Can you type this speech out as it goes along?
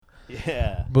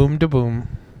Yeah. Boom to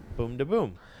boom. Boom to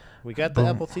boom. We got the Boom.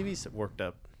 Apple TV worked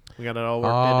up. We got it all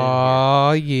worked in here.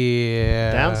 Oh,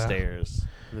 yeah. Downstairs.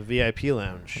 In the VIP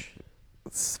lounge.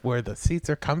 It's where the seats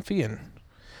are comfy and...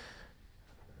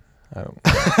 I don't...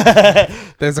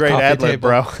 There's a Great coffee ad lib, table.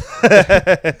 bro.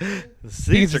 The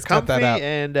seats are just cut that comfy, out.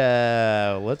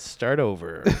 and let's start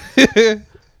over.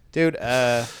 Dude,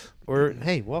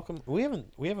 welcome. We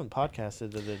haven't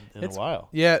podcasted in a while.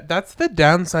 Yeah, that's the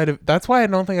downside of... That's why I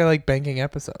don't think I like banking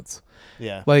episodes.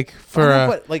 Yeah. Like, for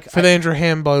but, the Andrew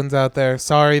Hambones out there,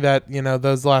 sorry that,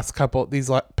 those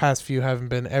past few haven't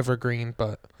been evergreen,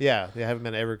 but... Yeah, they haven't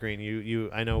been evergreen.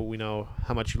 I know we know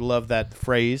how much you love that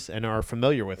phrase and are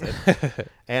familiar with it.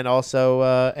 And also,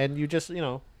 and you just,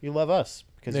 you love us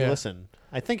because you listen.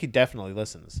 I think he definitely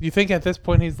listens. You think at this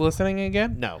point he's listening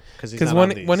again? No, because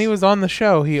when he was on the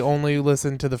show, he only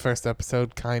listened to the first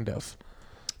episode, kind of.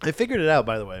 I figured it out,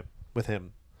 by the way, with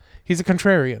him. He's a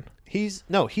contrarian. He's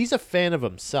a fan of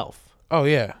himself. Oh,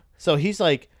 yeah. So he's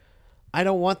like, I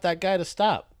don't want that guy to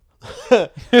stop. You know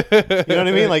what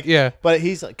I mean? Like, yeah. But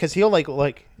he's like, because he'll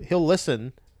he'll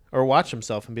listen or watch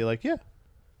himself and be like, yeah,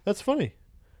 that's funny.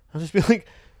 I'll just be like,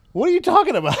 what are you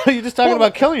talking about? You're just talking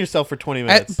about killing yourself for 20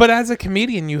 minutes. But as a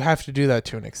comedian, you have to do that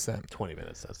to an extent. 20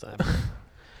 minutes, that's time.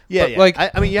 Yeah, but yeah. Like,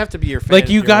 I mean, you have to be your fan. Like,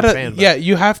 you your own gotta, fan, yeah,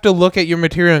 you have to look at your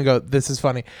material and go, this is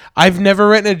funny. I've never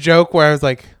written a joke where I was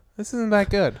like, this isn't that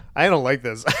good. I don't like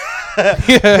this.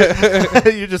 Yeah.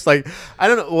 You're just like, I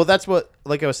don't know. Well, that's what,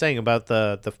 like I was saying about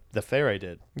the fair I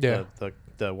did. Yeah.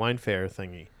 The wine fair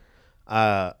thingy.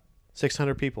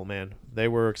 600 people, man. They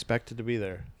were expected to be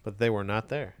there, but they were not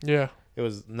there. Yeah. It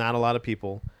was not a lot of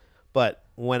people. But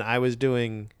when I was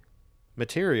doing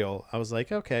material, I was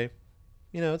like, okay,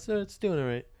 it's doing all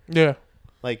right. Yeah.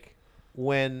 Like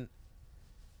when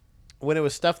it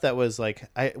was stuff that was like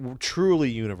truly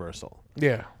universal.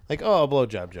 Yeah. Like, oh, a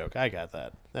blowjob joke. I got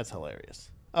that. That's hilarious.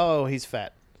 Oh, he's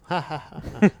fat. Ha ha ha.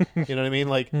 Ha. You know what I mean?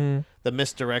 Like the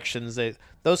misdirections.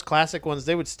 Those classic ones,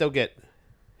 they would still get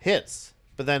hits.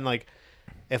 But then, like,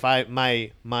 if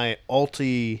my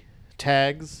alti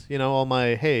tags, all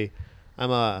my, hey,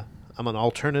 I'm an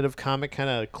alternative comic kind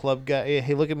of club guy.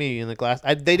 Hey, look at me in the glass.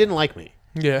 They didn't like me.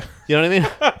 Yeah. You know what I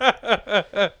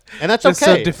mean? And that's Just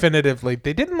okay. so definitively,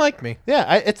 they didn't like me.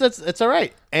 Yeah, it's all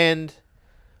right.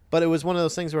 But it was one of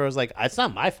those things where I was like, it's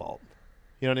not my fault.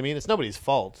 You know what I mean? It's nobody's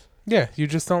fault. Yeah, you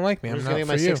just don't like me. I'm just not getting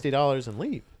my for you. $60 and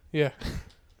leave. Yeah.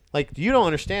 Like, you don't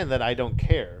understand that I don't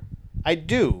care. I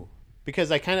do, because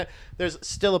there's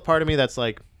still a part of me that's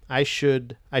like, I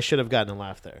should have gotten a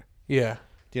laugh there. Yeah.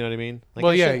 Do you know what I mean? Like,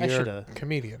 Well, you're a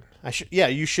comedian. Yeah,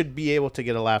 you should be able to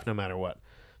get a laugh no matter what.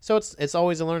 So it's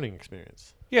always a learning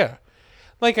experience. Yeah.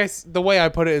 Like the way I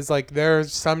put it is like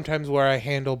there's sometimes where I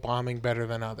handle bombing better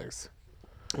than others.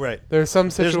 Right. There's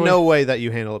some situations. There's no way that you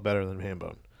handle it better than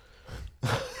Hambone.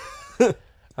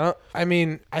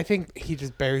 I think he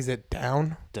just buries it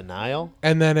down. Denial?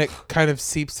 And then it kind of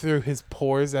seeps through his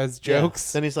pores as jokes.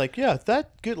 Yeah. Then he's like, yeah,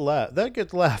 that good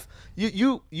laugh.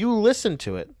 You listen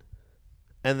to it,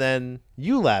 and then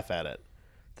you laugh at it.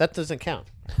 That doesn't count.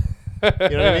 You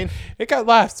know what I mean? It got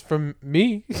laughs from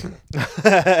me.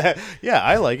 Yeah,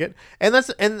 I like it, and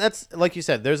that's like you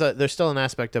said. There's still an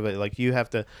aspect of it. Like you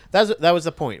have to. That was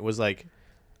the point. Was like,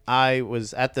 I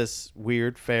was at this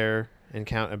weird fair in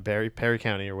Perry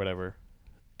County or whatever,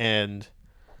 and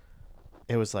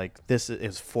it was like it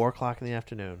was 4:00 in the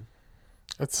afternoon.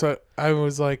 I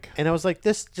was like,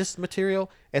 this just material.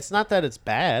 It's not that it's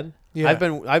bad. Yeah.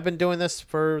 I've been doing this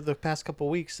for the past couple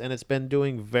of weeks, and it's been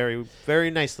doing very,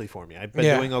 very nicely for me. I've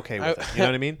been doing okay with it. You know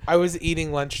what I mean? I was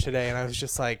eating lunch today, and I was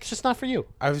just like, It's just not for you.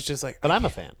 I was just like, But I'm a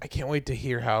fan. I can't wait to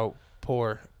hear how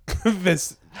poor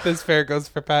this fair goes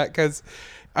for Pat, because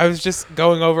I was just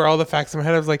going over all the facts in my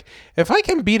head. I was like, if I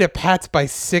can beat a Pat's by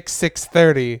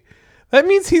 6:30, that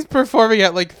means he's performing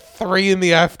at like 3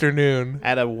 in-the-afternoon.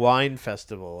 At a wine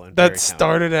festival in Perry That County.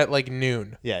 started at like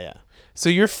noon. Yeah. So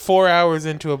you're 4 hours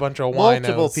into a bunch of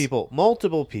winos.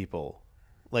 Multiple people,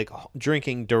 like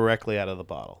drinking directly out of the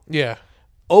bottle. Yeah.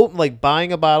 Oh, like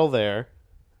buying a bottle there,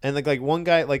 and like one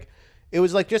guy, like it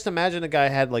was like, just imagine a guy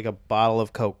had like a bottle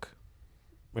of Coke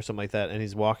or something like that, and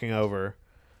he's walking over,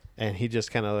 and he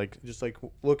just kind of like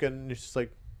looking, he's just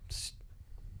like,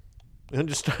 and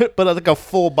just but like a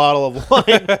full bottle of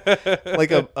wine,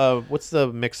 like a what's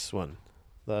the mixed one,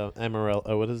 the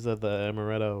Amaretto? What is that? The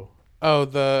Amaretto. Oh,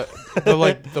 the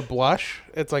like the blush.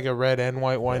 It's like a red and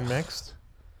white wine mixed.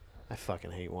 I fucking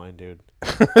hate wine, dude.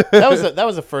 that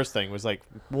was the first thing. Was like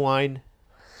wine.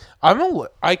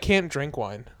 I can't drink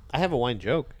wine. I have a wine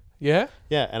joke. Yeah.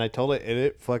 Yeah, and I told it, and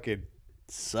it fucking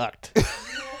sucked.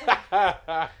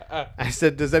 I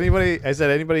said, "Does anybody?" I said,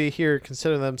 "Anybody here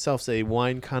consider themselves a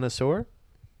wine connoisseur?"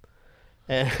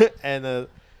 And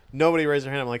nobody raised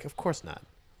their hand. I'm like, "Of course not."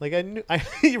 Like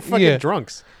you're fucking Yeah.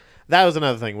 drunks. That was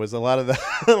another thing. Was a lot of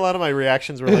a lot of my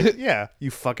reactions were like, "Yeah, you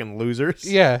fucking losers."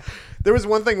 Yeah. There was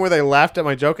one thing where they laughed at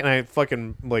my joke, and I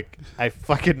fucking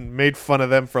made fun of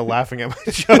them for laughing at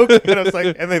my joke, and I was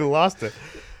like, and they lost it.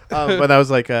 But I was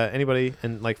like, anybody,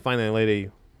 and like finally a lady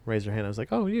raised her hand. I was like,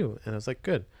 oh, you, and I was like,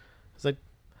 good. I was like,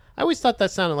 I always thought that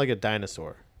sounded like a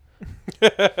dinosaur,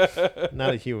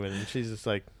 not a human. And she's just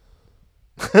like,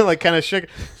 like kind of shook.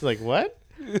 She's like, what?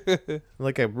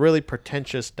 Like a really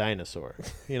pretentious dinosaur,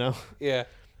 you know? Yeah.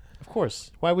 Of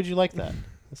course. Why would you like that?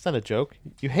 It's not a joke.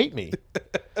 You hate me.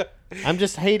 I'm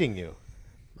just hating you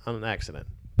on an accident.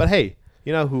 But hey,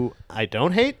 you know who I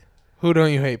don't hate? Who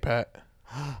don't you hate, Pat?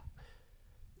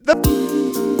 The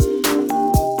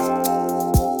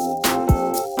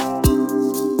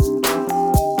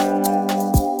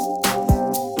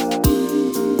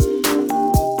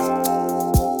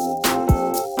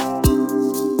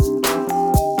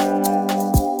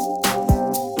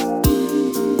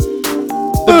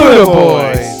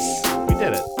Boys. We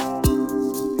did it.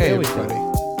 Hey, Yeah, we did everybody.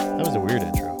 That was a weird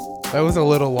intro. That was a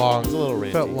little long. It was a little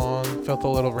ranty. Felt long. Felt a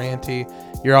little ranty.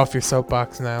 You're off your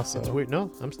soapbox now, so. It's weird.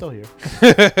 No, I'm still here.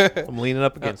 I'm leaning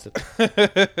up against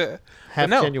it. Half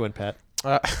no. genuine, Pat.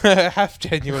 Half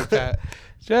genuine, Pat.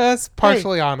 Just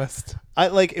partially honest. I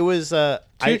like it was.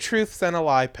 Two truths and a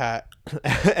lie, Pat.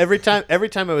 every time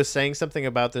I was saying something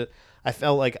about I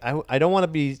felt like I don't want to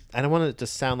be. I don't want it to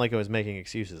sound like I was making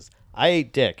excuses. I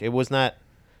ate dick. It was not,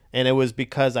 and it was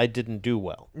because I didn't do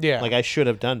well. Yeah. Like I should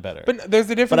have done better. But there's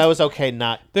a difference. But I was okay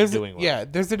not doing well. Yeah,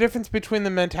 there's a difference between the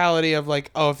mentality of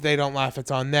like, oh, if they don't laugh,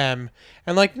 it's on them,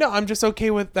 and like, no, I'm just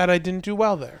okay with that. I didn't do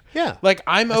well there. Yeah. Like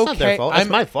I'm That's okay. not their fault. It's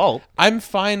my fault. I'm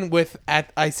fine with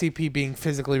at ICP being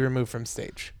physically removed from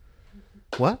stage.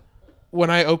 What? When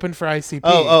I opened for ICP.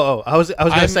 Oh! I was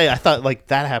gonna say I thought like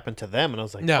that happened to them, and I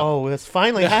was like, No. oh, it's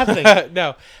finally happening.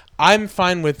 No, I'm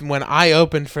fine with when I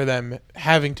opened for them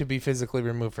having to be physically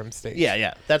removed from stage.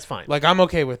 Yeah, that's fine. Like I'm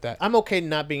okay with that. I'm okay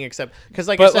not being accepted because,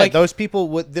 like But, I said, like- those people,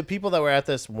 the people that were at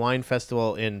this wine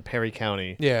festival in Perry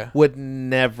County, Yeah. would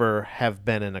never have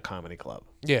been in a comedy club.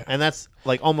 Yeah. And that's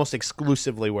like almost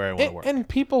exclusively where I want to work. And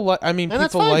people like, I mean, And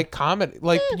that's people fine. like comedy.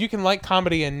 Like you can like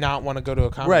comedy and not want to go to a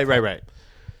comedy. Right.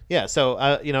 Yeah. So,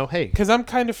 hey, Because I'm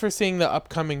kind of foreseeing the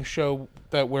upcoming show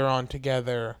that we're on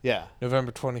together, yeah.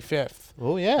 November 25th.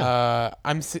 Oh yeah.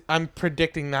 I'm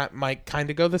predicting that might kind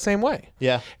of go the same way.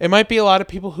 Yeah. It might be a lot of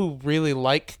people who really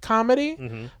like comedy,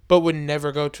 Mm-hmm. but would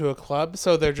never go to a club,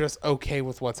 so they're just okay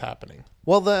with what's happening.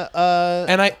 Well,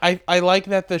 And I like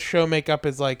that the show makeup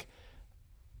is like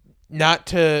not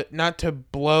to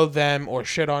blow them or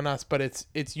shit on us, but it's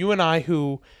you and I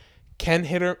who can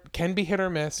be hit or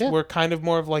miss. Yeah. We're kind of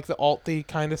more of like the alty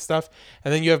kind of stuff,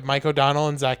 and then you have Mike O'Donnell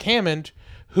and Zach Hammond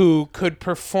who could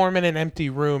perform in an empty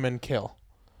room and kill.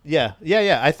 yeah.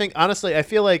 I think honestly, I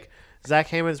feel like Zach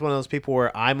Hammond is one of those people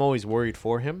where I'm always worried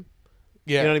for him.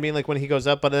 Yeah. You know what I mean? Like when he goes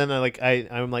up, but then I'm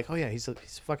like, oh yeah, he's a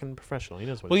fucking professional. He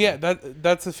knows what. Well, he's yeah, doing.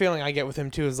 that's the feeling I get with him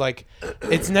too. Is like,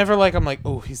 it's never like I'm like,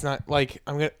 oh, he's not like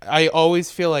I always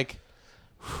feel like,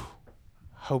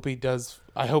 hope he does.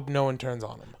 I hope no one turns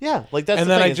on him. Yeah, like that's And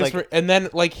the then thing. I just like, and then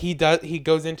like he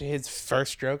goes into his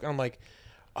first joke, and I'm like,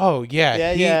 oh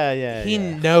yeah, he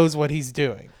Yeah. knows what he's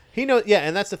doing. he knows. Yeah,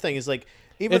 and that's the thing is like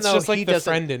even It's though just he like the doesn't.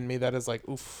 friend in me that is like,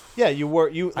 oof. Yeah, you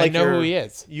like I know who he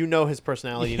is. You know his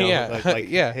personality. You know, Yeah. like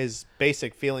Yeah. his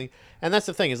basic feeling. And that's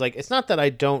the thing is like it's not that I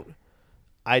don't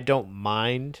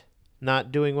mind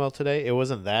not doing well today. It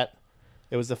wasn't that.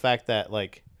 It was the fact that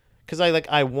like because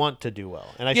I want to do well,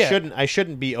 and I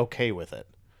shouldn't be okay with it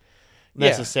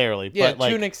necessarily. Yeah, but like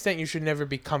to an extent, you should never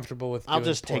be comfortable with. I'll doing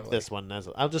just take poorly. this one as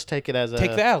I'll just take it as a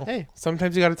Take the L. Hey,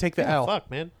 Sometimes you got to take the L. fuck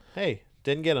man. Hey,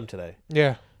 didn't get him today.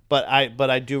 Yeah. But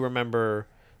I do remember,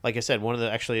 like I said, one of the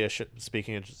actually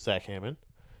speaking of Zach Hammond,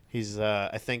 he's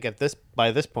I think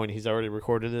by this point he's already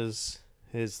recorded his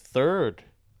third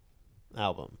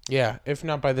album. Yeah. If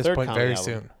not by this Third point, comedy very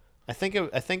album. soon.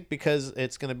 I think because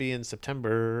it's gonna be in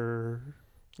September.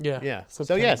 Yeah. Yeah. So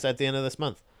September. yes, at the end of this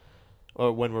month,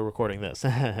 or when we're recording this.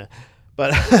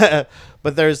 but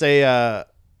but there's a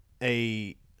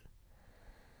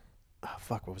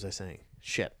fuck. What was I saying?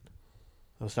 Shit.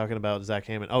 I was talking about Zach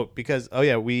Hammond.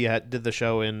 We did the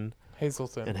show in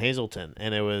Hazleton.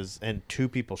 and two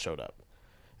people showed up,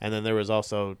 and then there was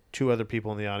also two other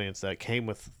people in the audience that came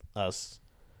with us.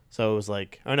 So it was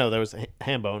like, oh no, there was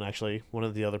Hambone actually, one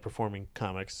of the other performing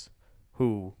comics,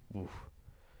 who,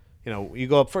 you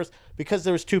go up first because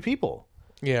there was two people.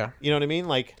 Yeah. You know what I mean?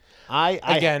 Like,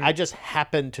 I just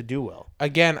happen to do well.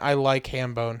 Again, I like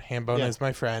Hambone. Hambone Yeah. is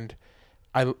my friend.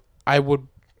 I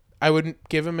wouldn't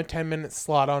give him a 10-minute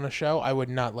slot on a show. I would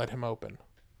not let him open.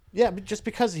 Yeah, but just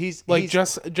because he's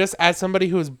just as somebody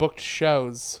who has booked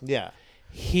shows, yeah.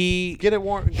 he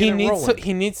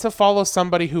needs to follow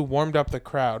somebody who warmed up the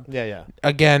crowd. Yeah.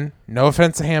 Again, no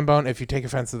offense to Hambone. If you take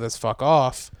offense to this, fuck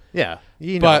off. Yeah,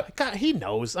 but God, he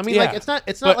knows. I mean, yeah, like it's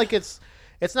not like it's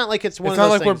not like it's one. It's of not those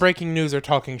like we're things, breaking news or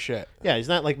talking shit. Yeah, he's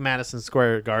not like Madison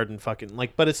Square Garden fucking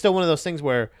like, but it's still one of those things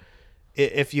where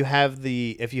if you have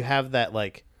that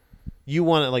like you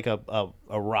want it like a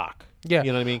rock. Yeah,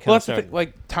 you know what I mean. Well, that's the thing.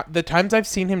 Like the times I've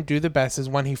seen him do the best is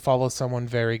when he follows someone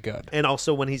very good, and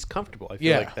also when he's comfortable. I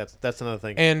feel like that's another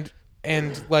thing.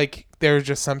 And like there's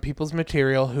just some people's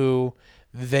material who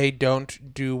they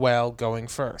don't do well going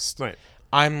first. Right.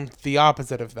 I'm the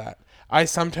opposite of that. I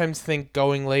sometimes think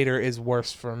going later is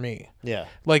worse for me. Yeah.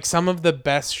 Like some of the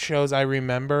best shows I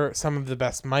remember, some of the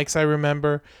best mics I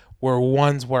remember were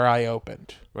ones where I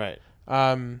opened. Right.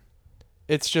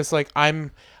 It's just like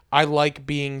I like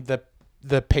being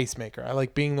the pacemaker. I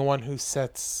like being the one who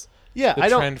sets the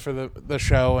trend for the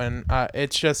show, and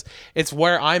it's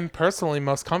where I'm personally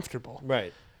most comfortable.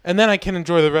 Right. And then I can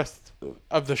enjoy the rest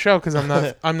of the show because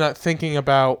I'm not thinking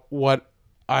about what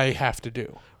I have to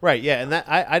do. Right. Yeah, and that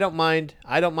I don't mind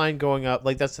going up.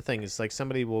 Like that's the thing. It's like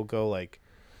somebody will go like,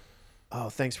 "Oh,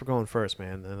 thanks for going first,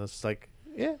 man," and it's like,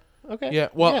 yeah. Okay. Yeah.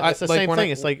 Well, it's the same thing.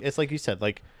 It's like you said.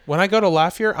 Like when I go to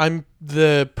Laugh Here, I'm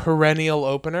the perennial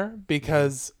opener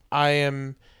because I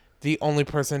am the only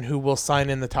person who will sign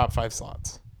in the top 5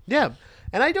 slots. Yeah,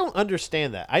 and I don't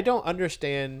understand that. I don't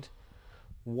understand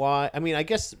why. I mean, I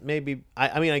guess maybe.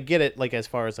 I mean, I get it. Like as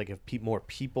far as like if more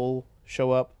people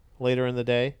show up later in the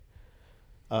day,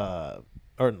 or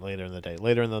later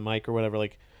in the mic or whatever.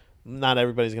 Like, not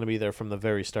everybody's gonna be there from the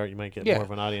very start. You might get more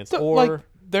of an audience, so, or like,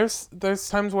 there's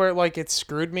times where like it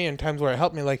screwed me and times where it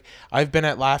helped me. Like I've been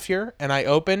at Laugh Here and I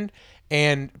opened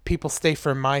and people stay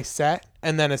for my set,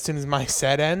 and then as soon as my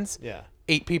set ends,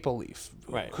 8 people leave,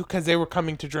 right? Because they were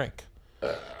coming to drink.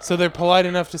 So they're polite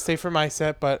enough to stay for my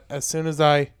set, but as soon as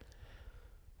I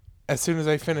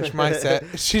finished my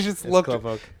set, she just looked.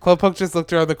 Clopoke just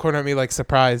looked around the corner at me like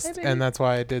surprised, and that's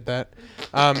why I did that.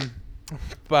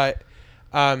 But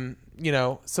you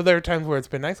know, so there are times where it's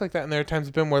been nice like that, and there are times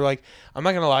it's been where like I'm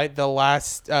not gonna lie, the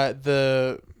last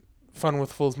the Fun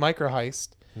with Fools micro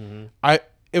heist,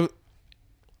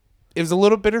 it was a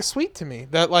little bittersweet to me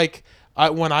that like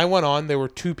when I went on, there were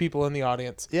 2 people in the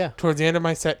audience. Yeah. Towards the end of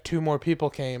my set, 2 more people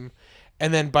came,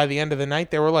 and then by the end of the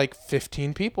night, there were like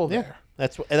 15 people there.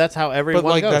 That's how everyone. But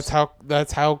like goes.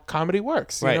 that's how comedy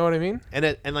works. You know what I mean?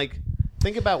 And like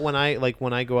think about when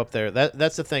I go up there.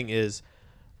 That's the thing is,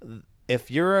 if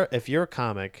you're a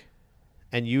comic,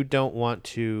 and you don't want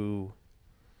to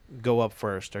go up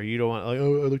first, or you don't want like I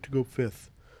like to go 5th.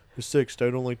 Or 6th, I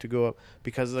don't like to go up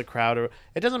because of the crowd. Or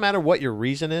it doesn't matter what your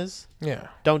reason is. Yeah,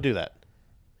 don't do that.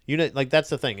 You know, like that's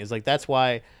the thing. Is like that's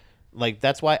why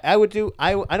I would do.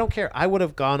 I don't care. I would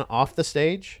have gone off the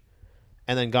stage,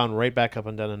 and then gone right back up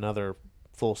and done another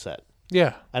full set.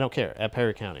 Yeah, I don't care at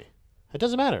Perry County. It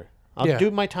doesn't matter. I'll do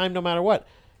my time no matter what.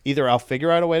 Either I'll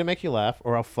figure out a way to make you laugh,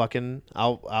 or I'll fucking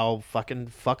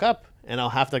fuck up, and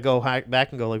I'll have to go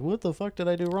back and go like, what the fuck did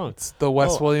I do wrong? It's the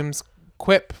Wes Williams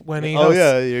quip when he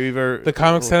you're either the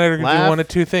Comic Center are gonna do one of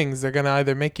 2 things. They're gonna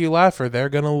either make you laugh or they're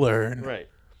gonna learn. Right.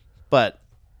 But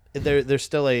there's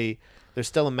still a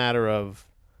matter of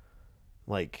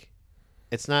like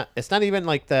it's not even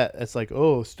like that. It's like,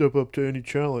 oh, step up to any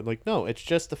challenge. Like, no, it's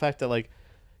just the fact that like,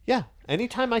 yeah,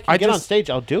 anytime I can get on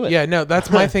stage, I'll do it. Yeah, no, that's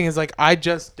my thing is like I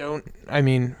just don't. I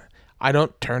mean, I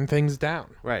don't turn things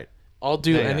down. Right. I'll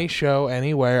do any show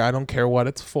anywhere. I don't care what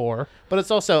it's for. But it's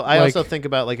also I also think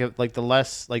about like the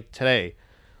less like today,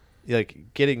 like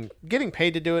getting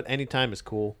paid to do it anytime is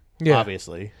cool. Yeah.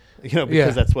 Obviously,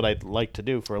 because that's what I'd like to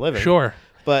do for a living. Sure.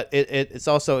 But it's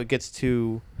also it gets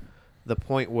to the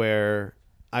point where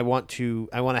I want to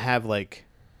have like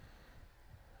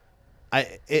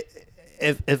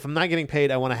if I'm not getting paid,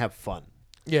 I want to have fun.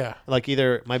 Yeah. Like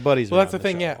either my buddies. Well, that's the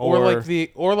thing. Show, yeah.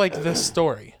 Or like the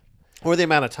story. Or the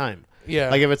amount of time.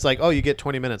 Yeah. Like if it's like, oh, you get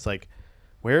 20 minutes, like,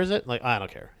 where is it? Like, I don't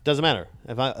care. It doesn't matter.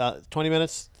 If I 20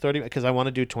 minutes, 30, because I want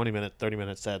to do 20-minute,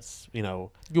 30-minute sets. You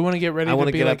know. You want to get ready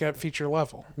to be like at feature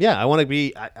level. Yeah, I want to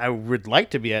be. I would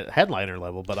like to be at headliner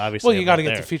level, but obviously, well, you got to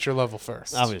get to feature level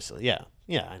first. Obviously, yeah.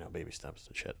 I know, baby steps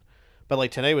and shit. But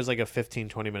like today was like a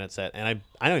 15-20-minute set, and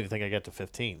I don't even think I got to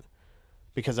 15,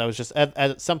 because I was just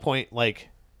at some point like.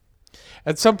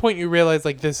 At some point, you realize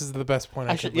like this is the best point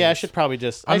I should. could Yeah, I leave. should probably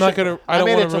just. I'm not gonna. I I don't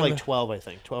made want it to to like the, 12. I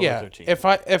think 12 or yeah. 13.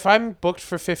 If I'm booked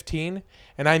for 15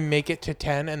 and I make it to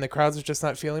 10 and the crowds are just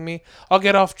not feeling me, I'll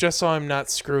get off just so I'm not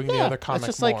screwing the other comic it's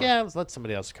just more. like let's let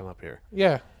somebody else come up here.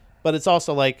 Yeah. But it's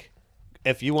also like,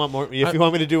 if you want more, if you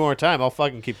want me to do more time, I'll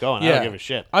fucking keep going. I Yeah. don't give a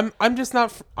shit. I'm just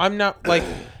not. I'm not like.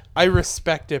 I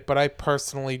respect it, but I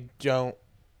personally don't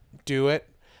do it.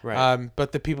 Right.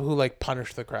 But the people who like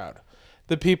punish the crowd,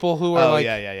 the people who are Oh like,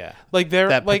 yeah. like they're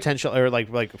That like potential or like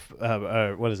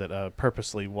what is it?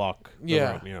 Purposely walk. The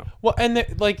yeah. room, you know. Well, and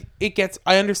like it gets.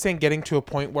 I understand getting to a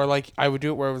point where like I would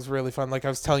do it where it was really fun. Like I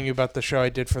was telling you about the show I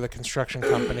did for the construction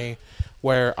company,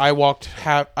 where I walked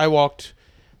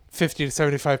 50 to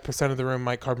 75% of the room.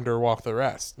 Mike Carpenter walked the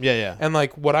rest. Yeah. And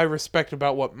like what I respect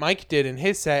about what Mike did in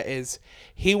his set is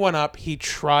he went up, he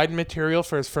tried material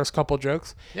for his first couple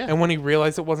jokes, Yeah. and when he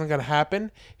realized it wasn't going to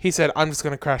happen, he said, "I'm just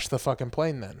going to crash the fucking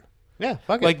plane then." Yeah.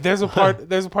 Fuck it. Like there's a part of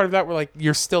that where like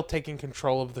you're still taking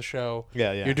control of the show.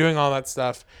 Yeah. You're doing all that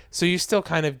stuff. So you still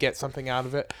kind of get something out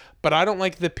of it. But I don't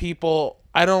like the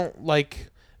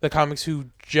comics who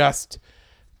just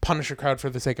punish a crowd for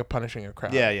the sake of punishing a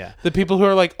crowd. Yeah. The people who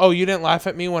are like, "Oh, you didn't laugh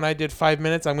at me when I did 5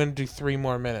 minutes. I'm going to do 3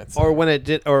 more minutes." Or when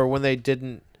they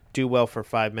didn't do well for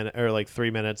 5 minutes or like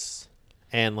 3 minutes,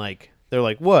 and like they're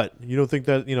like, "What? You don't think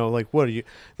that like what are you?"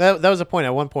 That was a point.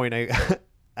 At one point,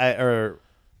 I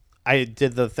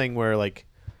did the thing where like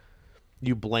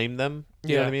you blame them.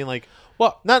 You know what I mean? Like,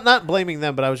 well, not blaming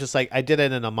them, but I was just like I did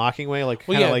it in a mocking way, like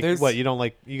Well, kind of yeah, like there's- what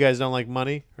you guys don't like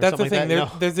money or that's the something thing.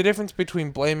 like that. There's a difference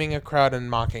between blaming a crowd and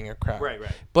mocking a crowd. Right.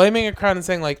 Blaming a crowd and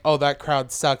saying like, "Oh, that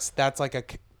crowd sucks." That's like a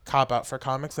cop out for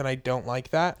comics, and I don't like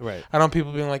that. Right. I don't want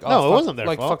people being like, "Oh, No, fuck, it wasn't their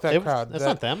like fault. fuck that crowd." That's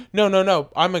not them. No.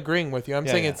 I'm agreeing with you. I'm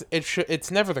Yeah, saying yeah.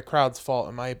 it's never the crowd's fault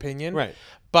in my opinion. Right.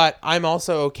 But I'm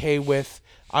also okay with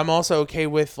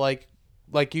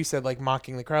like you said, like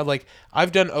mocking the crowd. Like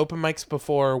I've done open mics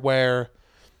before where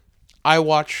I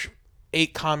watch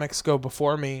 8 comics go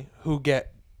before me who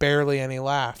get barely any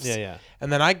laughs. Yeah.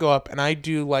 And then I go up and I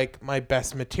do like my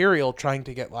best material trying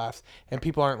to get laughs and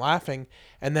people aren't laughing.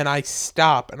 And then I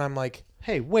stop and I'm like,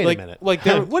 Hey, wait like, a minute. Like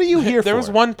there, what are you here for? There was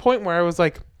one point where I was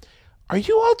like, did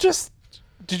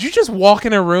you just walk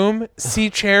in a room, see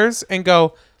chairs and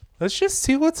go, let's just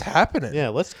see what's happening? Yeah,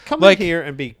 let's come Like- in here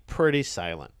and be pretty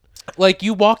silent. Like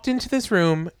you walked into this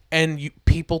room and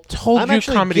people told I'm you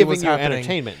actually comedy giving was you happening.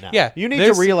 entertainment now. Yeah, you need to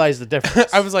there's- realize the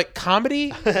difference. I was like,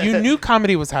 comedy? You knew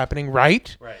comedy was happening,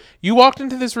 right? Right. You walked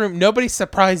into this room. Nobody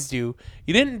surprised you.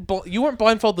 You weren't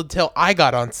blindfolded until I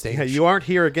got on stage. Yeah, you aren't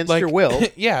here against like, your will.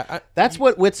 Yeah. That's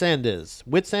what Wits End is.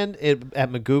 Wits End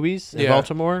at Magooby's in Yeah.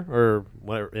 Baltimore or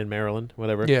whatever, in Maryland,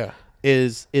 whatever. Yeah.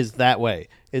 Is that way?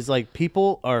 Is like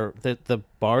people are the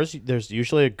bars. There's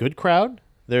usually a good crowd.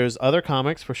 There's other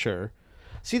comics for sure.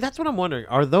 See, that's what I'm wondering.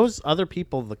 Are those other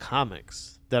people the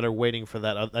comics that are waiting for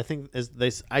that? I think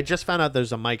I just found out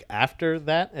there's a mic after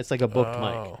that. It's like a booked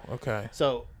mic. Oh, okay.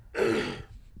 So,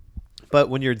 but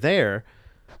when you're there,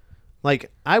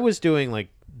 like I was doing like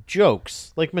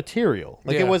jokes, like material,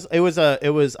 like Yeah. I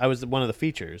was one of the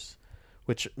features,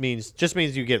 which means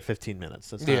you get 15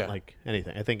 minutes. It's not Yeah. like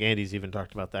anything. I think Andy's even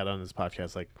talked about that on his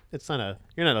podcast. Like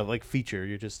you're not a like feature.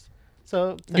 You're just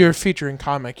You're featuring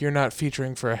comic. You're not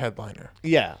featuring for a headliner.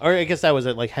 yeah. Or I guess that was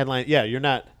it. Like headline. Yeah, you're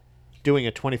not doing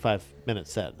a 25-minute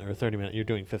set or a 30-minute. You're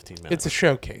doing 15 minutes. It's a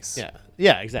showcase.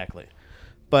 Yeah, exactly.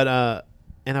 But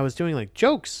and I was doing like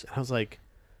jokes, and I was like,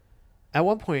 at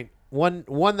one point, one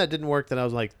that didn't work, that I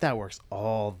was like, that works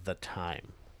all the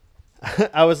time.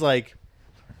 I was like,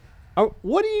 oh,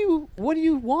 what do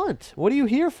you want? What are you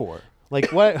here for?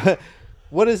 Like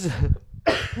what is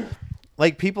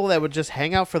like people that would just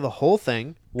hang out for the whole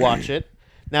thing, watch it.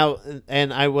 Now,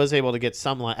 and I was able to get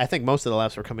some. I think most of the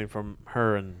laughs were coming from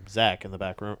her and Zach in the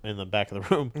back room, in the back of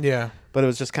the room. Yeah. But it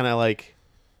was just kind of like,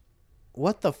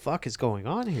 what the fuck is going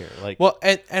on here? Like, Well,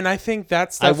 and I think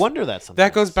that's I wonder that sometimes.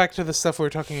 that goes back to the stuff we were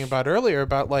talking about earlier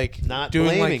about like Not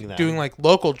doing blaming like them. doing like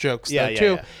local jokes Yeah, though yeah,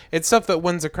 too. yeah. It's stuff that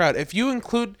wins a crowd. If you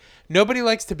include, nobody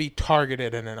likes to be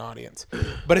targeted in an audience,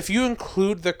 but if you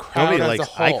include the crowd Nobody as likes a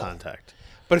whole, eye contact.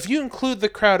 but if you include the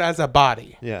crowd as a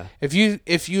body, Yeah. if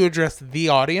you address the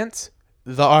audience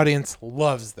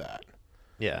loves that.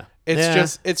 Yeah.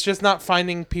 It's just not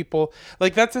finding people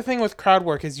like that's the thing with crowd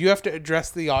work is you have to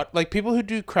address like people who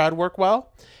do crowd work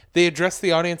well, they address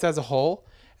the audience as a whole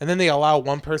and then they allow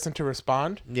one person to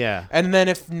respond. Yeah. And then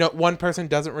if one person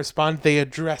doesn't respond, they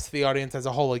address the audience as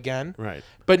a whole again. Right.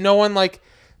 But no one like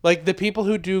the people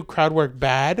who do crowd work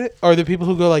bad are the people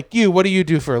who go like, "You, what do you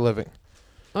do for a living?"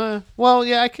 Well,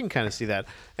 yeah, I can kind of see that.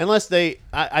 Unless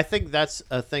I think that's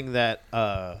a thing that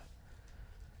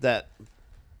that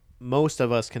most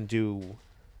of us can do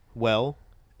well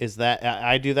is that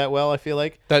I do that well. I feel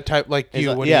like That type, like Is you.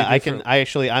 that- What yeah, do you I do can. for- I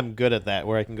actually I'm good at that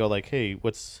where I can go like, hey,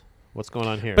 what's going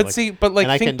on here? But Like, see, but like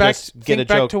and I think can back, just get think a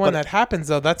back joke, to when but- that happens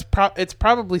though. It's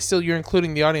probably still you're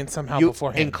including the audience somehow you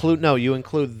beforehand. you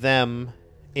include them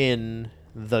in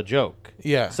the joke.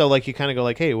 Yeah. So like you kind of go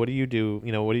like, hey, what do you do?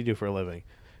 What do you do for a living?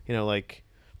 Like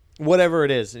whatever it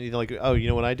is. And you're like, oh, you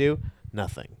know what I do?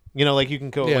 Nothing. Like you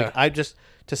can go Yeah. like I just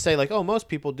to say like, oh, most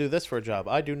people do this for a job.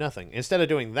 I do nothing. Instead of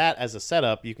doing that as a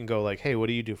setup, you can go like, hey, what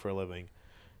do you do for a living?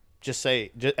 Just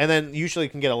say, and then usually you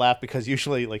can get a laugh because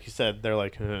usually, like you said, they're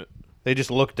like, they just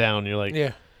look down. You're like,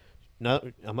 Yeah.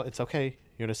 no, it's okay.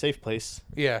 You're in a safe place.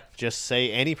 Yeah. Just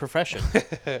say any profession.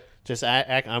 Just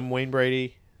act. I'm Wayne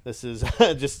Brady. This is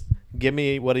just give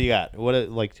me what do you got?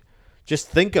 Just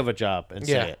think of a job and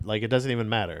say Yeah. it. Like it doesn't even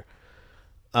matter.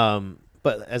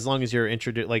 But as long as you're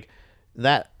introduced, like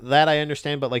that I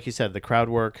understand. But like you said, the crowd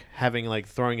work, having like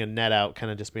throwing a net out,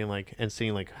 kind of just being like and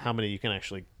seeing like how many you can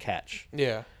actually catch.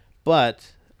 Yeah.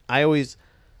 But I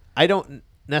don't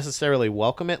necessarily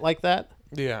welcome it like that.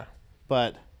 Yeah.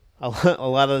 But a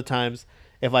lot of the times,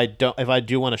 if I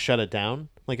do want to shut it down,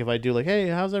 like if I do like, hey,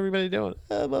 how's everybody doing?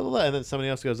 Blah, blah, blah, and then somebody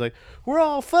else goes like, we're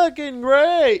all fucking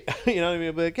great. You know what I mean?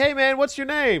 I'll be like, hey man, what's your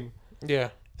name? Yeah.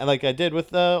 And like I did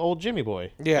with old Jimmy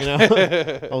Boy.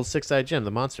 Yeah. Old Six-Eyed Jim,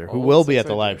 the monster, who Old will be at the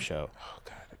Six-Eyed live Jim. show. Oh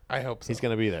God, I hope so. He's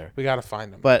gonna be there. We gotta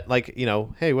find him. But like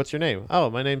hey, what's your name? Oh,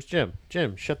 my name's Jim.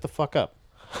 Jim, shut the fuck up.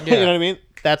 Yeah. You know what I mean?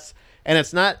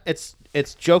 It's not. It's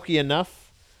jokey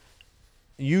enough.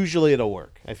 Usually it'll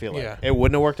work. I feel like Yeah. it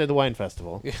wouldn't have worked at the wine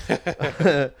festival.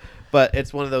 But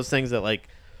it's one of those things that like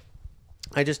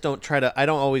I don't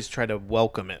always try to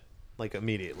welcome it like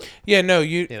immediately. Yeah, no, know?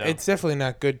 it's definitely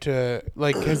not good to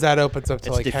like because that opens up to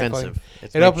It's like defensive. heckling.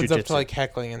 It's It like opens up jujitsu. to like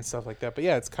heckling and stuff like that. But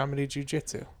yeah, it's comedy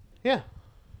jujitsu. Yeah.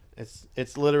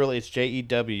 It's literally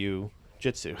JEW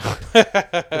jitsu.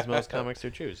 Because most comics are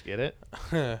Jews. Get it?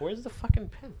 Where's the fucking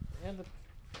pen?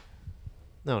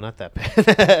 No, not that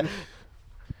pen.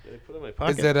 Did I put it in my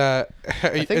pocket? Is it I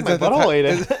think my butthole ate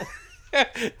it.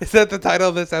 Is that the title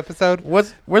of this episode?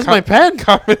 Where's my pen?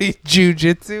 Comedy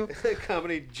jujitsu.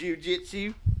 Comedy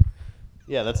jujitsu.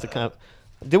 Yeah, that's the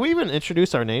Did we even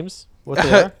introduce our names? What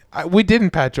they are? We didn't,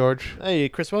 Pat George. Hey,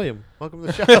 Chris William. Welcome to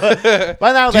the show.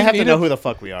 By now Do they you have to need know a- who the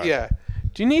fuck we are. Yeah.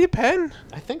 Do you need a pen?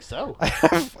 I think so. I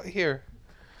have here.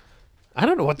 I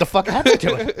don't know what the fuck happened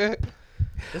to it.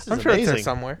 This is I'm sure it's amazing. there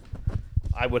somewhere.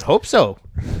 I would hope so.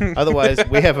 Otherwise,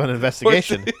 we have an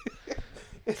investigation.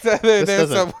 It's either This there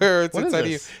doesn't- somewhere or it's what is inside of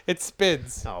you. this? It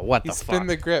spins. Oh, what You the spin fuck?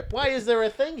 the grip. Why is there a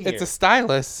thing here? It's a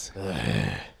stylus.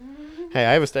 Hey,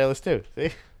 I have a stylist too. See?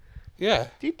 Yeah.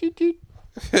 Doot, doot, doot.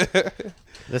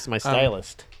 This is my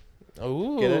stylist.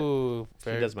 Ooh. She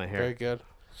does my hair. Very good.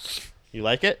 You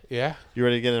like it? Yeah. You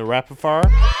ready to get in a rapid fire?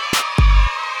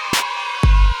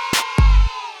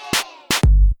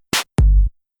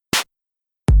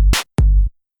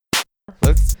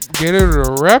 Let's get it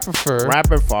a rapper for.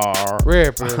 Rapid fire.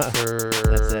 Rapper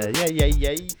That's it.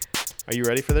 Yeah. Are you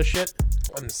ready for this shit?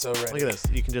 I'm so ready. Look at this.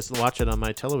 You can just watch it on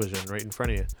my television right in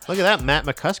front of you. Look at that. Matt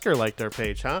McCusker liked our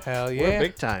page, huh? Hell We're yeah.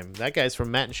 big time. That guy's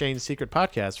from Matt and Shane's Secret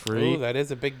Podcast. Free Ooh, that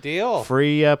is a big deal.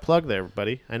 free plug there,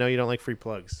 buddy. I know you don't like free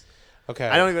plugs. Okay.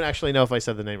 I don't even actually know if I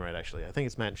said the name right, actually. I think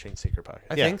it's Matt and Shane's Secret Podcast.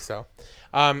 I think so.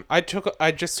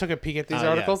 I just took a peek at these Yeah.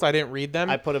 articles. I didn't read them.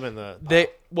 I put them in the...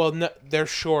 They're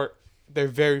short. They're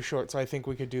very short, so I think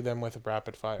we could do them with a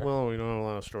rapid fire. Well, we don't have a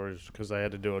lot of stories because I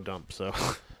had to do a dump, so...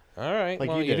 All right. like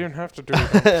well, you you did. didn't have to do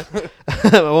it.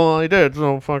 well, I did,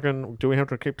 so fucking... Do we have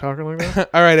to keep talking like that?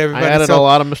 All right, everybody. I added so, a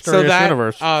lot of Mysterious that,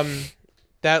 Universe.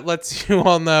 That lets you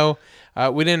all know.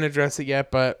 We didn't address it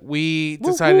yet, but we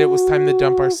decided it was time to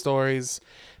dump our stories.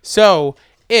 So,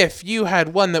 if you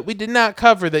had one that we did not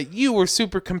cover that you were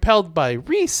super compelled by,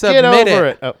 resubmit Get over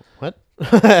it. Oh, what?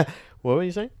 What were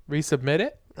you saying? Resubmit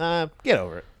it? Get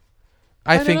over it.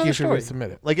 I Find think you another should story.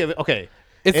 resubmit it. Like, okay.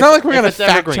 It's If- not like we're if going to it's fact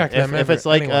evergreen, check them. If it's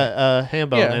like anyway. a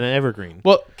Hambone Yeah. and an evergreen.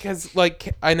 Well, because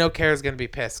like I know Kara's gonna be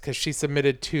pissed because she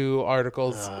submitted 2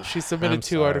 articles. She submitted I'm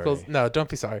 2 articles. sorry. No, don't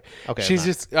be sorry. Okay, she's I'm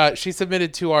not. just she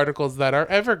submitted 2 articles that are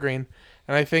evergreen,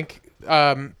 and I think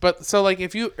but so like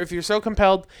if you're so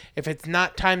compelled, if it's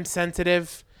not time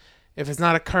sensitive, if it's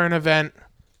not a current event,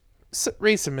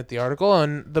 resubmit the article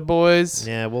and the boys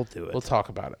Yeah, we'll do it. will talk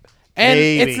about it. And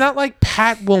Maybe. it's not like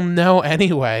Pat will know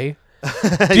anyway.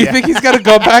 Do you think he's got to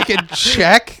go back and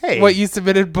check Hey, what you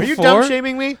submitted Are before? you dumb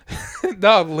shaming me?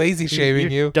 No, I'm lazy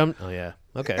shaming You're you. Dumb. Oh yeah.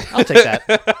 Okay, I'll take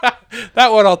that.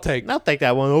 That one I'll take. I'll take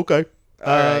that one. Okay.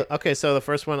 right. Okay, so the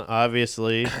first one,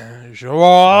 obviously,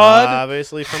 Gerard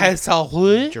obviously from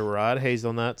Hazelwood. Gerard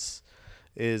Hazelnuts.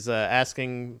 is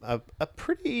asking a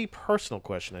pretty personal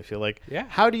question. I feel like. Yeah.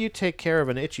 How do you take care of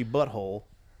an itchy butthole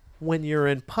when you're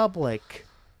in public?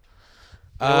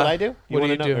 You know what I do? what You do want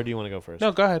you to know, do? or do you want to go first?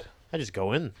 No, go ahead. I just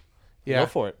go in. Yeah. Go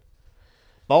for it.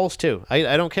 Balls too. I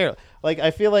don't care. Like I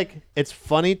feel like it's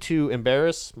funny to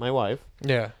embarrass my wife,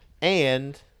 Yeah.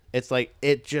 and it's like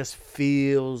it just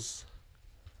feels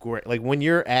great. Like when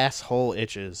your asshole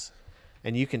itches,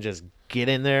 and you can just get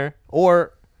in there,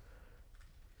 or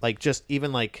like just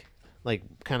even like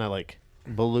kind of like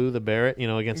Baloo the Barrett,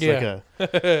 against Yeah.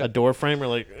 like a door frame, or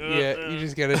like Yeah, you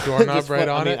just get a doorknob just right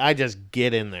I on mean, it. I just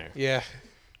get in there. Yeah.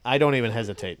 I don't even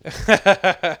hesitate.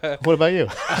 What about you?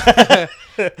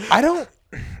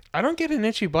 I don't get an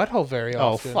itchy butthole very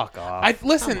Oh, often. fuck off. I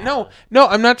listen. No,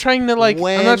 I'm not trying to I'm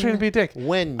not trying to be a dick.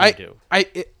 When you I do.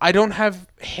 I don't have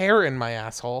hair in my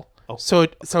asshole, Oh. so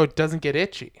it doesn't get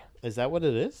itchy. Is that what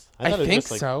it is? I thought it was think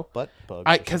just, like, so. Butt bugs.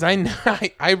 or Because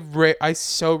I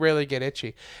so rarely get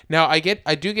itchy. Now I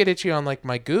do get itchy on like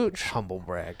my gooch. humble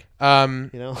brag.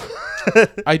 Um, You know.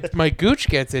 my gooch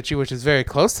gets itchy, which is very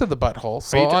close to the butthole.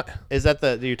 So Is that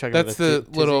you're talking that's about the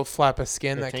tizzy? little flap of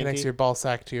skin The that connects tainty? your ball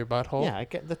sack to your butthole. Yeah, I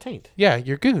get the taint. Yeah,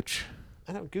 your gooch.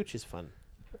 I know Gooch is fun.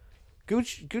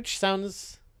 Gooch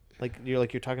sounds like you're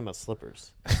talking about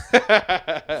slippers.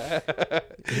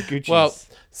 Goochies. Well,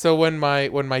 so when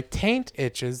my taint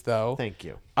itches though, thank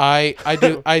you. I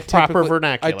Proper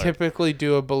vernacular. I typically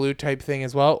do a Baloo type thing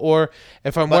as well, or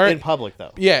if I'm But wearing in public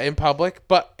though. yeah in public,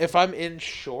 but if I'm in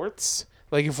shorts,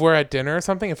 like if we're at dinner or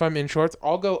something, if I'm in shorts,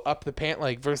 I'll go up the pant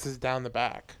leg versus down the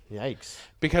back Yikes.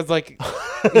 because like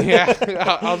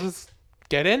yeah, I'll just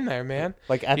get in there, man.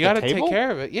 Like at You the gotta table? take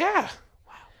care of it. Yeah,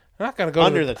 I'm not gonna go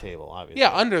Under to the table, obviously.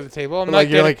 yeah under the table. I'm But not like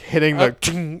you're getting, like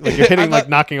hitting the like you're hitting I'm like not-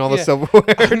 knocking all the yeah. silverware.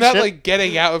 I'm and not shit. like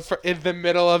getting out in the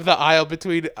middle of the aisle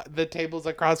between the tables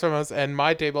across from us and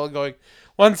my table and going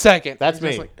 1 second. That's I'm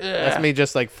just me. like, That's "Ugh." me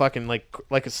just like fucking like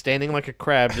standing like a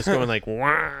crab, just going like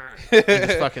wah, and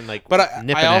just fucking like But I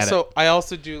nipping at it.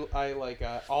 also do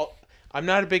I'm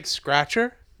not a big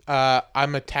scratcher.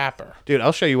 I'm a tapper. Dude,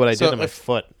 I'll show you what I So did to my if-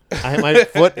 foot. My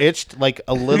foot itched like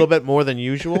a little bit more than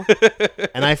usual,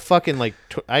 and I fucking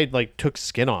took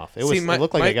skin off. It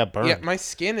looked like I got burned. Yeah, my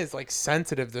skin is like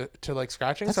sensitive to like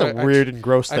scratching. That's so a weird and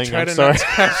gross I thing. try I'm to sorry not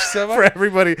scratch so much. for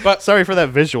everybody. But- sorry for that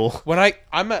visual. When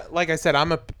like I said,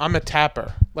 I'm a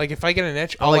tapper. Like if I get an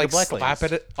itch, I'll like like a black slap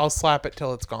lace. it. I'll slap it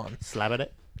till it's gone. Slap at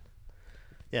it.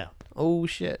 Yeah. Oh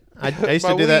shit. I used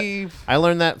to My do that. weave. I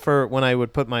learned that for when I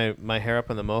would put my hair up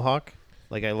in the mohawk.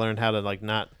 Like I learned how to like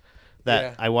not. That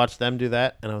Yeah. I watched them do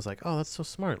that, and I was like, "Oh, that's so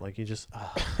smart!" Like you just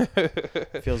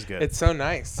feels good. It's so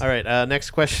nice. All right,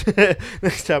 next question.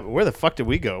 Next up, where the fuck did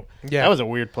we go? Yeah. That was a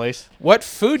weird place. What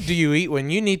food do you eat when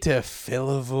you need to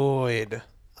fill a void?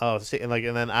 Oh, see, and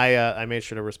then I made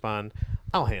sure to respond.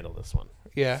 I'll handle this one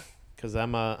Yeah. because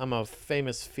I'm a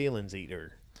famous feelings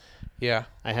eater. Yeah.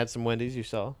 I had some Wendy's, you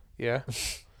saw. Yeah.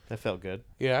 That felt good.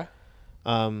 Yeah.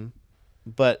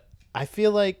 But I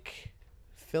feel like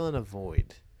filling a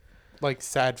void. Like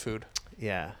sad food.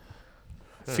 Yeah.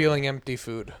 Feeling empty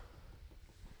food.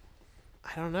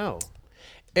 I don't know.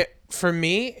 For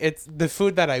me, it's the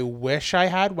food that I wish I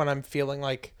had when I'm feeling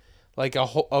like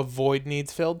a void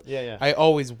needs filled. Yeah, yeah. I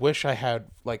always wish I had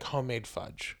like homemade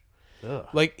fudge. Ugh.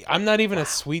 Like I'm not even a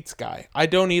sweets guy. I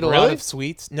don't eat a lot Really? of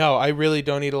sweets. No, I really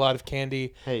don't eat a lot of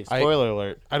candy. Hey, spoiler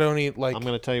alert. I don't eat like I'm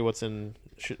gonna tell you what's in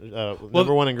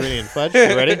number one ingredient in fudge.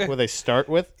 You ready? What they start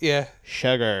with? yeah.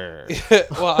 Sugar.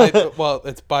 well,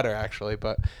 it's butter actually,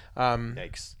 but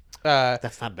Yikes. uh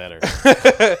That's not better.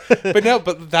 but no,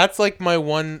 but that's like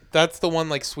that's the one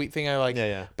like sweet thing I like. Yeah,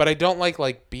 yeah. But I don't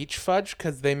like beach fudge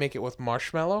cuz they make it with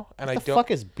marshmallow and I What the don't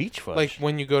fuck is beach fudge? like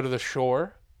when you go to the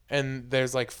shore and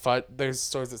there's like there's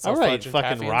stores that sell all right, fudge and fucking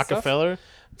taffy and stuff. Rockefeller.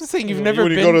 I'm just saying you've never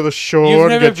when been you go to the shore you've to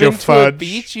never get your been to fudge. a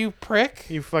beach, you prick.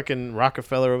 You fucking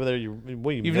Rockefeller over there. You've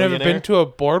You've never been to a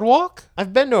boardwalk?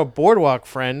 I've been to a boardwalk,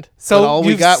 friend. So but all we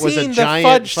you've got was a seen the giant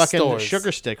fudge fucking stores.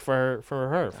 sugar stick for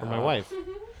my wife.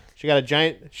 She got a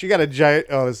giant.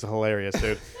 Oh, this is hilarious,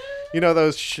 dude. You know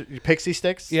those pixie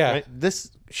sticks? Yeah. Right?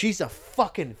 She's a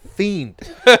fucking fiend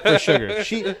for sugar.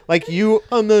 She like you.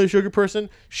 I'm not a sugar person.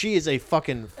 She is a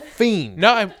fucking fiend.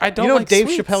 No, I don't You know like Dave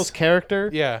sweets. Chappelle's character,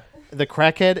 Yeah. the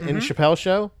crackhead in Chappelle's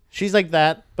show. She's like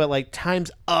that, but like times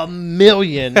a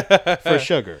million for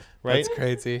sugar. Right? That's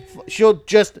crazy.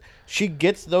 She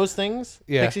gets those things,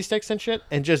 Yeah. pixie sticks and shit,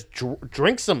 and just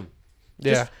drinks them.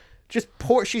 Yeah. Just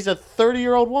pour. She's a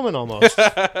 30-year-old woman almost.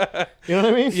 You know what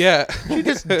I mean? Yeah. She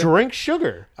just drinks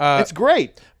sugar. It's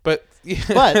great. But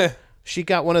But she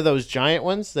got one of those giant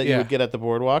ones that you Yeah. would get at the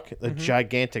boardwalk, the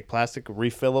gigantic plastic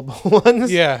refillable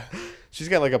ones. yeah. she's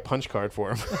got like a punch card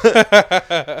for him.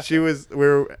 We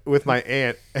were with my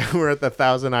aunt, and we're at the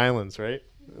Thousand Islands, right?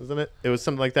 Wasn't it? It was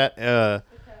something like that.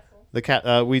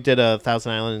 We did a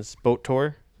Thousand Islands boat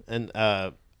tour in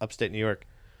upstate New York,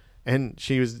 and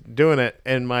she was doing it,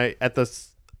 and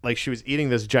she was eating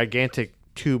this gigantic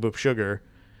tube of sugar,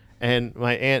 and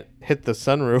my aunt hit the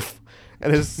sunroof,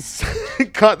 and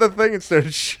it caught the thing and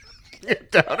started shooting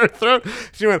it down her throat.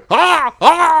 She went ah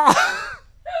ah.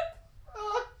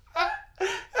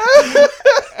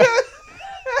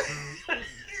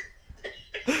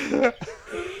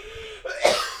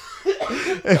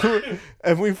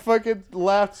 and we fucking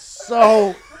laughed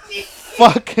so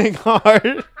fucking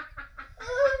hard.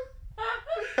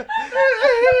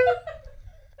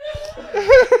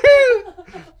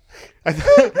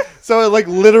 So it like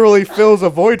literally fills a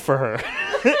void for her.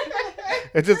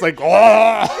 It's just like,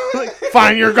 oh, like,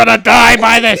 fine, you're gonna die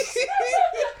by this.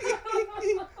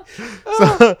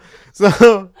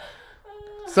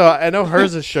 So I know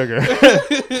hers is sugar.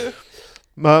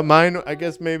 Mine, I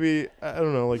guess maybe I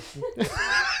don't know, like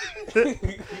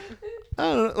I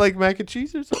don't know, like mac and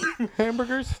cheese or something,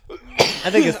 hamburgers. I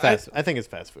think it's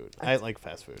fast food. I like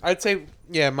fast food. I'd say,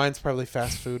 yeah, mine's probably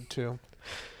fast food too.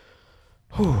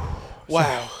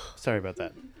 Wow. Sorry about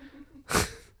that.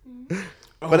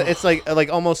 But it's like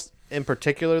almost in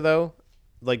particular though,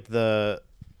 like the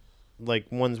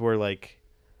ones where like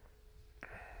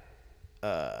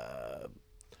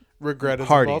regret is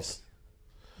Hardee's. involved.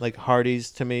 Like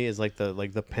Hardee's to me is like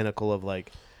the pinnacle of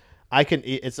like I can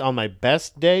eat. It's on my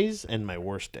best days and my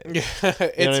worst days. Yeah,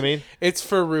 you know what I mean? It's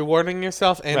for rewarding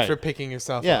yourself and Right. for picking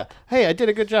yourself Yeah. up. Hey, I did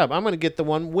a good job. I'm gonna get the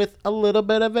one with a little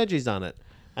bit of veggies on it,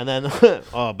 and then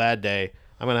oh, bad day.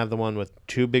 I'm gonna have the one with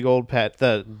two big old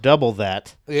the double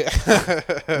that, Yeah.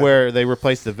 where they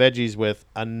replace the veggies with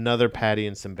another patty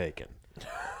and some bacon.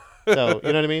 So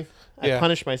you know what I mean? I Yeah.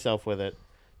 punish myself with it.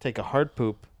 Take a hard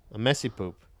poop, a messy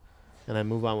poop, and I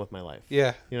move on with my life.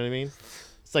 Yeah. You know what I mean?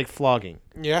 It's like flogging.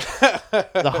 Yeah.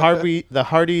 The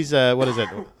Hardee's, what is it?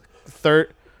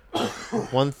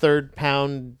 1/3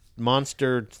 pound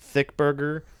monster thick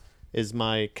burger is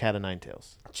my cat of nine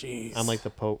tails. Jeez. I'm like the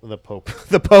Pope. The Pope.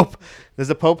 Does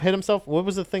the Pope hit himself? What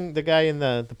was the thing? The guy in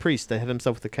the priest that hit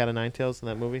himself with the cat of nine tails in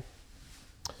that movie?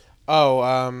 Oh,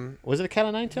 Was it a cat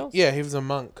of nine tails? yeah, he was a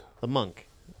monk. The monk.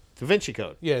 Da Vinci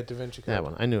Code. Yeah, Da Vinci Code. That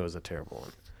one. I knew it was a terrible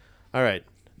one. All right.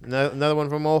 Another one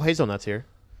from old Hazelnuts here.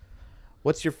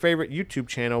 What's your favorite YouTube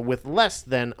channel with less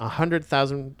than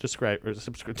 100,000 subscribers?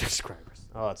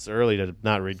 Oh, it's early to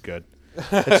not read good.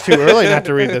 It's too early not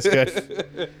to read this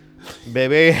good,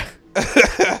 baby.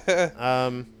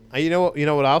 You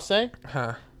know what I'll say?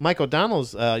 Huh. Mike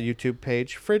O'Donnell's YouTube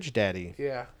page, Fridge Daddy.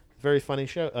 Yeah. Very funny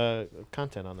show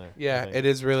content on there. Yeah, it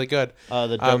is really good.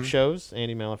 The Dope Shows,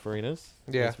 Andy Malafarinas.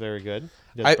 Yeah. It's very good.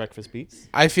 He does Breakfast Beats.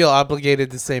 I feel obligated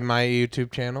to say my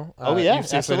YouTube channel. Oh, yeah, you've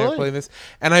seen absolutely. playing this,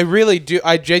 and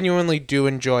I genuinely do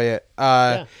enjoy it.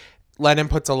 Yeah. Lennon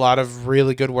puts a lot of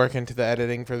really good work into the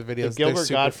editing for the videos. Gilbert They're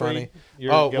super Gottfried. funny.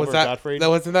 Gilbert was that? Gottfried. That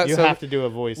wasn't that. You so have to do a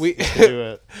voice. we- to do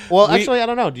it. Well, we- actually, I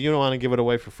don't know. Do you want to give it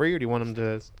away for free, or do you want them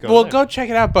to go? Well, there? go check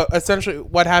it out. But essentially,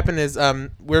 what happened is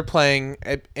we're playing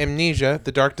Amnesia: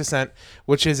 The Dark Descent,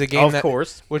 which is a game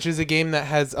which is a game that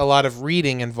has a lot of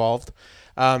reading involved.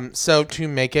 So to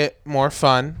make it more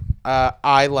fun,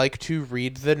 I like to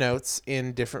read the notes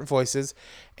in different voices.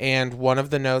 And one of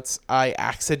the notes, I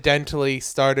accidentally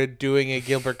started doing a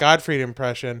Gilbert Gottfried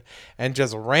impression and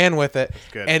just ran with it.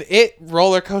 Good. And it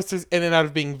roller coasters in and out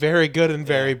of being very good and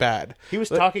very bad. He was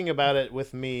talking about it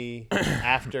with me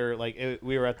after,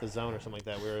 we were at the Zone or something like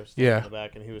that. We were standing in the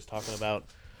back, and he was talking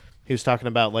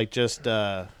about like just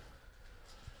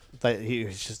that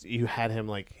you had him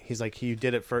like he's like you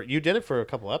did it for a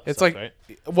couple episodes. It's like, right?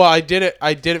 well, I did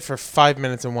it for 5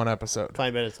 minutes in one episode.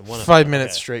 5 minutes and 5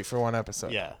 minutes straight for one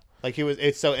episode. Yeah, like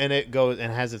it goes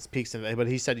and has its peaks, but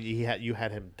he said you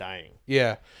had him dying.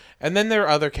 Yeah. And then there are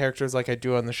other characters like I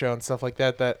do on the show and stuff like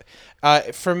that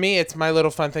for me, it's my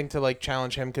little fun thing to like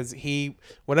challenge him, because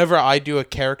whenever I do a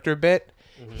character bit,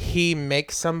 he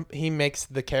makes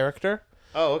the character.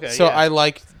 Oh, okay. So yeah. I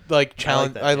like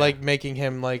challenge. that, I yeah. like making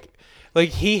him like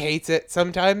he hates it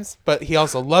sometimes, but he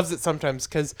also loves it sometimes,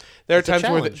 because there are It's a times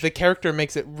where challenge. the character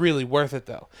makes it really worth it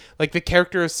though. Like the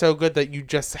character is so good that you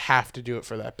just have to do it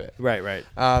for that bit. Right.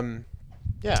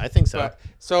 Yeah, I think so.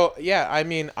 so yeah, I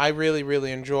mean, I really,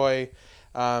 really enjoy.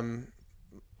 I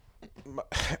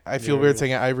feel weird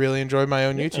saying it. I really enjoy my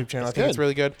own YouTube channel. I that's think it's good.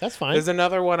 really good. That's fine. There's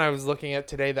another one I was looking at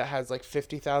today that has like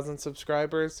 50,000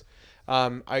 subscribers.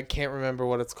 I can't remember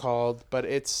what it's called, but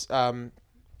it's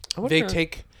they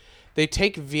take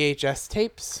VHS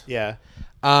tapes. Yeah.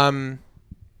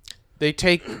 They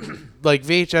take like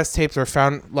VHS tapes or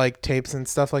found like tapes and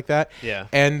stuff like that. Yeah.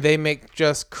 And they make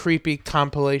just creepy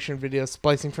compilation videos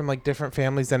splicing from like different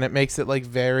families, and it makes it like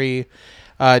very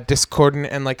discordant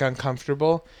and like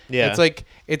uncomfortable. Yeah. It's like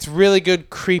it's really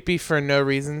good creepy for no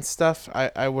reason stuff.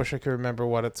 I wish I could remember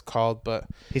what it's called, but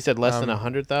He said less than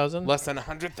 100,000. less than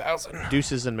 100,000.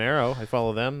 Deuces and Marrow. I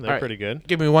follow them. They're All right. pretty good.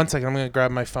 Give me 1 second. I'm gonna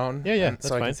grab my phone. Yeah, so that's I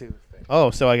fine. can see the thing.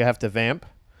 Oh, so I have to vamp.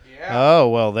 Yeah. Oh,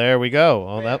 well, there we go.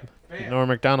 Oh, that Bam. Norm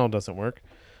Macdonald doesn't work.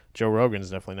 Joe Rogan's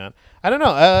definitely not. I don't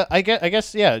know. I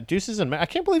guess yeah. Deuces and I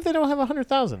can't believe they don't have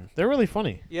 100,000. They're really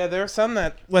funny. Yeah, there are some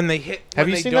that when they hit. Have when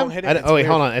you they seen don't them? Hit I it, don't- it's oh wait,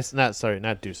 weird. hold on. It's not. Sorry,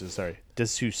 not Deuces. Sorry,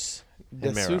 Dessous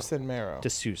and Marrow. Dessous and Marrow.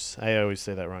 Dessous. I always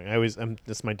say that wrong.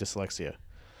 That's my dyslexia.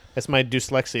 That's my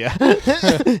dyslexia.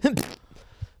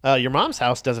 Your Mom's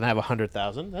House doesn't have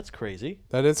 100,000. That's crazy.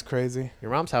 That is crazy.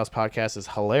 Your Mom's House podcast is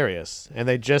hilarious, and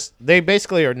they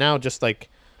basically are now just like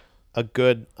a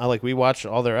good like we watch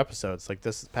all their episodes. Like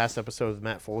this past episode with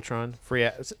Matt Fultron, free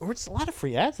ads. It's a lot of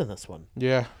free ads in this one.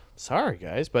 Yeah. Sorry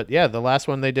guys, but yeah, the last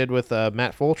one they did with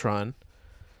Matt Fultron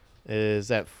is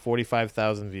at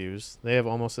 45,000 views. They have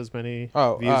almost as many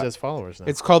views as followers now.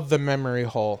 It's called The Memory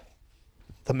Hole.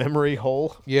 The Memory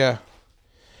Hole. Yeah.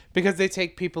 Because they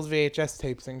take people's VHS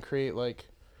tapes and create like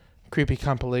creepy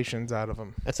compilations out of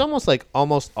them. It's almost like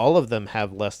almost all of them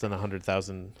have less than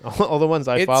 100,000. All the ones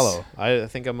I follow. I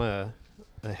think I'm a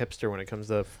hipster when it comes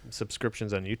to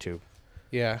subscriptions on YouTube.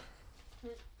 Yeah.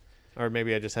 Or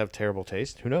maybe I just have terrible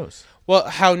taste. Who knows? Well,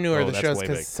 how new are Oh, the that's shows? way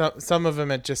Because some of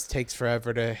them it just takes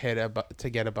forever to to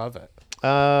get above it.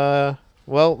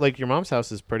 Well, like Your Mom's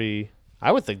House is pretty.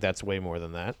 I would think that's way more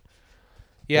than that.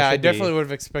 Yeah, I should definitely be- would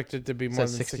have expected to be more than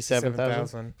 67,000?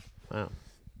 67,000. Wow.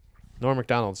 Norm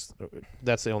Macdonald's.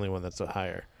 That's the only one that's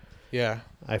higher. Yeah.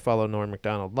 I follow Norm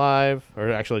Macdonald live,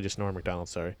 or actually just Norm Macdonald.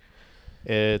 Sorry.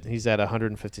 He's at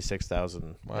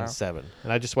 156,007,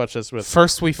 and I just watched this with.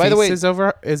 First We By the Feast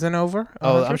way- isn't over.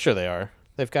 Oh, 100? I'm sure they are.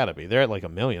 They've got to be. They're at like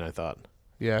 1 million. I thought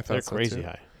Yeah, I thought they're so crazy too.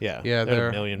 high. Yeah, Yeah,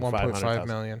 they're 1,500,000. 1.5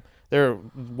 million. They're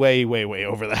way, way, way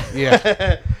over that.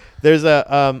 Yeah. There's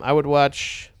a I would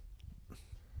watch.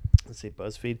 Let's see,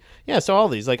 BuzzFeed. Yeah, so all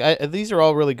these these are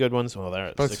all really good ones. Well, they're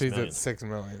at 6 BuzzFeed's million. at 6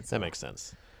 million. That makes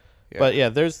sense. Yeah. But yeah,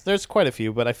 there's quite a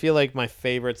few. But I feel like my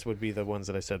favorites would be the ones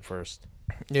that I said first.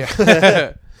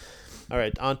 Yeah. All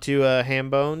right, on to Ham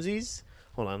Bonesies.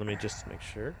 Hold on, let me just make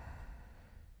sure.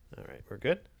 All right, we're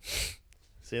good.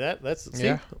 See that?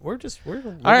 Yeah. We're All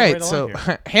right, along so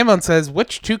here. Hammond says,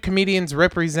 which two comedians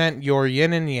represent your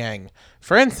yin and yang?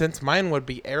 For instance, mine would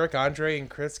be Eric Andre and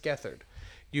Chris Gethard.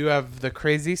 You have the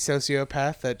crazy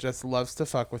sociopath that just loves to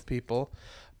fuck with people,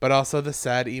 but also the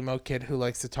sad emo kid who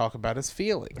likes to talk about his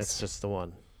feelings. That's just the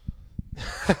one.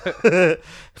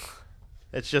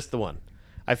 It's just the one.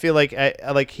 I feel like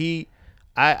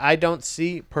I don't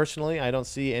see personally. I don't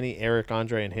see any Eric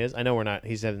Andre in his. I know we're not.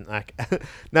 He's not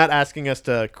asking us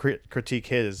to critique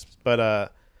his,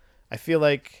 but I feel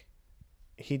like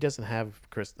he doesn't have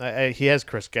Chris. He has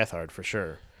Chris Gethard for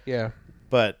sure, Yeah.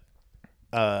 but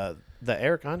the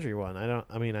Eric Andre one, I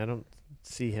don't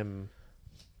see him.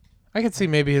 I could see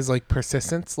maybe his like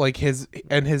persistence, like his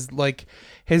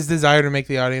desire to make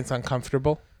the audience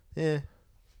uncomfortable. Yeah,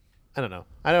 I don't know.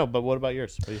 But what about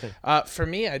yours? What do you think? For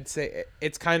me, I'd say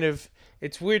it's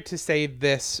weird to say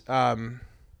this,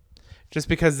 just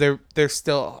because they're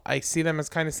still, I see them as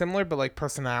kind of similar, but like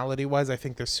personality wise, I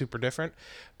think they're super different.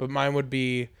 But mine would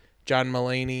be John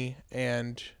Mulaney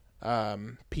and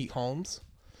Pete Holmes,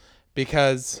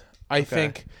 because I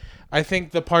think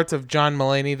the parts of John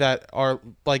Mulaney that are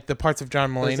like the parts of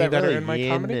John Mulaney that really are in my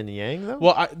yin comedy. and yang though?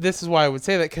 Well, this is why I would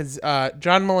say that, because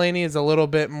John Mulaney is a little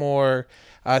bit more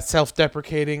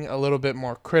self-deprecating, a little bit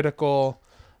more critical.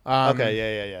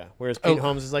 Okay, yeah. Whereas Pete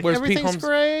Holmes is like, everything's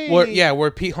great. Where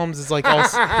Pete Holmes is like,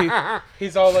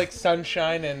 he's all like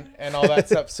sunshine and all that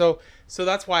stuff. So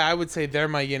that's why I would say they're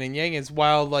my yin and yang, is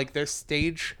while like their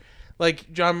stage,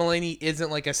 like John Mulaney isn't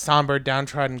like a somber,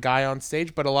 downtrodden guy on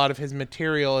stage, but a lot of his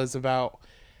material is about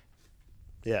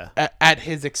at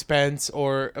his expense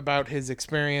or about his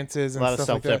experiences and a lot stuff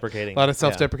of like that. self-deprecating. A lot of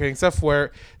self-deprecating stuff,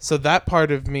 so that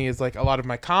part of me is like a lot of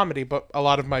my comedy, but a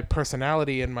lot of my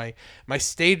personality and my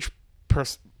stage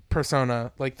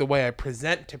persona, like the way I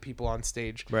present to people on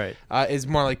stage, Right. is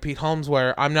more like Pete Holmes,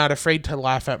 where I'm not afraid to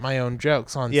laugh at my own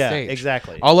jokes on Yeah, stage.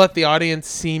 exactly. I'll let the audience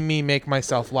see me make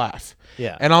myself laugh.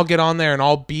 Yeah. And I'll get on there and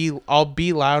I'll be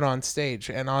loud on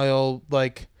stage, and I'll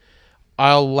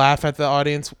laugh at the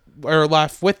audience or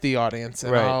laugh with the audience,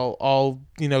 and Right. I'll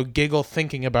giggle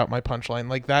thinking about my punchline,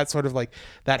 like that sort of like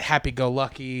that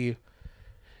happy-go-lucky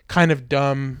kind of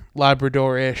dumb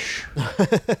Labrador-ish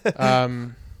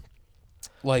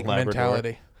like Labrador.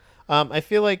 mentality. I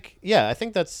feel like I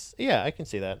think that's I can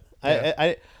see that.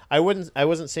 Yeah. I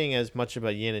wasn't seeing as much of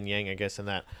a yin and yang, I guess, in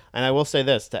that. And I will say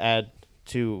this to add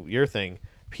to your thing,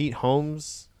 Pete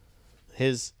Holmes,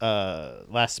 his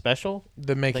last special,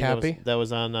 The Make I think Happy that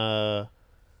was on on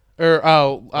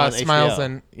Smiles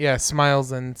HBO.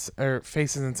 Smiles or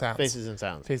Faces and Sounds. Faces and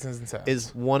Sounds. Faces and Sounds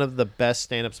Is one of the best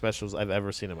stand-up specials I've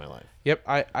ever seen in my life. Yep,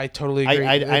 I totally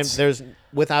agree. There's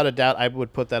without a doubt I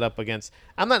would put that up against.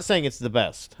 I'm not saying it's the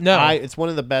best. No. It's one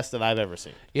of the best that I've ever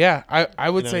seen. Yeah, I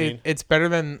would You know say what I mean? it's better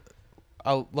than,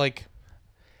 like,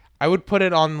 I would put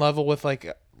it on level with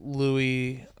like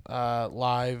Louis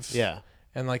live. Yeah.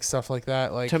 And like stuff like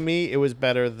that. Like To me, it was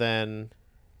better than,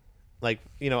 like,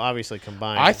 obviously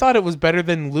combined. I thought it was better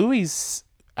than Louis'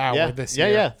 hour this year.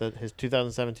 Yeah. His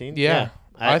 2017. Yeah.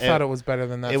 I thought it was better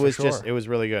than that. It was for sure. just it was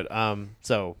really good.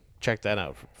 So check that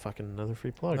out. Fucking another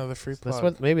free plug. Another free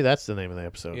plug. Maybe that's the name of the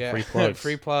episode. Yeah. Free plugs.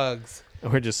 Free plugs.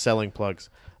 We're just selling plugs.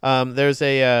 There's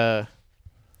a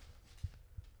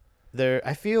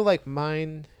I feel like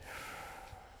mine,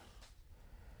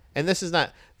 and this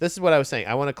is what I was saying.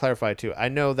 I want to clarify too. I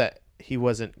know that he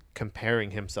wasn't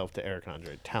comparing himself to Eric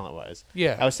Andre talent wise.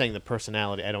 Yeah. I was saying the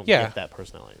personality. I don't Yeah. get that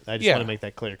personality. I just Yeah. want to make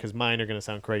that clear because mine are going to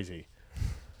sound crazy.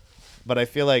 But I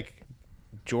feel like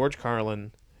George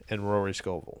Carlin and Rory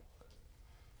Scovel.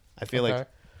 I feel like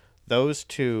those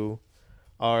two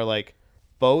are like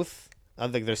both. I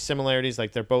think there's similarities.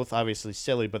 Like they're both obviously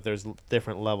silly, but there's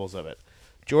different levels of it.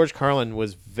 George Carlin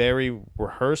was very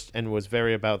rehearsed and was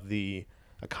very about the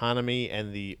economy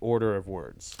and the order of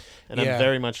words. And Yeah. I'm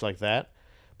very much like that.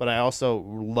 But I also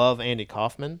love Andy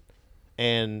Kaufman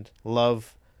and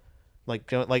love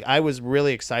like I was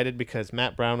really excited because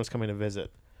Matt Brown was coming to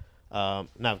visit.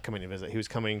 Not coming to visit. He was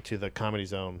coming to the Comedy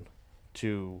Zone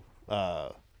to I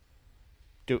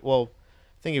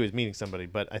think he was meeting somebody,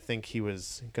 but I think he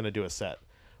was going to do a set.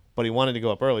 But he wanted to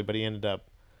go up early, but he ended up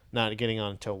not getting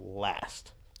on until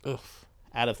last. Oof.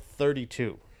 Out of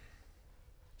 32.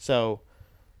 So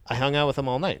I hung out with him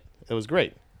all night. It was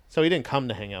great. So he didn't come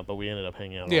to hang out, but we ended up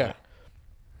hanging out all Yeah.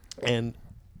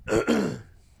 night.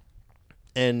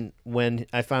 And when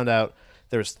I found out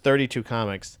there was 32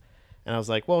 comics, and I was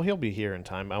like, well, he'll be here in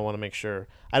time. I want to make sure.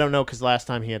 I don't know because last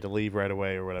time he had to leave right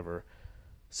away or whatever.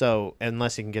 So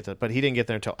unless he can get to, but he didn't get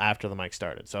there until after the mic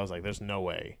started. So I was like, there's no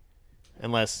way.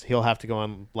 Unless he'll have to go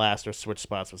on last or switch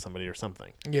spots with somebody or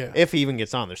something. Yeah. If he even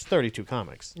gets on. There's 32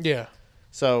 comics. Yeah.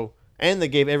 So, and they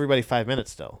gave everybody 5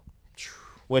 minutes still.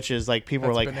 Which is like, people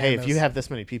were That's like, hey, if you bananas. have this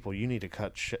many people, you need to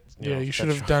cut shit. You should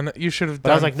have done it. You should have But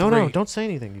done I was like, no, three. don't say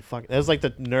anything. You fuck. That was like the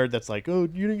nerd that's like, oh,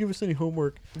 you didn't give us any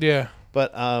homework. Yeah.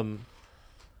 But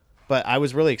I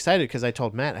was really excited because I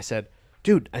told Matt, I said,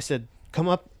 dude, come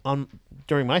up on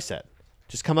during my set.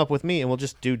 Just come up with me and we'll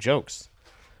just do jokes.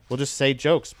 We'll just say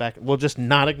jokes back. We'll just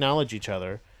not acknowledge each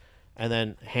other and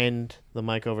then hand the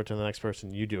mic over to the next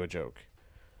person. You do a joke.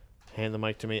 Hand the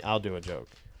mic to me. I'll do a joke.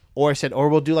 Or I said, or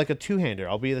we'll do like a two-hander.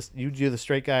 You do the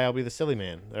straight guy. I'll be the silly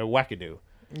man or wackadoo.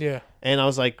 Yeah. And I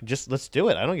was like, just let's do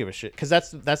it. I don't give a shit. Because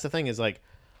that's the thing is like,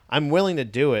 I'm willing to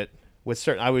do it with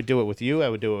certain. I would do it with you. I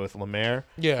would do it with Lemaire.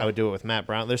 Yeah. I would do it with Matt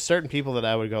Brown. There's certain people that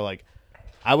I would go like,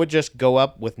 I would just go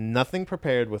up with nothing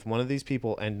prepared with one of these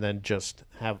people and then just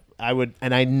have. And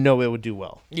I know it would do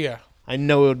well. Yeah. I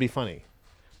know it would be funny,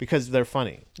 because they're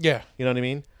funny. Yeah. You know what I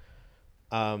mean?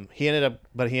 He ended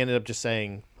up just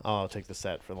saying, "Oh, I'll take the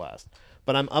set for last."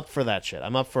 But I'm up for that shit.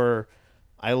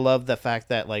 I love the fact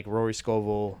that like Rory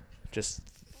Scovel just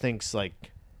thinks like,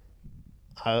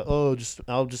 I'll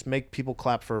just make people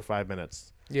clap for 5 minutes.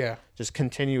 Yeah. Just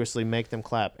continuously make them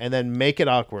clap, and then make it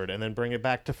awkward, and then bring it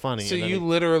back to funny. So and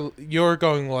then you're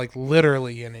going like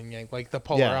literally yin and yang, like the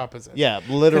polar opposite. Yeah,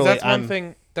 literally. That's one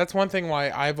thing. That's one thing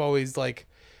why I've always like.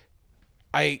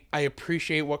 I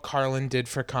appreciate what Carlin did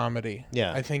for comedy.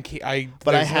 Yeah. I think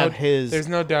There's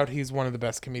no doubt he's one of the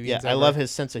best Yeah, comedians. I ever. love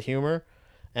his sense of humor,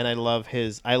 and I love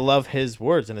his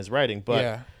words and his writing. But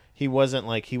Yeah. he wasn't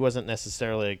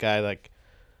necessarily a guy like.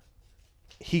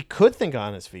 He could think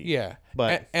on his feet. Yeah,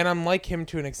 But and I'm like him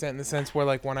to an extent in the sense where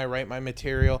like when I write my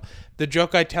material, the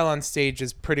joke I tell on stage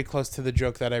is pretty close to the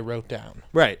joke that I wrote down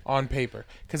right. on paper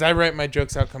because I write my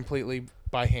jokes out completely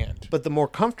by hand. But the more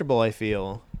comfortable I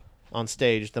feel on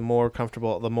stage, the more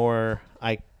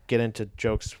I get into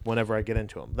jokes whenever I get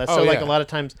into them. That's Oh, so like yeah. a lot of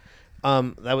times.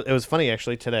 It was funny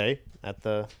actually today at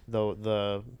the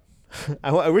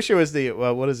I wish it was the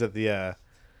what is it, the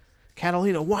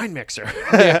Catalina wine mixer.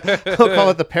 I'll call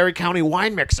it the Perry County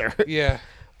wine mixer. Yeah,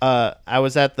 I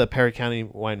was at the Perry County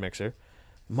wine mixer.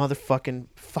 Fucking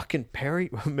Perry.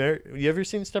 You ever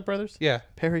seen Step Brothers? yeah,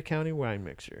 Perry County wine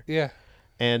mixer. yeah,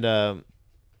 And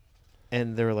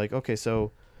and they were like, okay,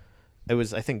 so it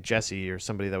was, I think, Jesse or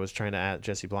somebody that was trying to add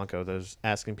Jesse Blanco that was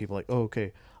asking people like, oh,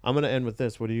 okay, I'm going to end with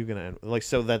this. What are you going to end with? Like,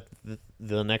 so that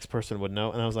the next person would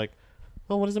know. And I was like,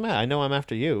 well, what does it matter? I know I'm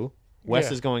after you. Wes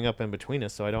Yeah. is going up in between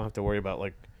us, so I don't have to worry about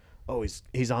like, oh,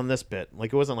 he's on this bit.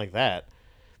 Like, it wasn't like that.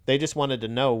 They just wanted to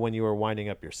know when you were winding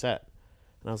up your set.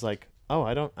 And I was like, oh,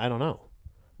 I don't know.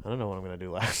 I don't know what I'm going to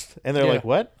do last. And they're Yeah. like,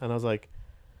 what? And I was like,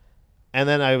 and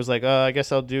then I was like, I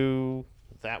guess I'll do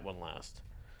that one last.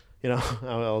 You know,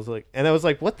 I was like, and I was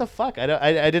like, what the fuck? I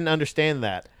didn't understand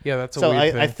that. Yeah, that's a So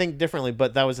weird thing. I think differently,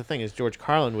 but that was the thing is George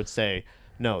Carlin would say,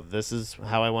 no, this is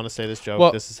how I want to say this joke.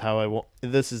 Well- This is how I want.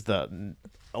 This is the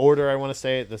order I want to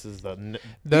say it. This is these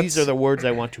That's- are the words I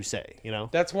want to say. You know.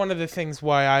 That's one of the things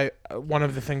one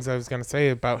of the things I was going to say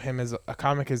about him as a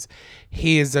comic is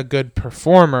he is a good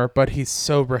performer, but he's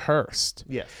so rehearsed.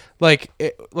 Yes. Like, Yeah.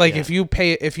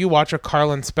 if you watch a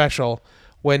Carlin special,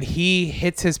 when he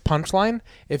hits his punchline,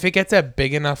 if it gets a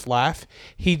big enough laugh,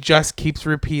 he just keeps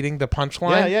repeating the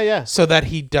punchline. Yeah. So that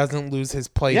he doesn't lose his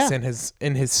place Yeah.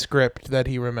 in his script that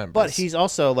he remembers. But he's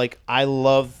also like, I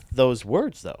love those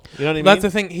words though. You know what I mean? That's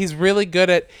the thing. He's really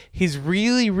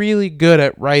really good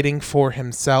at writing for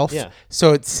himself. Yeah.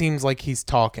 So it seems like he's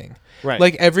talking. Right.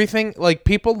 Like everything, like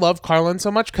people love Carlin so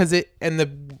much because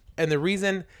the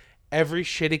reason every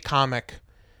shitty comic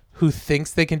who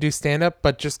thinks they can do stand up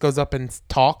but just goes up and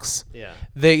talks. Yeah.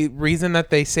 The reason that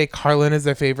they say Carlin is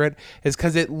their favorite is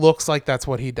because it looks like that's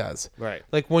what he does. Right.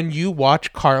 Like when you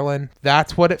watch Carlin,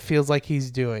 that's what it feels like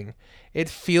he's doing. It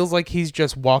feels like he's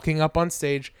just walking up on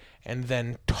stage and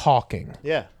then talking,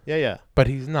 Yeah. but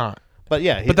he's not. But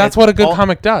yeah. But that's what a good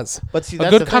comic does. But see, A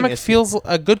that's good the thing comic is- feels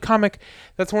a good comic.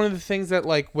 That's one of the things that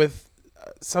like with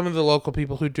some of the local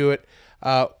people who do it.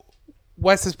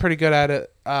 Wes is pretty good at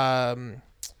it.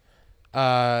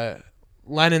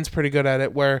 Lennon's pretty good at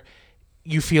it, where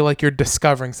you feel like you're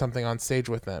discovering something on stage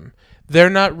with them. They're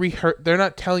not They're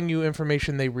not telling you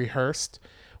information they rehearsed.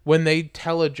 When they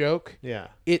tell a joke, Yeah.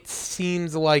 it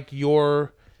seems like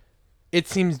it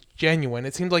seems genuine.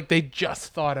 It seems like they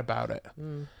just thought about it.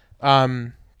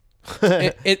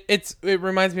 It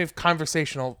reminds me of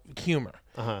conversational humor.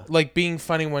 Uh-huh. Like being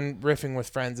funny when riffing with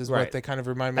friends is Right. what they kind of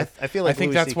remind me. I feel like I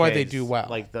think Louis that's why they CK's do well.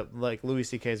 Like Louis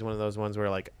C.K. is one of those ones where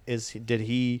like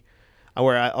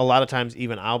a lot of times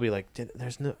even I'll be like,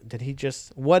 did he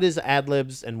just, what is ad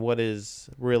libs and what is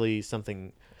really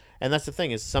something? And that's the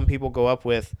thing is some people go up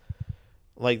with,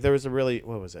 like there was a really,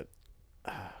 what was it?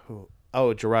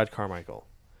 Gerard Carmichael.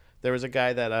 There was a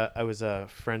guy that I was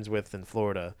friends with in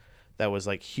Florida that was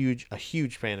like a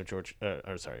huge fan of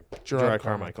Gerard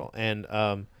Carmichael.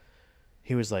 And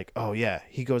he was like, oh yeah,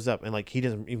 he goes up and like he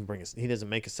doesn't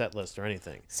make a set list or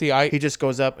anything. See, He just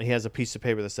goes up and he has a piece of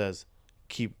paper that says,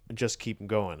 keep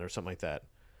going or something like that.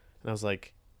 And I was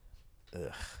like,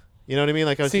 ugh. You know what I mean?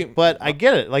 Like, but I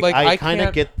get it. Like I kind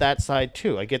of get that side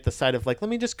too. I get the side of like, let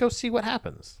me just go see what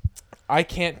happens. I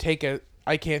can't take a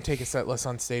set list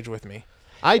on stage with me.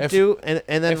 I do, and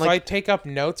then If like I take up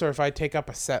notes or if I take up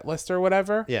a set list or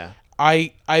whatever, yeah,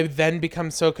 I then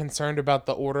become so concerned about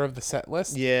the order of the set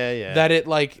list. yeah. That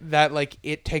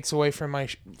it takes away from my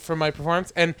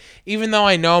performance. And even though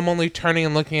I know I'm only turning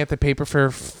and looking at the paper for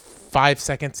 5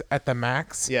 seconds at the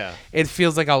max, Yeah. it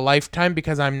feels like a lifetime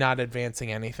because I'm not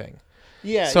advancing anything.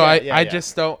 Yeah. So yeah, I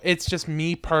just don't. It's just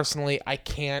me personally. I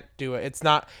can't do it. It's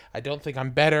not. I don't think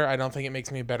I'm better. I don't think it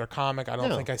makes me a better comic. I don't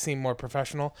No. think I seem more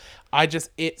professional.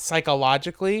 It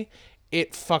psychologically,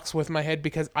 it fucks with my head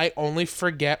because I only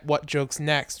forget what joke's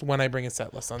next when I bring a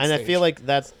set list on and stage. I feel like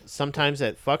that's sometimes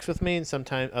it fucks with me, and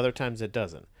sometimes other times it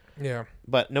doesn't. Yeah.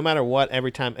 But no matter what,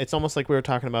 every time it's almost like we were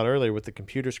talking about earlier with the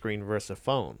computer screen versus a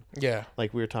phone. Yeah.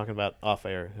 Like we were talking about off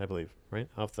air, I believe, right?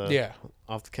 Off the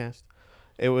cast.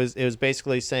 It was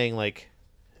basically saying like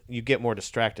you get more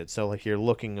distracted, so like you're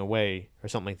looking away or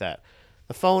something like that.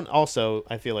 The phone also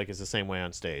I feel like is the same way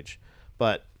on stage,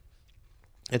 but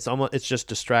it's just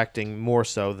distracting more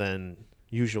so than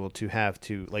usual to have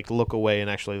to like look away and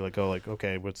actually like go like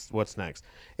okay what's next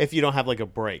if you don't have like a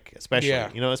break, especially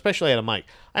especially at a mic.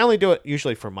 I only do it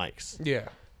usually for mics. Yeah.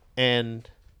 And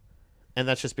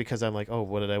that's just because I'm like, oh,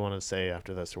 what did I want to say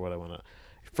after this, or what I want to.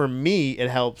 For me, it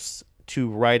helps to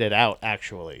write it out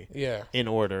actually. Yeah. In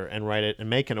order and write it and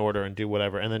make an order and do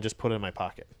whatever and then just put it in my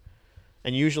pocket.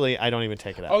 And usually I don't even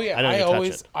take it out. Oh yeah. I don't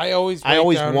even touch it. I always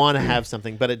want to have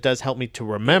something, but it does help me to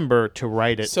remember to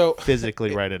write it. So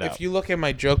physically write it out. If you look at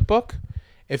my joke book,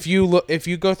 if you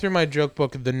go through my joke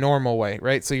book the normal way,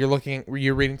 right? So you're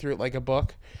reading through it like a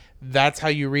book. That's how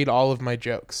you read all of my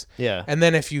jokes. Yeah. And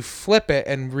then if you flip it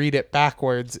and read it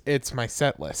backwards, it's my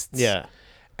set lists. Yeah.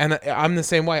 And I'm the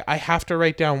same way. I have to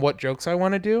write down what jokes I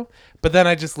want to do, but then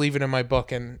I just leave it in my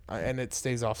book and it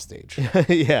stays off stage.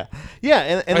 Yeah,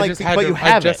 and like, but you I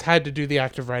have just it. had to do the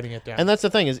act of writing it down. And that's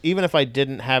the thing is, even if I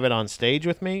didn't have it on stage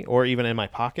with me or even in my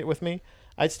pocket with me,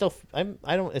 I'd still I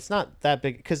don't. It's not that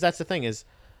big because that's the thing is,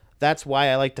 that's why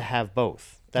I like to have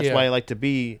both. That's Yeah. why I like to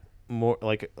be more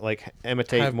like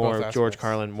imitate Have more both of George aspects.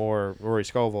 Carlin, more Rory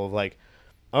Scovel. Of like,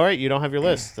 all right, you don't have your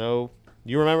list, so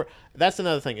you remember. That's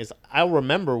another thing is I'll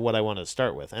remember what I want to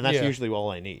start with, and that's Yeah. usually all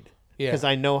I need. Yeah. Because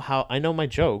I know my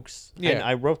jokes. Yeah. And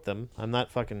I wrote them. I'm not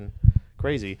fucking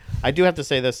crazy. I do have to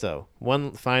say this though.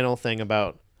 One final thing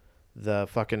about the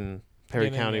fucking Perry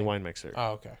Getting County me. wine mixer.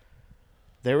 Oh, okay.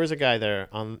 There was a guy there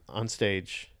on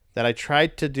stage that I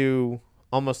tried to do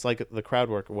almost like the crowd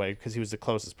work way because he was the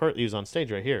closest person. He was on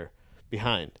stage right here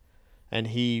behind, and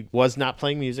he was not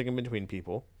playing music in between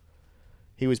people.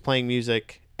 He was playing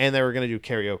music, and they were going to do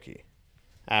karaoke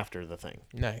after the thing.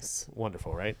 Nice.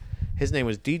 Wonderful, right? His name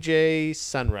was DJ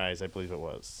Sunrise, I believe it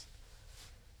was.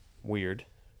 Weird.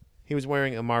 He was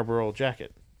wearing a Marlboro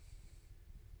jacket.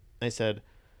 I said,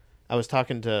 I was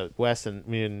talking to Wes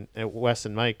and Wes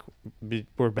and Mike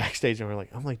were backstage and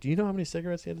I'm like, do you know how many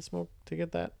cigarettes he had to smoke to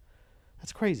get that?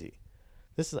 That's crazy.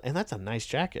 And that's a nice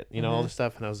jacket, all this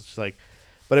stuff. And I was just like,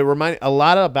 but it reminded a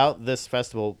lot about this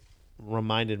festival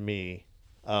reminded me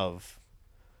of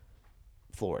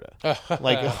Florida,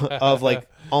 like of like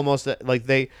almost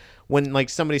like when like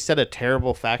somebody said a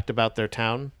terrible fact about their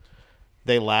town,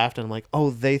 they laughed and I'm like, oh,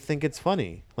 they think it's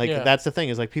funny. Like that's the thing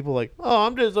is like people like, oh,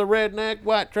 I'm just a redneck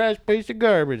white trash piece of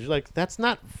garbage. Like that's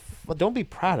not. Don't be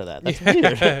proud of that. That's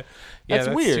weird. That's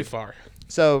weird. Too far.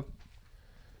 So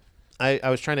I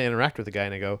was trying to interact with the guy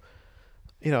and I go,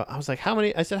 I was like, how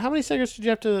many cigarettes did you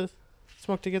have to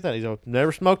smoke to get that? He's like,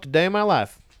 never smoked a day in my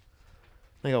life.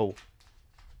 I go,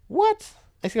 what?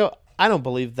 I go, I don't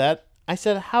believe that. I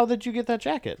said, how did you get that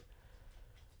jacket?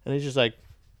 And he's just like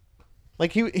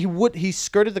he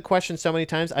skirted the question so many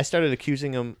times. I started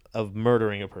accusing him of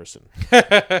murdering a person.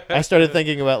 I started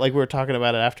thinking about like we were talking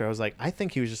about it after. I was like, I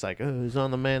think he was just like, oh, he's on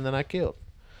the man that I killed.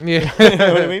 Yeah. You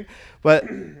know what I mean? But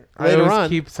I later always on,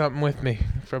 keep something with me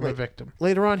from a victim.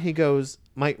 later on, he goes,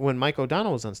 when Mike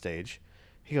O'Donnell was on stage,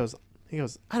 he goes,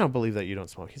 I don't believe that you don't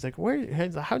smoke. He's like,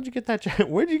 how'd you get that jacket?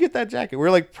 Where'd you get that jacket?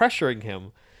 We're like pressuring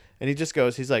him. And he just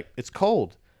goes, he's like, it's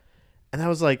cold. And I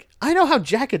was like, I know how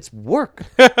jackets work.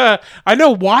 I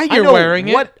know why I you're know wearing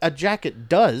it. what a jacket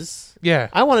does. Yeah.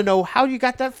 I want to know how you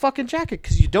got that fucking jacket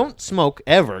because you don't smoke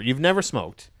ever. You've never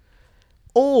smoked.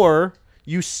 Or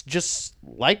you just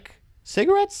like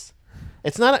cigarettes.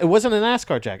 It wasn't a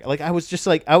NASCAR jacket. Like I was just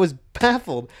like, I was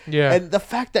baffled. Yeah. And the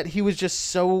fact that he was just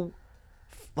so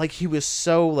what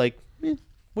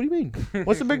do you mean?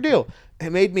 What's the big deal?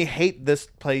 It made me hate this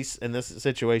place and this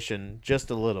situation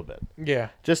just a little bit. Yeah.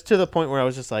 Just to the point where I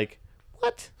was just like,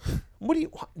 what?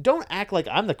 Don't act like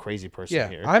I'm the crazy person Yeah.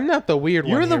 here. I'm not the weird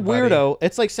one. You're the here, buddy. weirdo.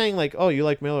 It's like saying like, oh, you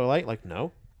like Miller Lite? Like,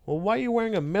 no. Well, why are you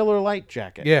wearing a Miller Lite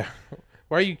jacket? Yeah.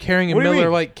 Why are you carrying a What do you Miller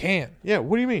mean? Lite can? Yeah,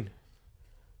 what do you mean?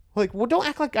 Like, well, don't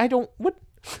act like I don't. What?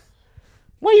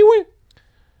 Why are you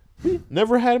wearing?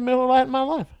 Never had a Miller Lite in my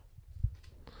life.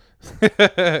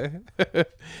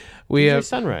 we DJ have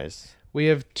Sunrise. We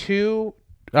have two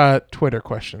Twitter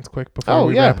questions. Quick before Oh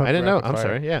we yeah, wrap up. I didn't know. rapid I'm fire.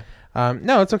 sorry. Yeah.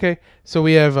 No, it's okay. So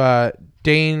we have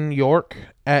Dane York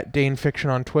at Dane Fiction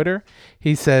on Twitter.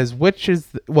 He says,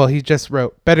 he just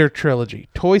wrote better trilogy,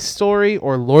 Toy Story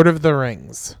or Lord of the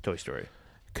Rings? Toy Story.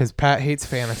 Because Pat hates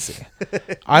fantasy.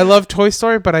 I love Toy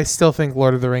Story, but I still think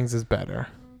Lord of the Rings is better.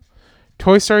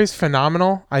 Toy Story is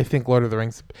phenomenal. I think Lord of the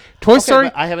Rings. Toy Story.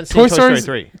 But I haven't seen Toy Story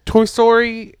 3. Toy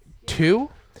Story 2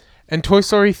 and Toy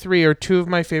Story 3 are two of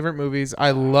my favorite movies.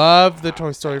 I love the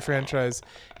Toy Story franchise.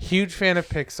 Huge fan of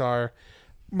Pixar.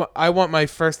 I want my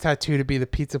first tattoo to be the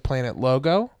Pizza Planet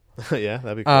logo. Yeah,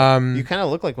 that'd be cool. You kind of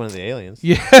look like one of the aliens.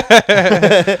 Yeah. Is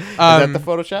that the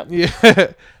Photoshop?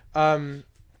 Yeah.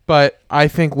 But I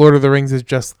think Lord of the Rings is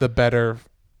just the better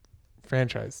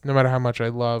franchise. No matter how much I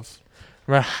love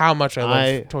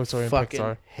Toy Story and fucking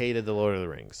Pixar. hated the Lord of the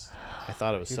Rings. I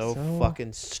thought it was so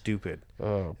fucking stupid.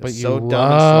 Oh, but was you so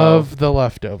dumb and slow. love The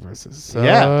Leftovers. It's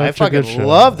Yeah, I such a good fucking show.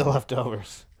 love The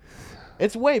Leftovers.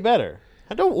 It's way better.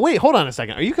 Hold on a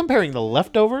second. Are you comparing The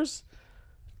Leftovers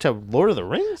to Lord of the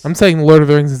Rings? I'm saying Lord of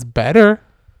the Rings is better.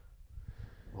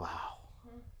 Wow.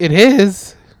 It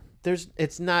is.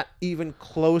 It's not even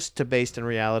close to based in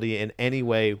reality in any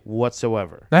way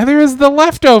whatsoever. Neither is The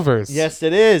Leftovers. Yes,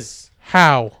 it is.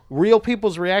 How? Real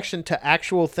people's reaction to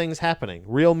actual things happening.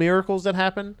 Real miracles that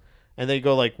happen. And they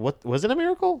go like, what? Was it a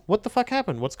miracle? What the fuck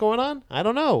happened? What's going on? I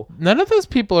don't know. None of those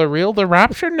people are real. The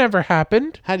rapture never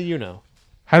happened. How do you know?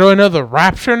 How do I know the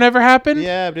rapture never happened?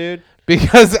 Yeah, dude.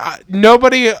 Because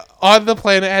nobody on the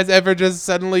planet has ever just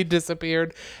suddenly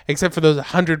disappeared except for those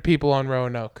 100 people on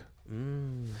Roanoke.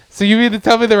 So you mean to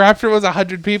tell me the rapture was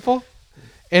 100 people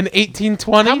in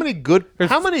 1820? How many good?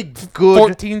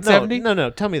 1470? No.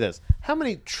 Tell me this. How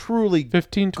many truly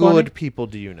 1520? good people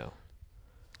do you know?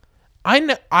 I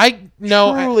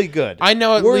know. Truly good. I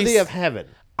know at worthy least of heaven.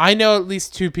 I know at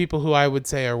least 2 people who I would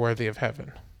say are worthy of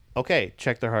heaven. Okay,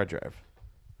 check their hard drive.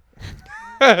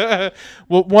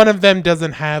 Well, one of them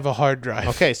doesn't have a hard drive.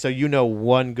 Okay, so you know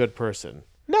one good person.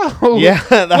 No. Yeah,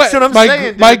 that's what I'm saying.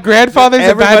 Dude. My grandfather's a bad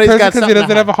Everybody's person got because he something to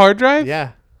doesn't have a hard drive?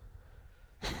 Yeah.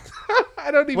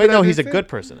 I don't even Wait, no, he's a understand. good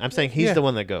person. I'm saying he's Yeah. the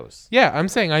one that goes. Yeah, I'm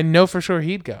saying I know for sure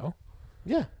he'd go.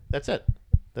 Yeah, that's it.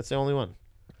 That's the only one.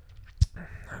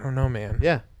 I don't know, man.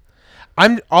 Yeah.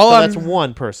 So That's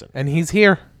one person. and he's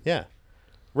here. Yeah.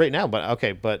 Right now,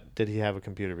 but did he have a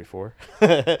computer before?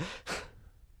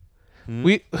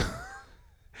 We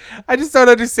I just don't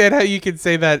understand how you can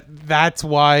say that that's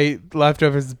why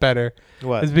Leftovers is better.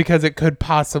 What? Is because it could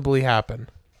possibly happen.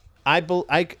 I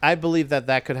believe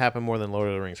that could happen more than Lord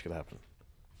of the Rings could happen.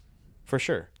 For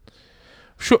sure.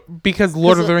 Sure, because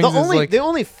Lord of the Rings is like the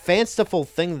only fanciful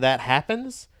thing that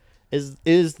happens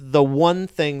is the one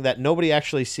thing that nobody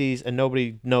actually sees and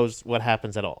nobody knows what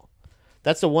happens at all.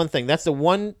 That's the one thing. That's the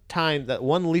one time, that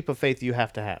one leap of faith you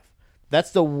have to have.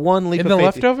 That's the one leap in of the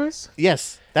faith. Leftovers?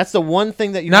 Yes. That's the one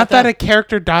thing that you Not have to that have. a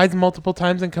character dies multiple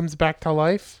times and comes back to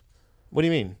life? What do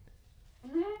you mean?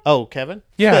 Oh, Kevin?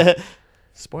 Yeah.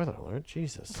 Spoiler alert.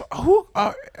 Jesus. Who?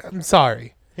 I'm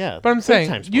sorry, Yeah. but I'm big saying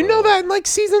time you spoiler know alert. that in like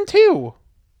season 2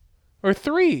 or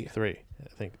 3. 3, I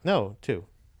think. No, 2.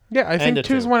 Yeah, I think End of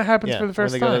 2 is 2. when it happens Yeah, for the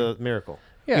first when they time. go to the miracle.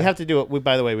 Yeah. We have to do it.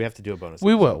 By the way, we have to do a bonus.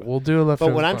 We episode. will. We'll do a Leftovers.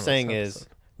 But what I'm bonus saying episode. is,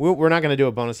 we're not going to do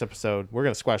a bonus episode. We're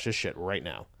going to squash this shit right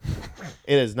now.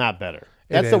 It is not better.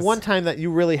 That's the is. one time that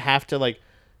you really have to like.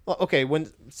 Well, okay,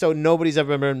 so nobody's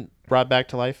ever been brought back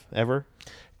to life ever.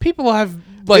 people have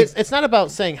like It's not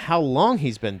about saying how long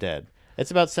he's been dead.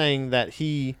 It's about saying that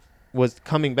he was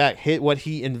coming back, hit what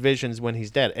he envisions when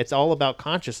he's dead. It's all about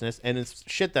consciousness, and it's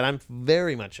shit that I'm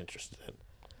very much interested in.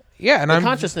 yeah, and The I'm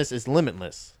consciousness is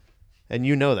limitless, and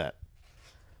you know that.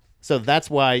 So that's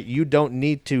why you don't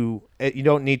need to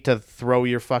throw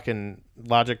your fucking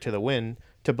logic to the wind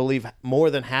to believe more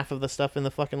than half of the stuff in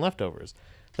the fucking Leftovers.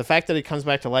 The fact that he comes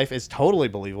back to life is totally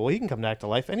believable. He can come back to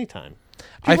life anytime.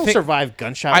 People survive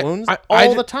gunshot wounds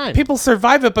all the time. People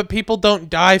survive it, but people don't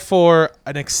die for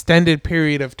an extended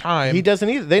period of time. He doesn't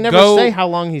either. They never Go- say how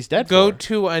long he's dead Go for.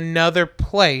 to another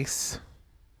place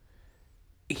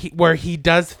where he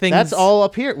does things. That's all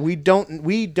up here. We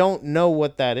don't know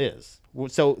what that is.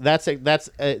 So that's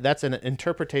an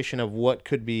interpretation of what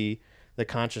could be the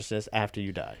consciousness after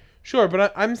you die. Sure,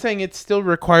 but I'm saying it still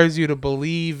requires you to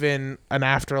believe in an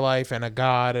afterlife and a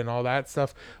god and all that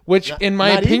stuff, which, in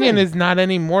my not opinion, even. is not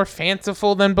any more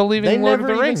fanciful than believing They in Lord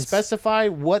never of the even Rings. specify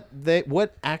what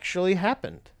actually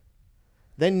happened.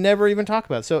 They never even talk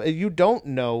about it. So you don't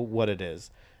know what it is.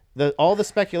 All the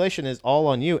speculation is all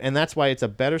on you, and that's why it's a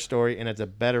better story and it's a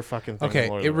better fucking thing. Okay, than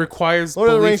Lord of it the Rings. requires Lord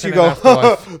of the belief Rings, you in an go,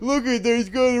 afterlife. look at there, he's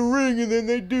got a ring, and then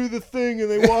they do the thing,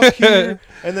 and they walk here,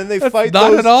 and then they fight Not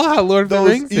those, at all how Lord of the those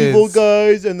Rings evil is.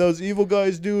 guys, and those evil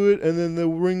guys do it, and then the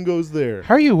ring goes there.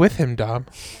 How are you with him, Dom?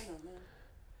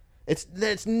 It's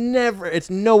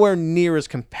nowhere near as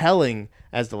compelling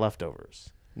as The Leftovers.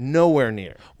 Nowhere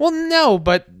near. Well, no,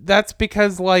 but that's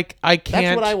because like I can't.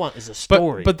 That's what I want is a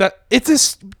story. But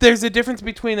there's a difference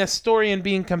between a story and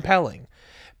being compelling.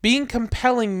 Being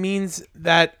compelling means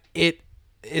that it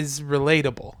is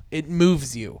relatable. It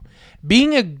moves you.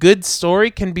 Being a good story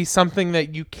can be something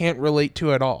that you can't relate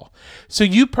to at all. So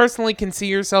you personally can see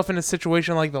yourself in a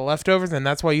situation like The Leftovers, and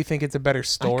that's why you think it's a better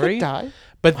story. die.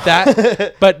 But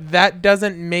that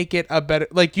doesn't make it a better.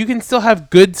 Like you can still have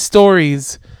good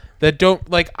stories that don't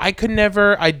like. I could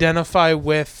never identify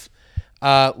with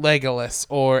Legolas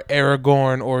or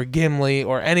Aragorn or Gimli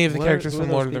or any of the characters who are from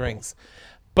those Lord of the people? Rings,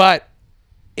 but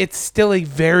it's still a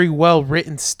very well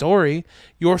written story.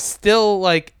 You're still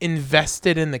like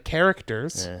invested in the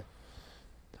characters. Yeah.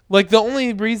 Like the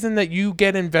only reason that you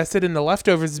get invested in The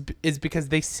Leftovers is because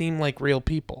they seem like real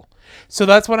people. So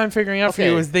that's what I'm figuring out for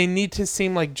you Okay. is they need to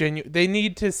seem like genuine. They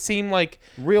need to seem like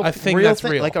Real, a thing real that's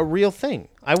thing, real. like a real thing.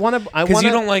 I want to. Because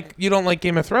you don't like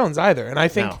Game of Thrones either, and I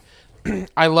think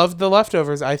I love The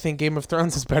Leftovers. I think Game of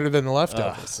Thrones is better than The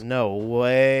Leftovers. No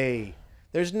way.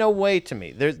 There's no way to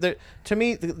me.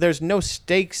 There's no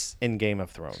stakes in Game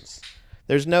of Thrones.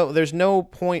 There's no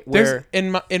point where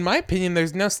in my opinion,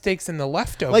 there's no stakes in the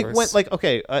leftovers.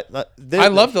 okay. I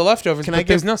love the leftovers, but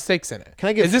there's no stakes in it. Can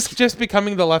I give? Is this just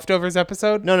becoming the leftovers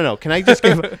episode? No. Can I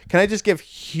just give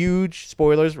huge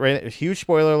spoilers? Right, huge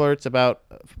spoiler alerts about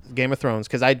Game of Thrones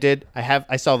because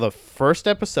I saw the first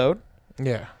episode.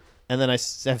 Yeah. And then I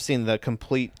have seen the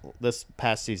complete this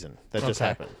past season that just Okay.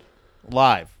 happened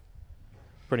live,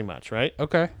 pretty much. Right.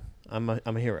 Okay. I'm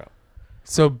a hero.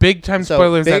 So big time So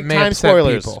spoilers that big may time upset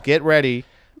spoilers. people. Get ready.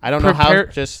 I don't know Prepare-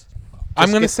 how. Just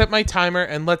I'm going to get- set my timer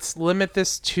and let's limit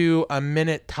this to a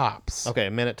minute tops. Okay,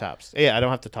 a minute tops. Yeah, I don't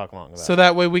have to talk long about So it.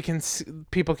 that way we can say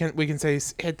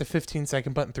hit the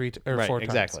 15-second button 3 or Right, 4 times.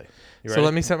 exactly. You So ready?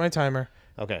 let me set my timer.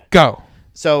 Okay. Go.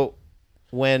 So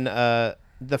when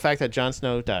the fact that Jon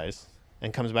Snow dies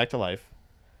and comes back to life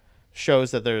shows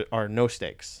that there are no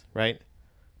stakes, right?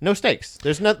 No stakes.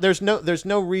 There's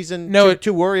no reason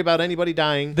to worry about anybody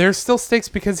dying. There's still stakes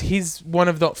because he's one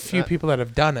of the few people that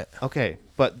have done it. Okay,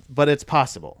 but it's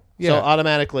possible. Yeah. So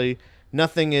automatically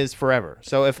nothing is forever.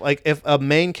 So if a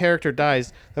main character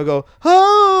dies, they'll go,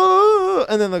 "Oh,"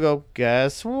 and then they'll go,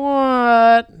 "Guess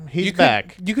what? He's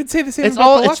back." You could say the same It's about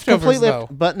all the it's leftovers, completely though.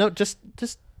 but no, just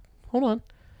hold on.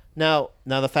 Now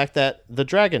the fact that the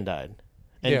dragon died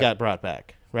and Yeah. got brought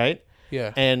back, right?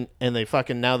 Yeah. And they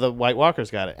fucking now the White Walkers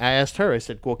got it. I asked her. I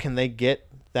said, "Well, can they get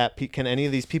that? Can any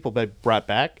of these people be brought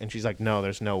back?" And she's like, "No,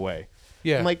 there's no way."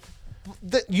 Yeah. I'm like,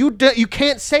 you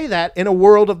can't say that in a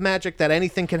world of magic that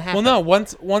anything can happen. well, no.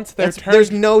 Once they're turned,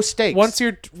 there's no stakes. Once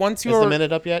Is you're the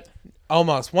minute up yet?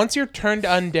 almost once you're turned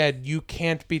undead, you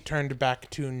can't be turned back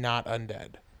to not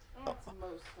undead.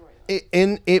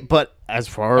 But as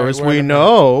far All right, as we're at we a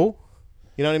know,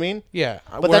 you know what I mean. Yeah.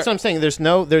 But that's what I'm saying. There's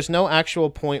no actual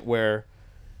point where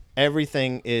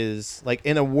everything is like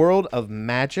in a world of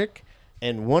magic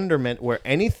and wonderment where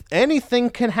anything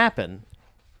can happen.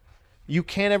 You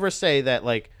can't ever say that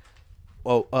like,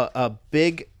 a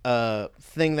big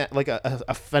thing that like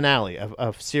a finale,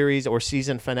 a series or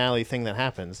season finale thing that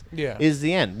happens is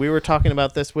the end. We were talking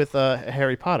about this with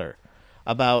Harry Potter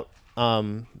about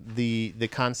the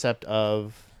concept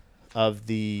of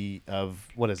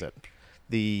what is it?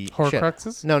 The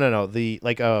Horcruxes? No. The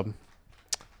like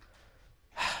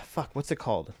fuck, what's it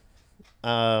called?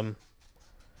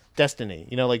 Destiny.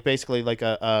 You know, like basically like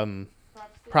a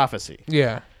prophecy.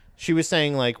 Yeah. She was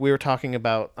saying like we were talking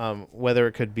about whether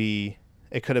it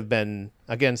could have been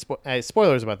again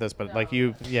spoilers about this, but like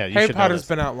you Harry should know Potter's this.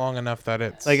 been out long enough that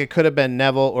it's Like it could have been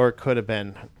Neville or it could have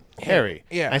been Harry.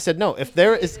 Yeah. I said no. If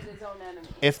there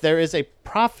is a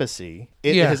prophecy,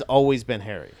 it has always been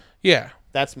Harry. yeah.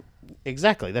 That's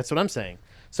what I'm saying.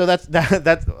 So that's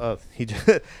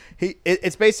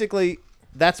it's basically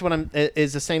that's what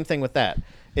is the same thing with that.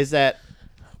 Is that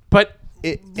But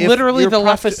if literally your the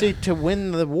prophecy to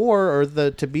win the war or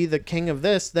to be the king of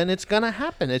this, then it's gonna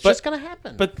happen. It's just gonna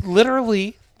happen. But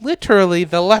literally,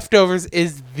 the leftovers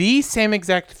is the same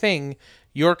exact thing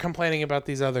you're complaining about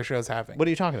these other shows having. What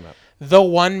are you talking about? The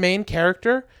one main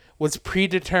character was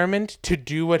predetermined to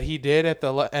do what he did at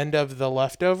the end of the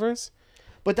leftovers.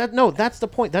 But that's the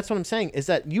point. That's what I'm saying is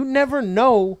that you never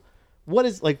know what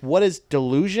is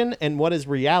delusion and what is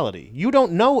reality. You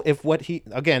don't know if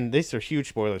again, these are huge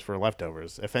spoilers for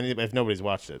Leftovers if nobody's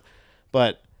watched it.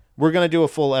 But we're going to do a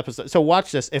full episode. So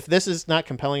watch this. If this is not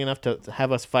compelling enough to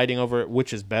have us fighting over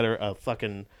which is better, a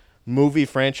fucking movie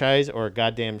franchise or a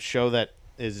goddamn show that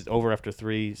is over after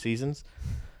 3 seasons,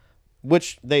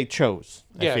 which they chose.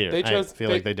 Yeah, I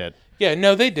feel like they did. Yeah,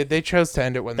 no, they did. They chose to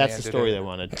end it when That's they the ended story it. they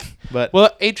wanted. But Well,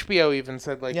 HBO even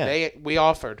said like Yeah. we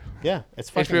offered. yeah,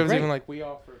 it's fucking HBO was great. even like we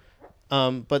offered.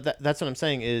 But that's what I'm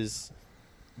saying is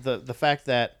the fact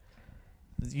that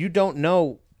you don't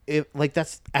know if like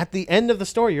that's at the end of the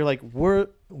story. You're like, were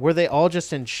they all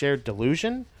just in shared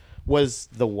delusion? Was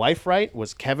the wife right?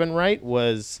 Was Kevin right?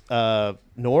 Was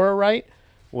Nora right?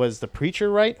 Was the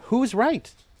preacher right? Who's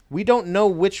right? We don't know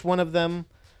which one of them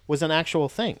was an actual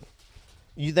thing.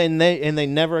 They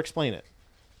never explain it.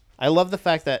 I love the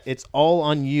fact that it's all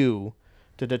on you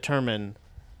to determine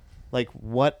like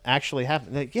what actually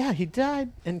happened. Like, yeah, he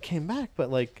died and came back, but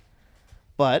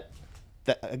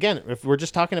again, if we're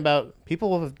just talking about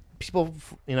people,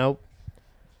 you know,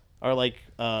 are like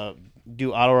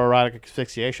do autoerotic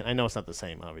asphyxiation. I know it's not the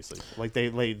same, obviously. Like they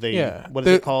Yeah. what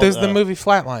is it called? There's the movie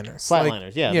Flatliners.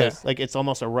 Flatliners. Yeah. Yeah. Like it's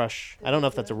almost a rush. I don't know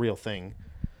if that's a real thing.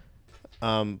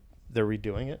 They're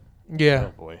redoing it. Yeah.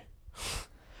 Oh boy.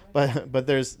 But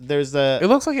there's a. It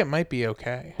looks like it might be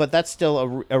okay. But that's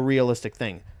still a realistic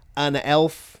thing. An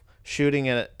elf shooting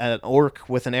at an orc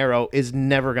with an arrow is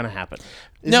never gonna happen.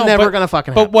 It's never gonna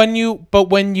fucking happen. But when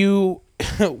you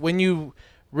when you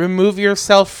remove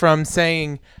yourself from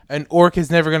saying an orc is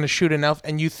never going to shoot an elf,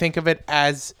 and you think of it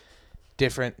as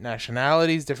different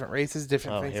nationalities, different races,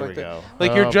 different things here like we that. go.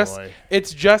 Like Oh, you're just, boy.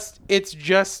 it's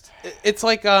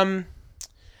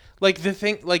like the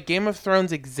thing, like Game of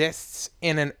Thrones exists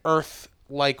in an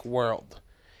Earth-like world.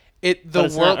 But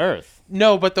it's not Earth.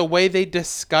 No, but the way they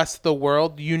discuss the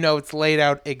world, it's laid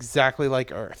out exactly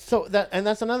like Earth. So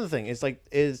that's another thing. Is like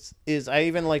is I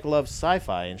even like love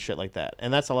sci-fi and shit like that,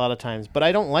 and that's a lot of times. But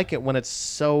I don't like it when it's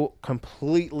so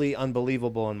completely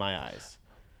unbelievable in my eyes.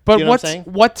 But You know what I'm saying?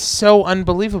 what's so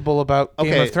unbelievable about Game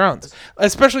Okay. of Thrones,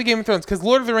 especially Game of Thrones? Because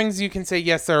Lord of the Rings, you can say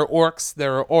yes, there are orcs,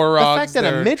 there are Aurochs, The fact that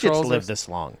there a are midget's trolls, lived this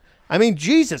long. I mean,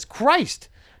 Jesus Christ.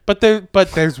 but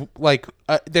there's like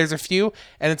there's a few,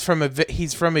 and it's from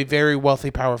he's from a very wealthy,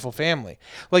 powerful family.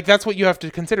 Like that's what you have to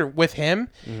consider with him.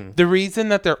 Mm-hmm. The reason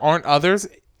that there aren't others,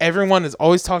 everyone is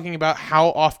always talking about how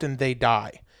often they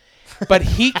die. But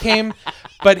he came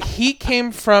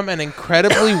from an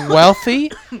incredibly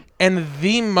wealthy and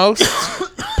the most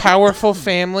powerful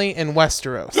family in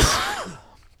Westeros.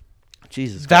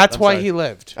 Jesus Christ. That's I'm why sorry. he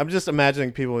lived. I'm just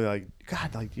imagining people like,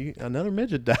 God, like another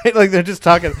midget died. Like they're just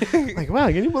talking. Like, wow,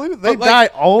 can you believe it? They die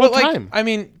all the time. I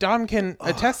mean, Dom can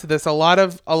attest to this. A lot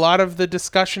of the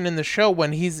discussion in the show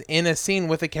when he's in a scene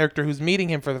with a character who's meeting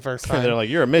him for the first time, They're like,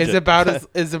 "You're a midget." Is about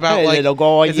Hey, like little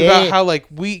guy, it's yeah. about how like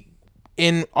we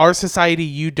in our society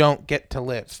you don't get to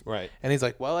live. Right. And he's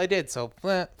like, well, I did, so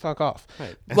fuck off.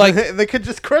 Right. Like they could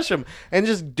just crush him and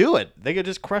just do it. They could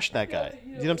just crush that guy.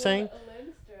 You know what I'm saying?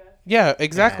 yeah,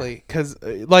 exactly. Because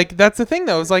like that's the thing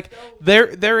though. Is like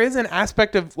there is an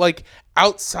aspect of like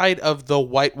outside of the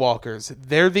White Walkers,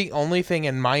 they're the only thing,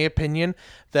 in my opinion,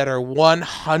 that are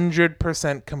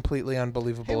 100% completely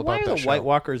unbelievable Hey, about why are that the show. White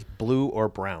Walkers blue or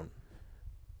brown?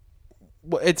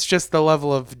 Well, it's just the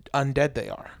level of undead they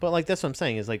are. But like that's what I'm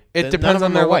saying is like It none depends of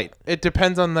on them their are white. It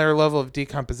depends on their level of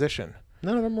decomposition.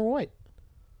 None of them are white.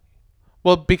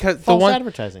 Well, because False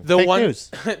advertising. Fake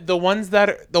news. the ones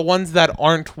that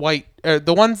aren't white,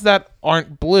 the ones that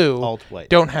aren't blue, Alt-white.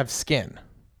 don't have skin.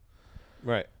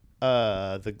 Right.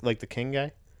 The king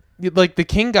guy. Like the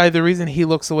king guy, the reason he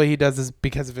looks the way he does is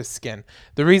because of his skin.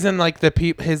 The reason like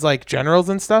his like generals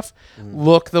and stuff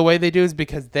look the way they do is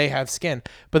because they have skin.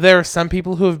 But there are some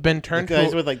people who have been The turned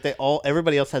guys with like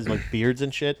everybody else has like beards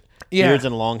and shit. Yeah. Beards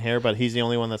and long hair, but he's the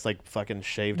only one that's like fucking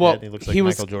shaved well, head. He looks like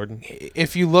Michael Jordan.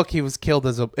 If you look, he was killed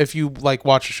if you like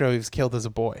watch the show, he was killed as a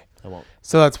boy. I won't.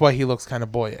 So that's why he looks kind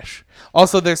of boyish.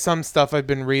 Also, there's some stuff I've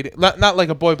been reading, not like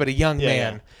a boy, but a young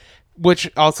man. yeah.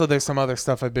 Which also there's some other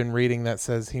stuff I've been reading that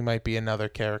says he might be another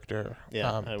character.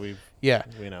 Yeah, Yeah.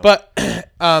 we know. But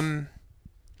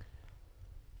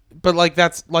but like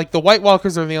that's like the White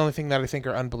Walkers are the only thing that I think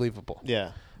are unbelievable.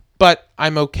 yeah. But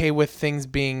I'm okay with things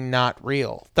being not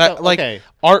real. That So, like okay.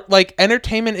 art, like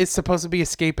entertainment is supposed to be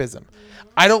escapism.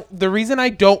 The reason I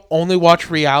don't only watch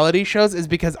reality shows is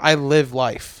because I live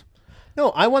life.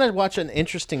 No, I want to watch an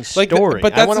interesting Like the- story.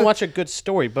 but I that's want to a- watch a good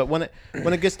story. But when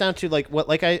it gets down to like what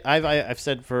like I've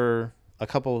said for a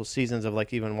couple seasons of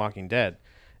like even Walking Dead,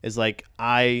 is like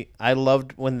I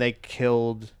loved when they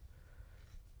killed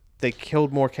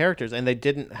more characters and they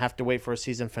didn't have to wait for a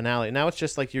season finale. Now it's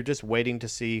just like you're just waiting to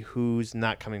see who's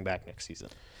not coming back next season.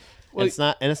 Well, It's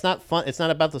not fun. It's not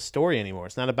about the story anymore.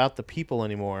 It's not about the people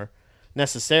anymore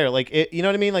necessarily. Like you know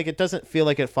what I mean? Like it doesn't feel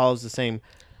like it follows the same.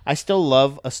 I still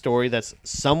love a story that's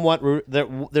somewhat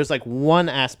there's like one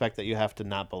aspect that you have to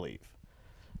not believe.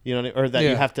 You know, or that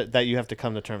you have to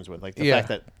come to terms with, like the fact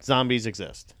that zombies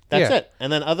exist. That's Yeah. it.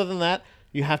 And then other than that,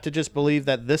 you have to just believe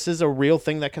that this is a real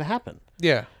thing that could happen.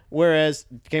 Yeah. Whereas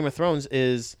Game of Thrones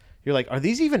is, you're like, are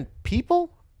these even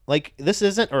people? Like, this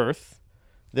isn't Earth.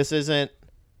 This isn't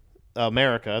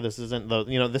America. This isn't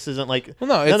this isn't like, Well,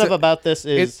 no, none of about this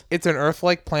is, it's an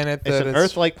Earth-like planet. it's an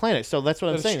Earth-like planet. So that's what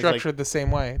I'm It's saying. It's like, structured the same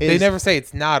way. They is- never say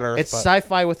it's not Earth. it's but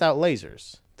sci-fi without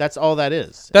lasers. That's all that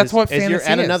is. That's what you're fantasy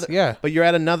at is, another, yeah. But you're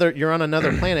on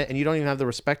another planet and you don't even have the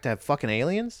respect to have fucking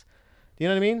aliens. Do you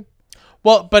know what I mean?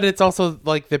 well, but it's also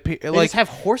like They like just have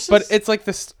horses. But it's like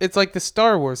the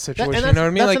Star Wars situation. You know what I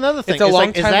mean? That's Like, another thing. It's a It's long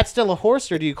like, time. is that still a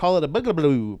horse, or do you call it a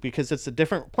boogaloo? Because it's a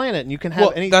different planet, and you can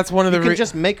have Well, that's one of the You can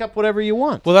just make up whatever you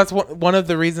want. Well, that's one of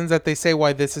the reasons that they say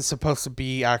why this is supposed to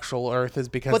be actual Earth is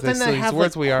because but they then still they use have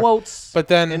words like we are. quotes, But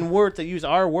then and words that use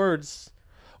our words,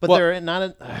 but Well- they're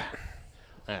not.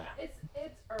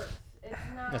 It's Earth. It's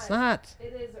not. It's not.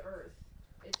 It is Earth.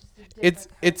 It's just a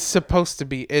different it's supposed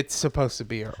to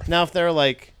be Earth. Now, if they're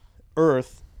like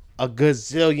Earth a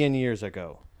gazillion years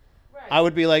ago, Right. I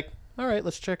would be like, all right,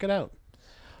 let's check it out.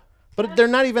 But they're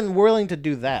not even willing to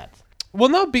do that. Well,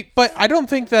 no, but I don't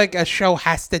think that like, a show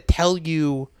has to tell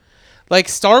you. Like,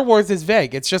 Star Wars is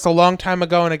vague. It's just a long time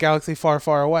ago in a galaxy far,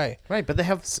 far away. Right, but they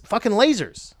have fucking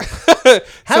lasers.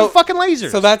 So- fucking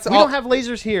lasers. so that's we all- don't have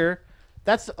lasers here.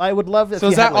 I would love if So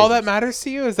you is that had all that lasers. matters to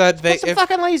you? Is that they Put some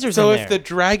fucking lasers so in if there. the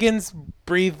dragons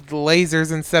breathed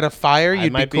lasers instead of fire, I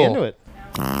you'd might be cool. into it.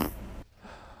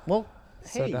 Well,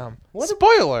 So hey, dumb. what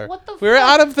Spoiler. what the We're fuck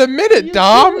out of the are minute, you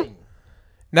Dom. doing?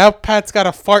 Now Pat's got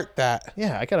to fart that.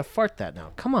 Yeah, I gotta fart that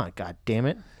now. Come on, god damn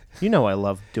it! You know I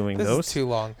love doing This those. is too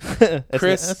long.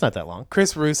 Chris, that's not that long.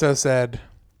 Chris Russo said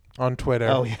on Twitter.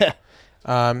 Oh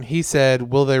yeah. He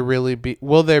said, "Will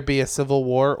there be a civil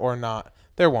war or not?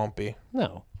 There won't be.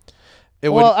 No. It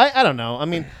Well, would. I don't know. I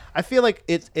mean, I feel like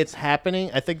it's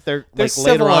happening. I think There's like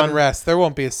civil later on unrest. There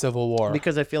won't be a civil war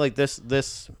because I feel like this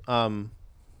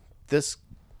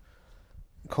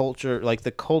culture, like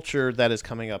the culture that is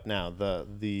coming up now,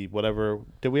 the whatever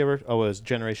did we ever? Oh, it was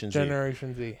Generation Z.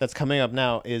 Generation Z That's coming up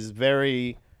now is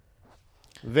very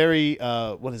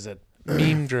what is it?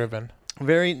 meme driven.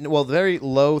 Very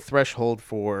low threshold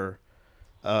for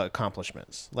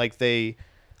accomplishments. Like they,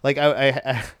 like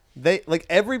they like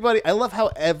everybody. I love how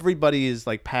everybody is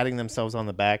like patting themselves on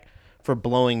the back for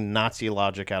blowing Nazi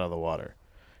logic out of the water.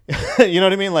 You know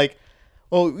what I mean? Like,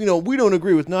 oh, we don't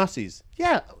agree with Nazis.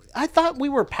 Yeah, I thought we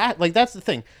were like that's the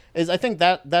thing. Is I think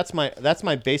that's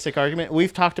my basic argument.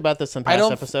 We've talked about this in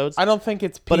past episodes. I don't think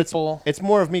it's but people. it's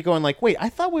more of me going like, wait, I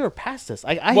thought we were past this.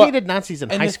 I Well, hated Nazis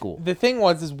in and high the, school. The thing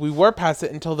is we were past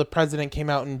it until the president came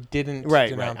out and didn't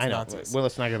denounce I know. Nazis. Well,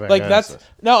 let's not get back. Like to that's this.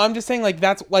 no, I'm just saying like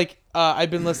that's like I've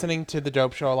been listening to the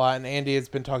Dope Show a lot, and Andy has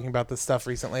been talking about this stuff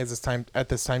recently at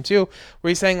this time too, where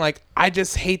he's saying like I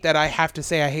just hate that I have to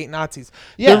say I hate Nazis.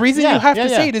 Yeah, the reason yeah, you have yeah, to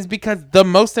yeah. say it is because the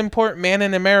most important man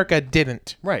in America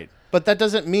didn't. Right. But that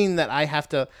doesn't mean that I have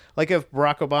to, like, if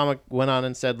Barack Obama went on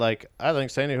and said, like, I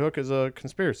think Sandy Hook is a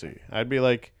conspiracy, I'd be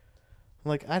like,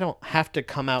 I don't have to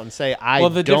come out and say I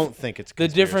don't think it's a the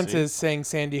conspiracy. difference is saying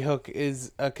Sandy Hook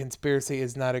is a conspiracy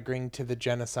is not agreeing to the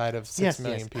genocide of 6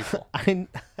 million people.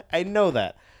 I know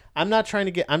that. I'm not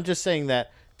trying to I'm just saying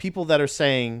that people that are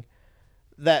saying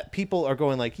that people are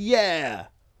going like, yeah,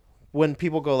 when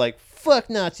people go like, fuck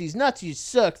Nazis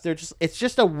suck, it's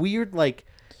just a weird, like,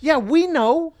 yeah, we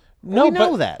know. No, we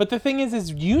know but, that. But the thing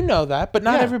is you know that, but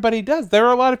not Yeah. everybody does. There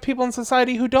are a lot of people in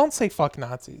society who don't say fuck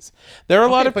Nazis. There are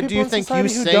a lot of but people do you in think society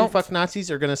you who saying don't. fuck Nazis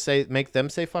are going to make them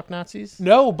say fuck Nazis?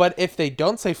 No, but if they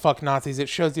don't say fuck Nazis, it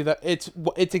shows you that it's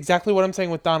exactly what I'm saying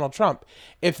with Donald Trump.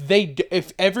 If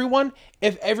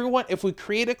we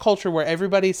create a culture where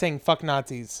everybody's saying fuck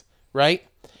Nazis, right?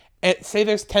 And say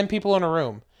there's 10 people in a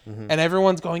room and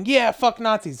everyone's going, yeah, fuck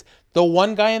Nazis. The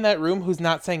one guy in that room who's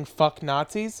not saying fuck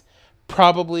Nazis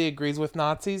probably agrees with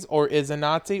Nazis or is a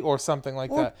Nazi or something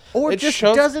like that. Or It just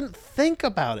shows- doesn't think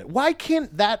about it. Why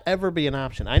can't that ever be an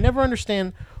option? I never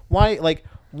understand why. Like,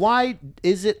 why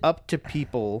is it up to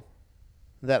people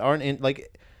that aren't in?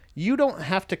 Like, you don't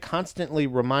have to constantly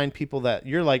remind people that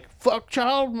you're like fuck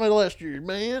child molesters,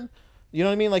 man. You know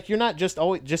what I mean? Like, you're not just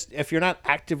always if you're not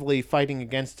actively fighting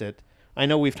against it. I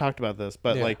know we've talked about this,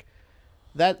 but Yeah. like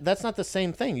that's not the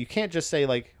same thing. You can't just say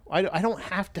like I don't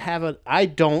have to have a. I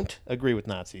don't agree with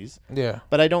Nazis. Yeah.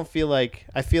 But I feel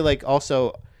like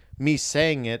also me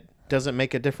saying it doesn't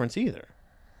make a difference either.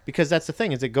 Because that's the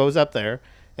thing is it goes up there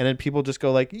and then people just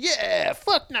go like, yeah,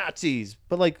 fuck Nazis.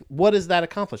 But like, what does that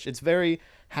accomplish? It's very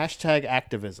hashtag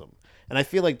activism. And I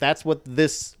feel like that's what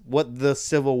the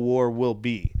Civil War will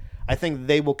be. I think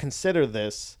they will consider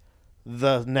this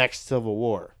the next Civil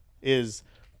War is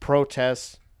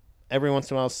protests. Every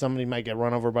once in a while, somebody might get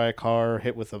run over by a car,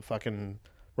 hit with a fucking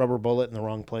rubber bullet in the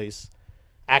wrong place.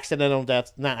 Accidental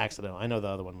deaths, not accidental. I know the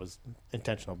other one was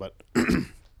intentional, but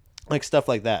like stuff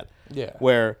like that. Yeah.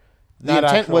 Where the Not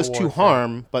intent actual was to warfare.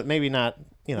 harm, but maybe not,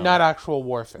 Not actual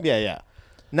warfare. Yeah.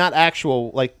 Not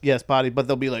actual, like, yes, body, but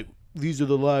they'll be like, these are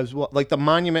the lives. Well, like, the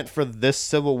monument for this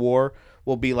Civil War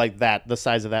will be like that, the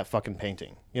size of that fucking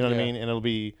painting. You know what I Yeah. mean? And it'll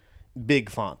be big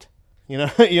font. You know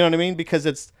what I mean? Because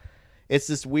it's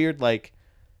this weird, like,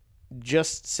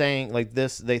 just saying, like,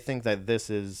 this, they think that this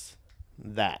is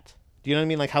that. Do you know what I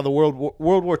mean? Like, how the World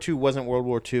War II wasn't World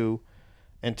War II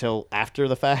until after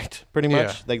the fact, pretty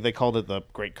much. Yeah. Like, they called it the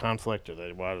Great Conflict, or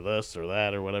they wanted this or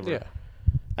that or whatever. Yeah.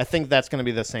 I think that's going to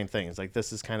be the same thing. It's like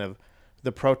this is kind of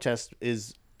the protests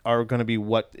are going to be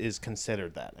what is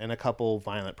considered that, and a couple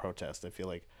violent protests. I feel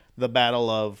like the battle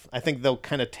of. I think they'll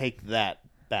kind of take that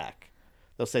back.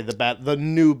 They'll say the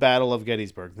new battle of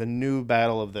Gettysburg, the new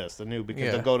battle of this, because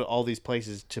Yeah. they'll go to all these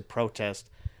places to protest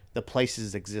the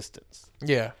place's existence.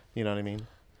 Yeah. You know what I mean?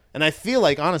 And I feel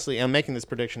like, honestly, I'm making this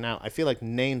prediction now. I feel like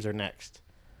names are next.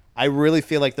 I really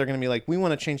feel like they're going to be like, we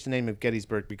want to change the name of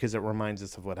Gettysburg because it reminds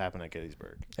us of what happened at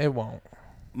Gettysburg. It won't.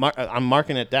 I'm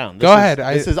marking it down. Go ahead.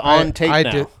 This is on tape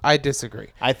now. I disagree.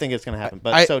 I think it's going to happen.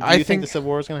 But do you think the Civil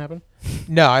War is going to happen?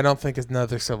 No, I don't think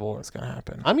another Civil War is going to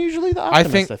happen. I'm usually the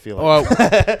optimist, I feel like.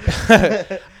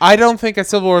 Well, I don't think a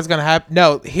Civil War is going to happen.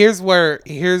 No, here's where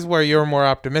you're more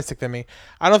optimistic than me.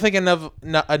 I don't think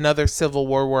another Civil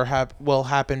War will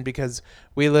happen because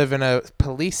we live in a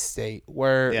police state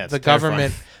where the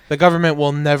government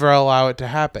will never allow it to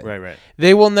happen. Right.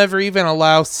 They will never even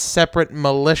allow separate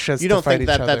militias to fight each other. You don't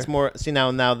think that's more... See,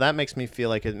 now that makes me feel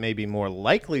like it may be more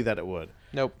likely that it would.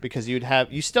 Nope. Because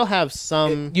you still have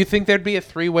some... You think there'd be a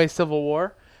 3-way Civil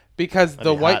War? Because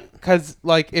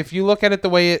if you look at it the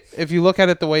way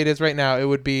it is right now, it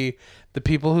would be the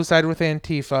people who side with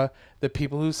Antifa, the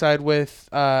people who side with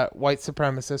white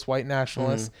supremacists, white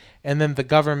nationalists, and then the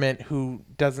government who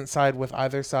doesn't side with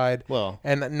either side. Well,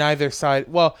 and neither side.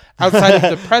 Well, outside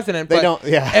of the president, they but don't.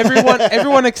 Yeah,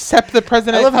 everyone except the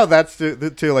president. I love how that's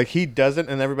too. Like he doesn't,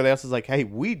 and everybody else is like, "Hey,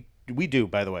 we do."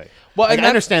 By the way, well, like, I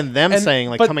understand them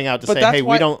saying coming out to say, "Hey,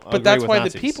 we don't." But that's why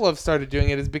Nazis. the people have started doing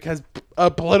it is because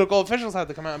political officials have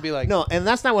to come out and be like, "No," and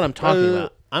that's not what I'm talking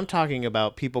about. I'm talking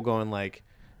about people going like,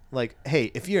 hey,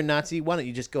 if you're a Nazi, why don't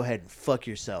you just go ahead and fuck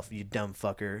yourself, you dumb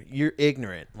fucker? You're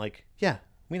ignorant. Like, yeah,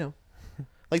 we know.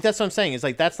 Like, that's what I'm saying. It's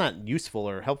like, that's not useful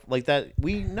or helpful. Like, that,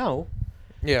 we know.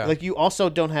 Yeah. Like, you also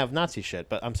don't have Nazi shit.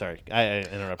 But I'm sorry. I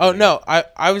interrupted. Oh, no.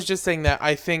 I was just saying that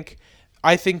I think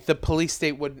the police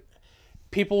state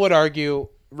people would argue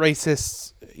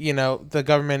racists, the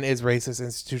government is racist,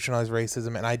 institutionalized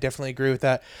racism, and I definitely agree with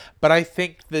that. But I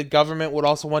think the government would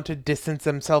also want to distance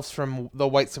themselves from the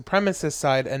white supremacist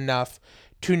side enough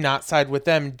to not side with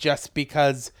them just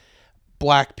because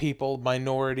black people,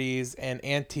 minorities, and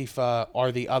Antifa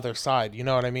are the other side. You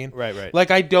know what I mean? Right.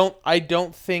 Like, I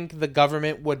don't think the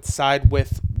government would side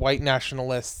with white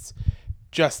nationalists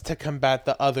just to combat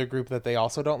the other group that they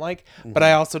also don't like. Mm-hmm. But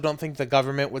I also don't think the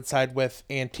government would side with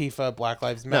Antifa, Black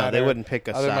Lives Matter. No, they wouldn't pick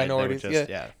a other side. minorities.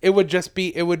 They would just,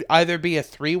 It would either be a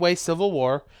 3-way Civil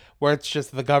War where it's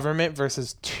just the government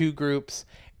versus two groups,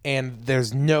 and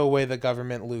there's no way the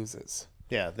government loses.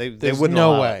 Yeah, they There's wouldn't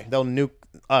no allow way. it. They'll nuke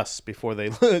us before they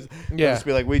lose. They'll just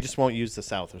be like, we just won't use the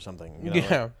South or something.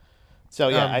 Yeah. So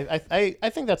yeah, I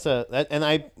think that's and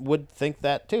I would think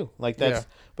that too. Like that's,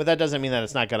 but that doesn't mean that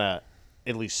it's not gonna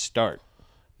at least start.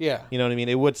 Yeah. You know what I mean?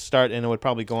 It would start and it would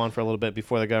probably go on for a little bit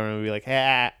before the government would be like,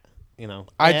 I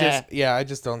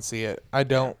just don't see it. I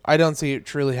don't see it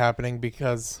truly happening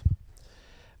because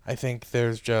I think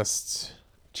there's just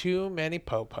too many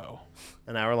po-po.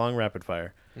 An hour-long rapid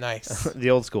fire. Nice.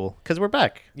 The old school. Because we're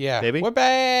back. Yeah. Baby. We're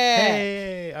back.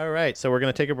 Hey. All right. So we're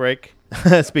going to take a break.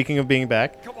 Speaking of being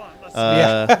back. Come on, let's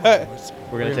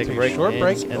we're going to take a break. Short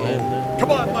break. And then,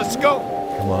 Come on, let's go.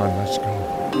 Come on, let's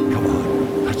go. Come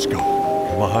on, let's go.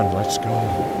 Come on, let's go.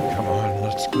 Come on,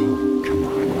 let's go. Come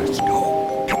on, let's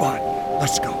go. Come on,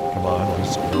 let's go. Come on,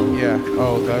 let's go. Yeah.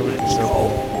 Oh, that would be so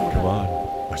cool. Come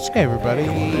on, let's go. Hey,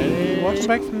 everybody. Welcome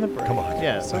back from the break. Come on.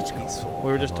 yeah. Let's go.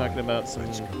 We were just talking about some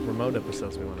remote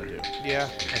episodes we want to do. Yeah.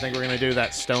 I think we're going to do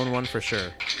that stone one for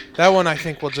sure. That one I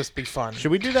think will just be fun.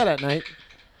 Should we do that at night?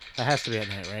 That has to be at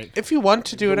night, right? If you want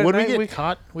to do it at Would night, we get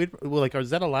caught? Is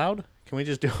that allowed? Can we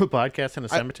just do a podcast in a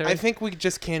cemetery? I think we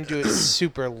just can't do it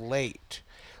super late.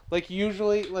 Like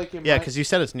usually, like in because you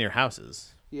said it's near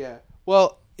houses. Yeah.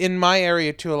 Well, in my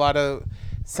area too, a lot of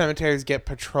cemeteries get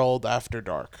patrolled after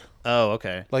dark. Oh,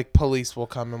 okay. Like police will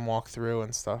come and walk through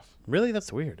and stuff. Really?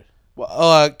 That's weird.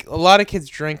 Well, a lot of kids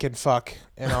drink and fuck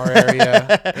in our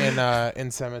area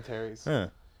in cemeteries. Huh.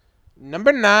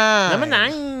 Number 9. Number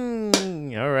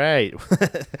 9. All right.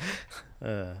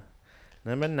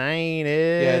 Number 9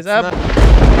 is up.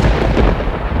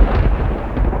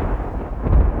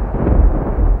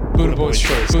 Buddha Boy's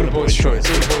Choice. Buddha Boy's Choice.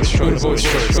 Buddha Boy's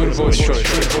Choice. Buddha Boy's Choice.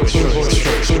 Buddha Boy's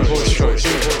Choice. Buddha Boy's Choice.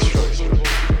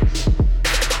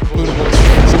 Buddha Boy's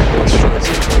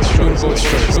Choice. Buddha Boy's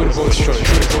Choice. Buddha Boy's Choice.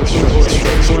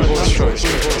 Buddha Boy's Choice.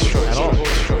 Buddha Boy's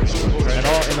Choice. At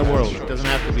all in the world. It doesn't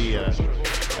have to be a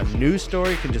news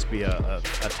story. It can just be a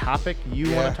topic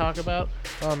you want to talk about.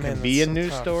 Oh man, it can be a so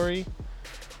news tough. story.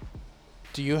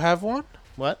 Do you have one?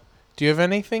 What? Do you have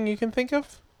anything you can think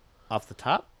of? Off the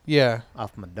top? Yeah.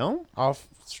 Off my dome?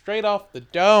 Straight off the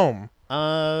dome.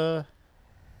 Yeah.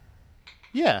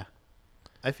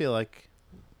 I feel like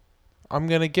I'm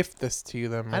gonna gift this to you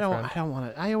then, my friend. I don't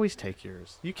want to. I always take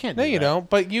yours. You can't. No, do you that. don't.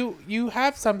 But you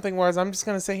have something. Whereas I'm just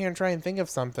gonna sit here and try and think of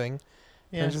something,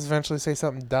 Yeah. and just eventually say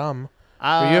something dumb.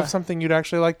 Or you have something you'd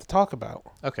actually like to talk about.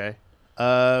 Okay.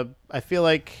 I feel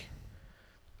like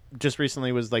just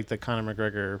recently was like the Conor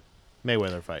McGregor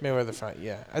Mayweather fight. Mayweather fight.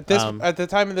 Yeah. At the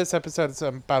time of this episode, it's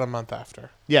about a month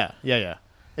after. Yeah.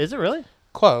 Is it really?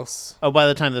 Close. Oh, by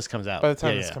the time this comes out. By the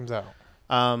time this comes out.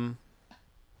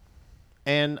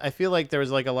 And I feel like there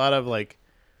was like a lot of like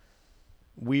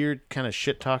weird kind of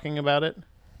shit talking about it,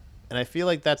 and I feel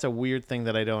like that's a weird thing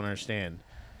that I don't understand.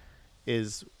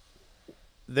 Is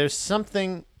there's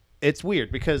something? It's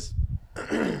weird because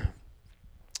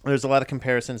there's a lot of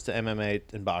comparisons to MMA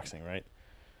and boxing, right?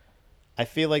 I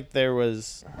feel like I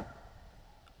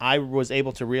was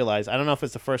able to realize, I don't know if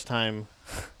it's the first time,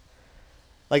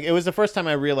 like it was the first time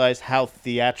I realized how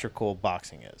theatrical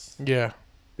boxing is. Yeah.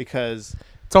 Because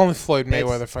it's only Floyd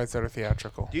Mayweather fights that are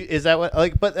theatrical. Is that what,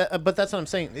 like, but that's what I'm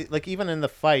saying. Like even in the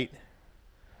fight,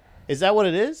 is that what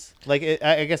it is? Like,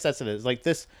 I guess that's what it is. Like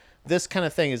this kind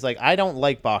of thing is like, I don't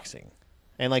like boxing.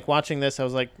 And like watching this, I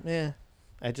was like,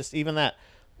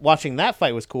 watching that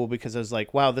fight was cool because I was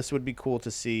like, wow, this would be cool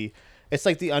to see. It's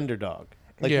like the underdog.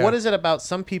 Like, what is it about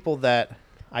some people that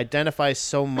identify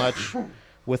so much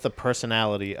with the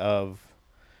personality of,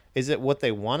 is it what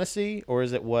they want to see or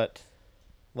is it what,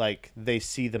 like, they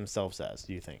see themselves as,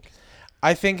 do you think?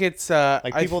 I think it's...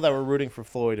 like people that were rooting for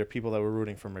Floyd or people that were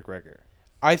rooting for McGregor.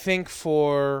 I think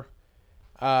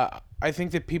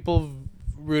that people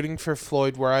rooting for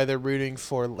Floyd were either rooting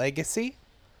for legacy,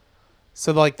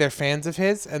 so like they're fans of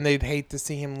his and they'd hate to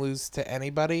see him lose to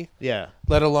anybody,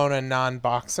 let alone a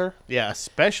non-boxer,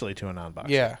 especially to a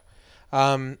non-boxer.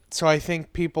 So I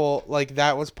think people like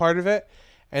that was part of it,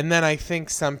 and then I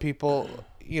think some people,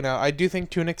 I do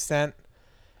think to an extent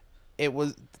it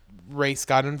was race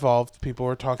got involved. People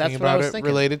were talking about it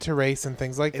related to race and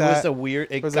things like that.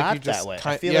 It got like that way.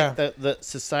 I feel like the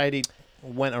society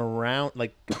went around,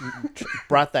 like,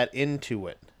 brought that into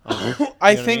it.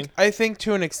 I think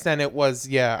to an extent it was.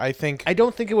 I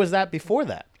don't think it was that before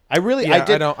that. I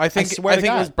think it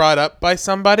was brought up by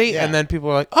somebody, and then people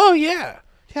were like, "Oh yeah,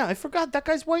 I forgot that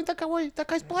guy's white. That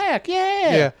guy's black.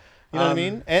 Yeah." You know what I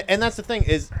mean? And that's the thing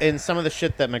is, in some of the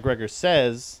shit that McGregor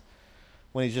says,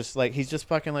 when he's just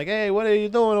fucking like, "Hey, what are you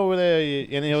doing over there?"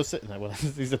 And he'll sit. Well,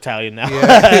 he's Italian now.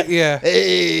 Yeah.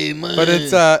 Hey man, but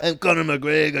it's I'm Conor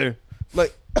McGregor.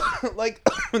 Like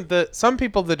some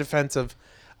people, the defense of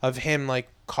him like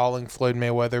calling Floyd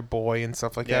Mayweather boy and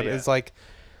stuff like that is like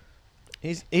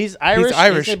he's Irish. He's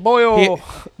Irish. He's a boy.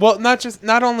 Well,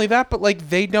 not only that, but like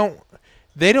they don't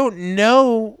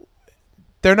know.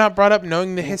 They're not brought up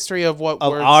knowing the history of what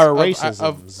of our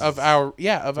racism of our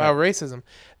racism.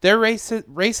 Their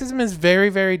racism is very,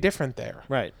 very different there.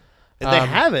 Right. They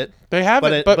have it.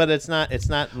 But it's not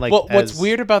like. Well, what's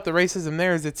weird about the racism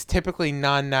there is it's typically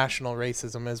non-national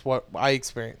racism, is what I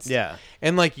experienced. Yeah.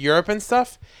 In like Europe and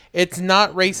stuff, it's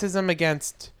not racism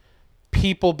against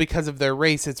people because of their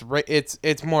race.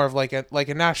 It's more of like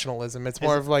a nationalism. It's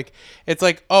more of like, it's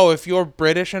like, oh, if you're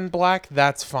British and black,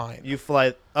 that's fine. You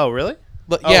fly. Oh, really?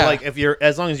 Yeah. Like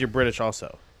as long as you're British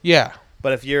also. Yeah.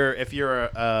 But if you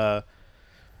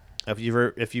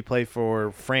play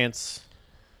for France,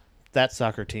 that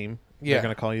soccer team, they're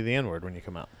going to call you the N-word when you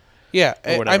come out. Yeah.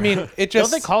 I mean, it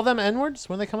just... Don't they call them N-words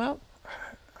when they come out?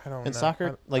 I don't know. In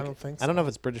soccer? I don't think so. I don't know if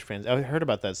it's British fans. I heard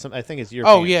about that. I think it's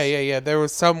European. Oh, yeah. There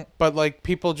was some... But, like,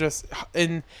 people just...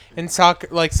 In soccer...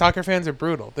 Like, soccer fans are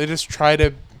brutal. They just try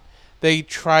to... They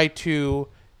try to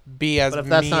be as mean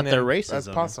that's not their racism, as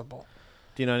possible.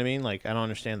 Do you know what I mean? Like, I don't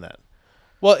understand that.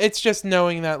 Well, it's just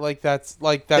knowing that, that's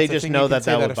they just know that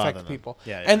would affect people.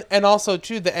 Yeah. And also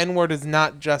too, the N-word is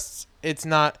not just. It's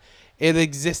not. It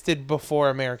existed before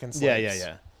American slaves.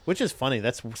 Yeah. Which is funny.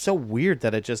 That's so weird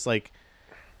that it just like.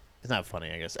 It's not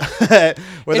funny, I guess.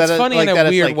 It's funny in a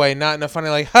weird way, not in a funny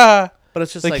like ha. But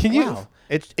it's just like wow.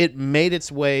 It made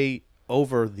its way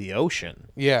over the ocean.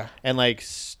 Yeah. And like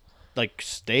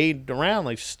stayed around,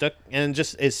 like stuck, and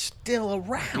just is still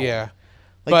around. Yeah.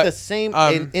 Like the same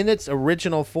in its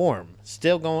original form,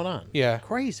 still going on. Yeah,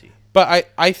 crazy. But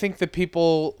I think the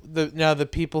people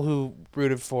people who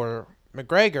rooted for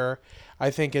McGregor,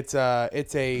 I think it's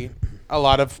a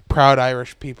lot of proud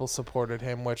Irish people supported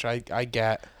him, which I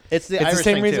get. It's the Irish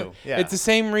same thing reason, too. Yeah. It's the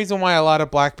same reason why a lot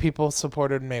of black people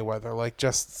supported Mayweather. Like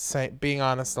being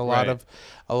honest, a lot of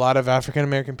African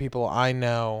American people I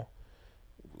know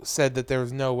said that there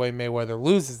was no way Mayweather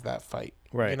loses that fight.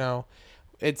 Right. You know.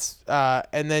 It's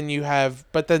and then you have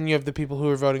the people who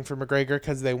are voting for McGregor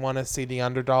because they want to see the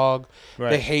underdog.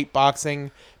 Right. They hate boxing.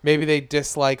 Maybe they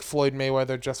dislike Floyd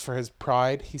Mayweather just for his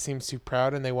pride. He seems too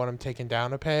proud, and they want him taken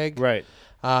down a peg. Right.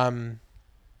 In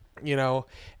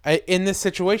this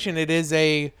situation, it is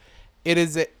a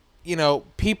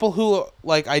people who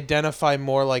like identify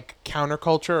more like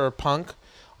counterculture or punk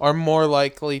are more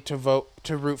likely to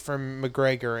root for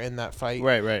McGregor in that fight.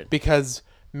 Right. Because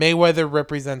Mayweather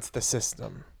represents the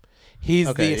system. He's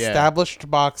Okay, the yeah. established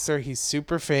boxer. He's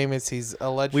super famous. He's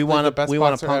allegedly the best we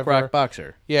want boxer a punk ever. rock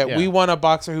boxer. Yeah, we want a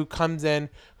boxer who comes in,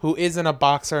 who isn't a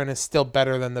boxer and is still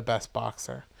better than the best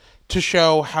boxer, to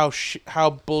show how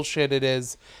bullshit it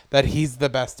is that he's the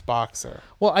best boxer.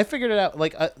 Well, I figured it out.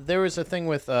 Like there was a thing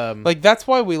with Like that's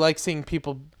why we like seeing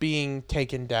people being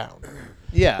taken down.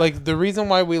 yeah, Like the reason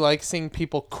why we like seeing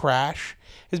people crash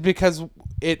is because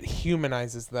it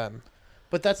humanizes them.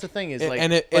 but that's the thing is like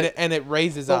and it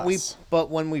raises but us. but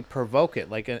when we provoke it,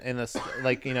 like in a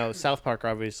like South Park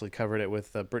obviously covered it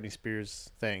with the Britney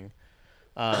Spears thing,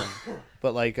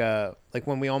 but like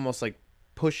when we almost like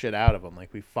push it out of them,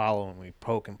 like we follow and we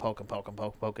poke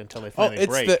until they finally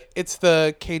break. It's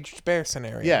the caged bear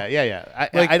scenario. Yeah.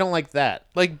 Like- I don't like that.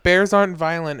 Like bears aren't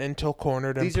violent until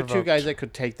cornered and These are two provoked. guys that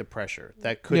could take the pressure.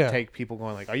 That could Yeah. take people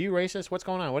going like, "Are you racist? What's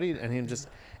going on? What are you?" And him just,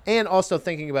 and also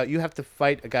thinking about you have to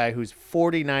fight a guy who's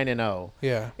 49-0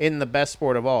 Yeah. in the best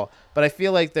sport of all. But I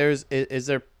feel like is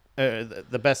there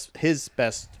his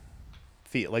best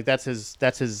field, like that's his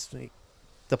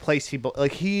the place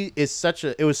he is such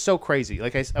a. It was so crazy.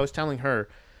 Like I was telling her,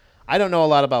 I don't know a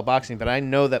lot about boxing, but I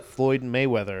know that Floyd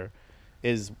Mayweather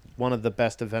is one of the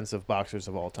best defensive boxers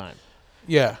of all time.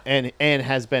 Yeah. And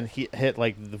has been hit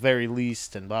like the very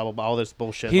least and blah blah blah all this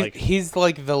bullshit. He's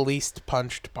like the least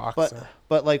punched boxer.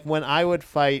 But like when I would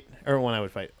fight,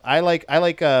 I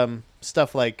like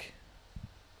stuff like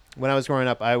when I was growing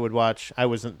up, I would watch. I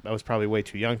was probably way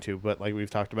too young to, but like we've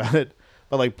talked about it.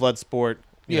 But like Bloodsport,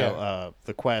 you know,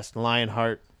 The Quest,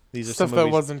 Lionheart. These are Stuff some that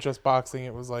movies. wasn't just boxing.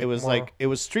 It was like It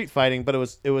was street fighting, but it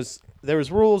was there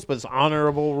was rules, but it's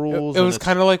honorable rules. It was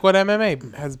kind of like what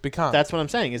MMA has become. That's what I'm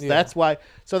saying. Yeah. That's why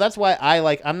I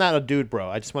like. I'm not a dude, bro.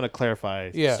 I just want to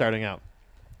clarify. Yeah. Starting out,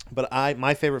 but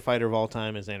my favorite fighter of all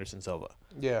time is Anderson Silva,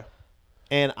 yeah.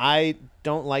 and I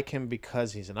don't like him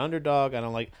because he's an underdog.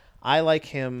 I like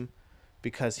him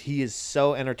because he is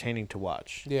so entertaining to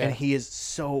watch, Yeah. and he is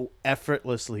so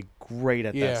effortlessly great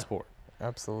at Yeah. that sport.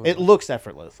 Absolutely. It looks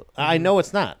effortless. I Mm-hmm. know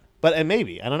it's not, but it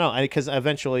maybe I don't know because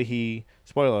eventually he,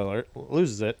 spoiler alert,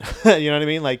 loses it. You know what I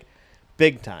mean? Like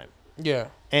big time. yeah.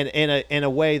 And in a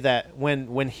way that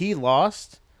when he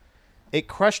lost, it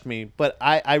crushed me. But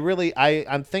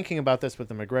I'm thinking about this with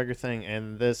the McGregor thing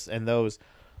and this and those,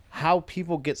 how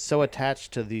people get so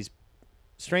attached to these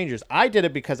strangers. I did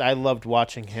it because I loved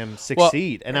watching him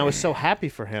succeed, and I was so happy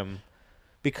for him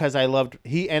because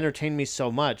he entertained me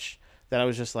so much that I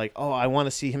was just like, oh, I want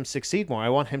to see him succeed more. I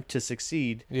want him to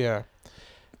succeed. Yeah.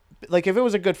 Like if it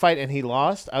was a good fight and he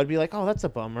lost, I would be like, oh, that's a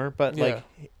bummer. But Yeah. like,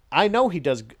 I know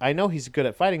he's good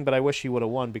at fighting, but I wish he would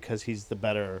have won because he's the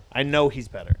better. I know he's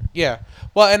better. Yeah.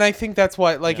 Well, and I think that's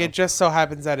why, like, Yeah. it just so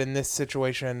happens that in this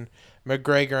situation,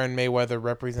 McGregor and Mayweather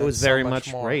represent It was so very much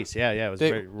much more. race. Yeah, it was They-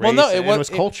 very race. well, no, and it was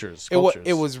cultures. It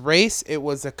was race. It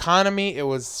was economy. It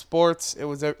was sports. It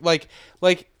was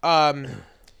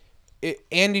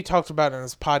Andy talked about it in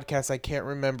his podcast. I can't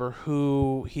remember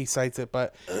who he cites it,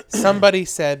 but somebody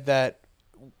said that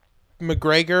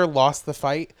McGregor lost the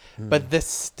fight, but this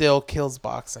still kills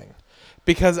boxing.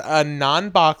 Because a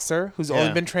non-boxer who's only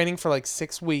Yeah. been training for like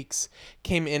 6 weeks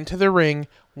came into the ring,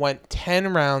 went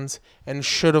 10 rounds, and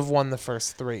should have won the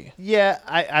first 3. Yeah,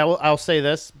 I'll say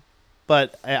this,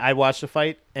 but I watched the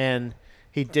fight and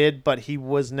he did, but he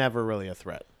was never really a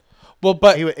threat. Well,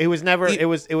 but It was never. He- It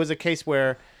was a case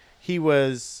where he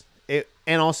was.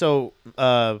 And also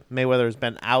Mayweather has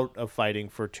been out of fighting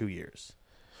for 2 years.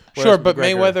 sure, Whereas but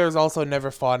McGregor- Mayweather has also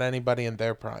never fought anybody in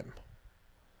their prime.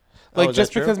 Oh, Like, is that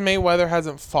just true? because Mayweather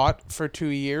hasn't fought for 2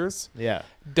 years Yeah,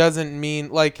 doesn't mean,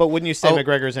 like... but wouldn't you say Oh.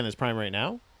 McGregor's in his prime right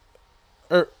now?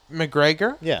 Or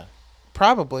McGregor? Yeah,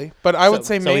 Probably. But I would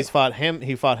say so he's fought him.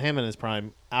 He fought him in his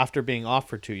prime after being off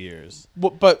for 2 years.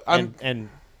 But I'm...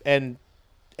 And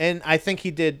I think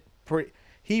he did.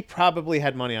 He probably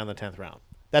had money on the 10th round.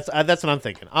 That's what I'm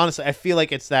thinking. Honestly, I feel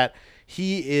like it's that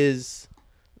he is.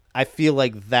 I feel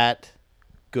like that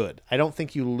good. I don't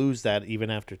think you lose that even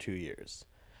after 2 years.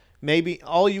 Maybe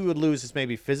all you would lose is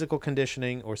maybe physical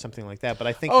conditioning or something like that. But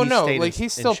I think Oh, he no. stayed Like, in,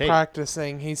 he's in still shape.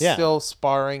 practicing. He's Yeah. still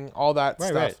sparring, all that Right,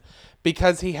 stuff. right.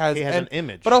 Because he has... He has an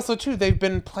image. But also, too, they've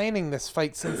been planning this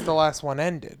fight since the last one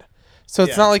ended. So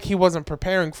it's Yeah. not like he wasn't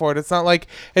preparing for it. It's not like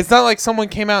someone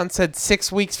came out and said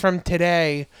 6 weeks from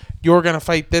today you're gonna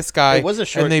fight this guy. It was a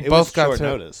short. and they it both was got short to.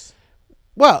 notice.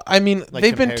 Well, I mean, Like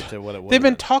they've been compared to what it they've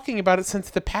been would've talking about it since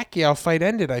the Pacquiao fight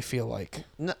ended. I feel like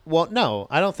No,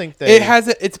 I don't think they. it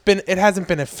hasn't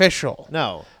been official.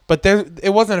 No, But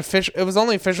it wasn't official. It was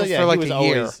only official So, yeah, for like he was a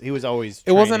year. always, he was always.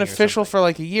 It wasn't training or official something. for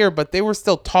like a year, but they were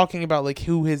still talking about like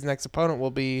who his next opponent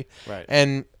will be. Right.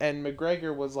 And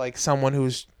McGregor was like someone who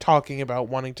was talking about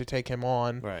wanting to take him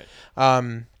on. Right.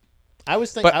 Um, I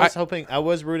was But hoping. I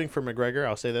was rooting for McGregor.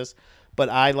 I'll say this, but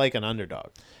I like an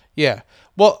underdog. yeah.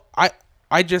 Well,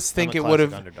 I just think I'm a it would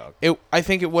classic have. underdog. I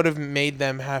think it would have made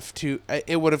them have to.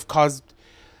 It would have caused.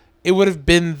 It would have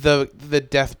been the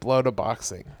death blow to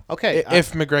boxing. Okay.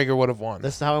 If McGregor would have won.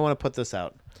 This is how I want to put this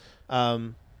out.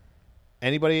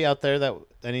 Anybody out there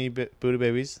any Buddha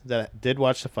babies that did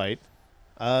watch the fight,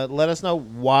 let us know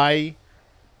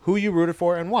who you rooted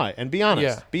for and why, and be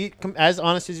honest. Yeah. Be as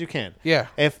honest as you can. Yeah.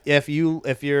 If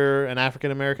you're an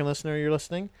African American listener, you're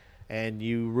listening, and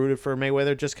you rooted for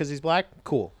Mayweather just because he's black,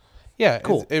 cool. Yeah.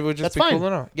 Cool. It would just That's be fine. cool to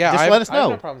know. Yeah. Just let us I have know.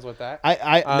 no problems with that.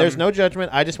 There's no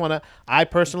judgment. I just want to. I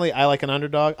personally, I like an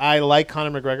underdog. I like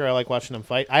Conor McGregor. I like watching him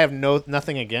fight. I have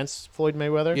nothing against Floyd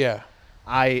Mayweather. Yeah.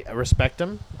 I respect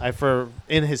him.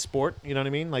 In his sport. You know what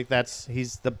I mean? Like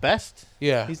he's the best.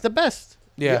 Yeah. He's the best.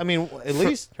 Yeah. I mean, at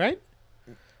least right.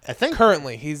 I think.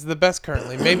 Currently, he's the best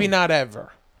currently. Maybe not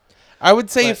ever. I would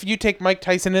say But- if you take Mike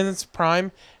Tyson in his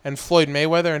prime and Floyd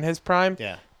Mayweather in his prime,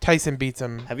 Yeah. Tyson beats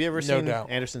him. Have you ever no seen doubt.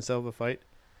 Anderson Silva fight?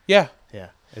 Yeah. Yeah.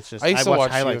 It's just I used to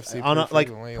watch highlights UFC on pretty like,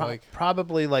 frequently,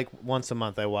 probably like once a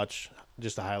month. I watch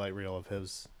just a highlight reel of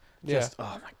his. Just, Yeah.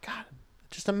 Oh my god,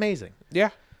 just amazing. Yeah.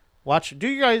 Watch. Do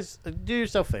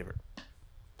yourself a favor.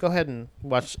 Go ahead and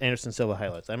watch Anderson Silva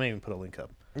highlights. I may even put a link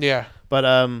up. Yeah. But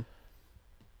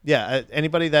yeah.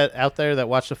 Anybody that out there that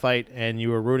watched the fight and you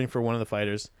were rooting for one of the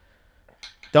fighters,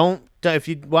 don't. If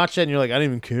you watch it and you're like, I don't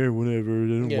even care, whatever. I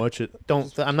didn't watch it.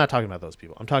 Don't. I'm not talking about those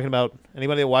people. I'm talking about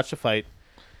anybody that watched the fight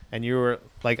and you were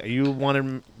like, you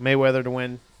wanted Mayweather to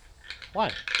win.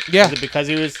 Why? Yeah. Is it because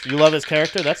you love his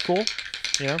character? That's cool.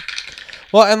 You know.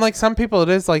 Well, and like some people, it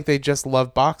is like they just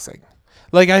love boxing.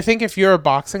 Like I think if you're a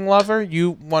boxing lover, you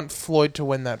want Floyd to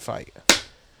win that fight.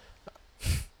 I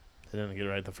didn't get it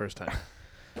right the first time.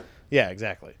 Yeah,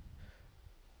 exactly.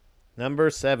 Number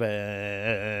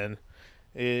 7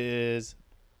 is.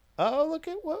 Oh, look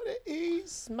at what it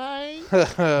is, mate.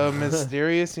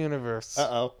 Mysterious Universe.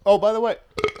 Uh-oh. Oh, by the way,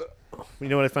 you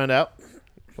know what I found out?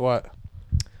 What?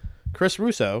 Chris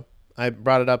Russo, I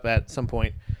brought it up at some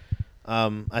point.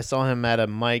 I saw him at a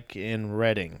mic in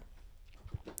Reading.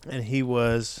 And he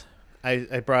was...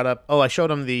 I brought up... Oh, I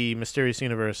showed him the Mysterious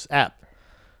Universe app.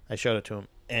 I showed it to him.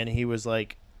 And he was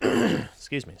like...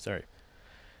 excuse me, sorry.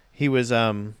 He was...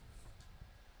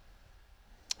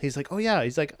 He's like, oh, yeah.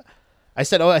 He's like... I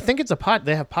said, oh, I think it's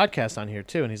they have podcasts on here,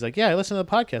 too. And he's like, yeah, I listen to the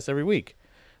podcast every week.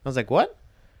 I was like, what?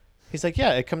 He's like,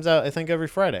 yeah, it comes out, I think, every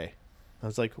Friday. I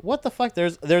was like, what the fuck?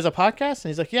 There's a podcast? And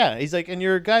he's like, yeah. He's like, and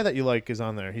your guy that you like is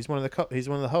on there. He's one of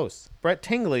the hosts. Brett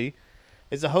Tingley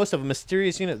is the host of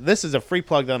Mysterious Unit. This is a free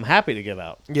plug that I'm happy to give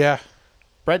out. Yeah.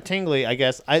 Brett Tingley, I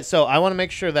guess. So I want to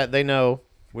make sure that they know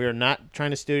we are not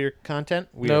trying to steal your content.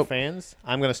 We are Nope. fans.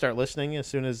 I'm going to start listening as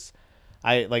soon as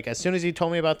he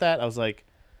told me about that, I was like,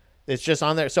 it's just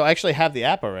on there. So I actually have the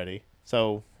app already.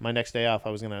 So my next day off,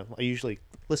 I usually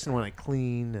listen when I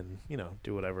clean and,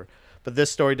 do whatever. But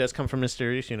this story does come from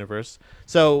Mysterious Universe.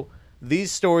 So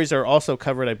these stories are also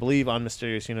covered, I believe, on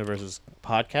Mysterious Universe's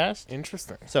podcast.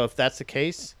 Interesting. So if that's the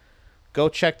case, go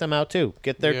check them out too.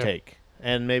 Get their Yeah. take.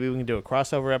 And maybe we can do a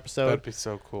crossover episode. That'd be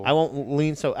so cool. I won't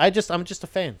lean so. I'm just a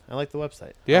fan. I like the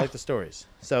website. Yeah. I like the stories.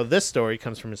 So this story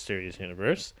comes from Mysterious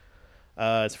Universe.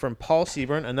 It's from Paul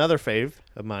Seaburn, another fave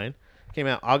of mine. Came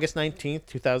out August 19th,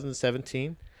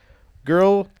 2017.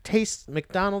 Girl tastes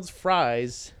McDonald's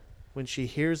fries when she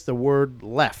hears the word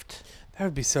left. That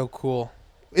would be so cool.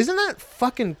 Isn't that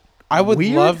fucking I would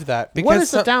weird? love that. What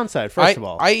is the downside, first of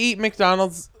all? I eat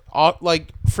McDonald's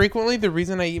frequently. The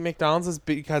reason I eat McDonald's is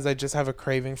because I just have a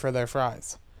craving for their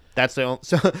fries. That's the only...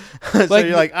 So Like-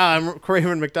 you're like, I'm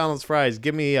craving McDonald's fries.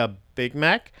 Give me a Big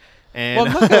Mac. And Well,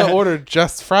 I'm not gonna order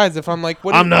just fries if I'm like,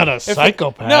 what? I'm not a if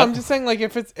psychopath. No, I'm just saying like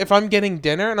if I'm getting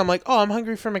dinner and I'm like, oh, I'm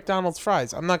hungry for McDonald's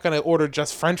fries. I'm not gonna order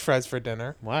just French fries for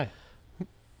dinner Why?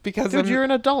 because Dude, you're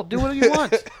an adult. Do what you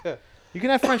want. You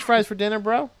can have French fries for dinner,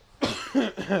 bro.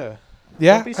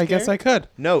 yeah, be I guess scared. I could.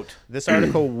 Note, this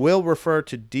article will refer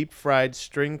to deep-fried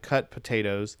string-cut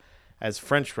potatoes as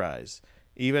French fries,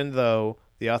 even though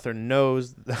the author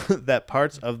knows that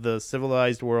parts of the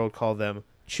civilized world call them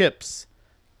chips.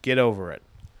 Get over it.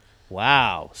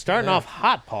 Wow. Starting Yeah. off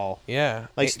hot, Paul. Yeah,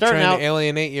 Like, starting trying out- to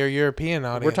alienate your European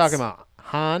audience. We're talking about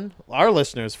Han. Our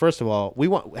listeners, first of all, we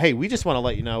just want to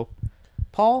let you know,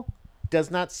 Paul does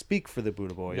not speak for the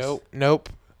Buddha Boys. Nope,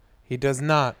 he does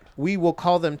not. We will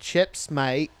call them chips,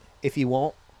 mate, if you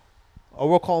want. or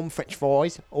we'll call them French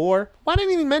fries, or why didn't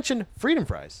you even mention freedom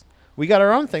fries? We got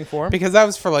our own thing for them. Because that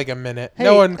was for like a minute. Hey,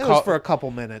 No one it was called for a couple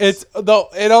minutes. It's though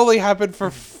it only happened for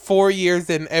 4 years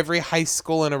in every high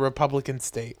school in a Republican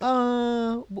state.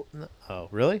 oh,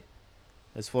 really?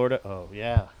 Is Florida? Oh,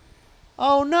 yeah.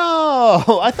 Oh,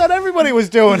 no. I thought everybody was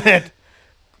doing it.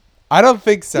 I don't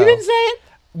think so. You didn't say it?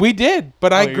 We did,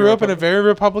 but I you're grew up in a Republican? very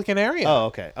Republican area. Oh,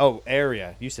 okay. Oh,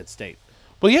 area. You said state.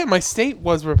 Well, yeah, my state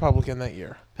was Republican that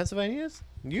year. Pennsylvania is?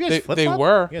 You guys They flip-flop?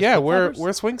 were. You guys Yeah, flip-floppers? we're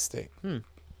a swing state.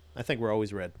 I think we're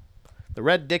always red. The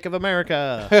red dick of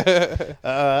America.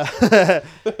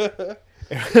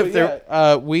 If there-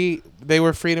 They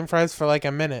were freedom fries for like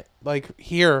a minute. Like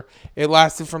here, it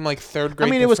lasted from like third I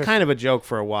grade. mean, to it was fifth- kind of a joke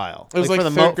for a while. It was like for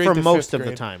the third grade for to most fifth of the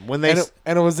grade. time when they.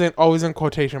 and it was always in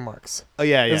quotation marks. Oh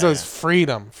yeah, yeah. It was yeah.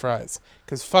 freedom fries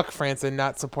because fuck France and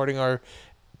not supporting our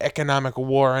economic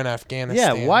war in Yeah,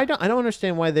 Afghanistan. I don't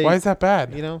understand why they. Why is that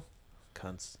bad? You know,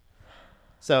 cunts.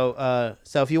 So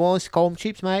if you want us to call them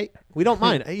cheaps, mate, we don't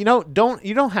mind. You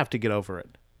don't have to get over it.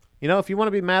 You know, if you want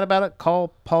to be mad about it, call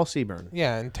Paul Seaburn.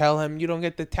 Yeah, and tell him you don't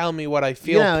get to tell me what I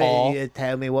feel, Paul. You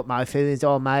tell me what my feelings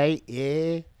are, mate.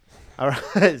 Yeah. All right,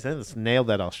 let's nail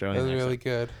that That Australian. was accent. really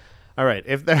good. All right,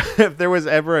 if there was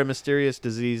ever a mysterious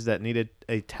disease that needed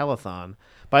a telethon,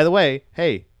 by the way,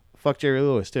 hey, fuck Jerry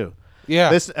Lewis too. Yeah.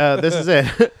 This is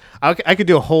it. I could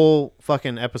do a whole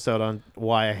fucking episode on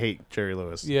why I hate Jerry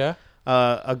Lewis. Yeah.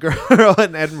 A girl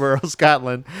in Edinburgh,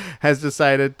 Scotland, has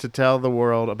decided to tell the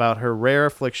world about her rare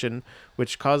affliction,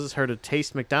 which causes her to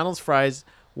taste McDonald's fries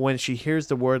when she hears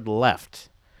the word "left."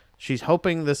 She's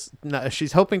hoping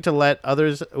to let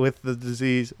others with the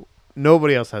disease.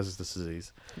 Nobody else has this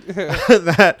disease.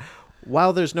 That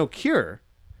while there's no cure,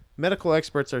 medical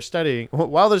experts are studying.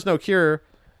 While there's no cure,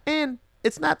 and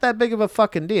it's not that big of a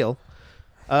fucking deal.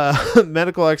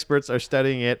 Medical experts are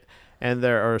studying it, and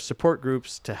there are support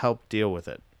groups to help deal with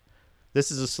it. This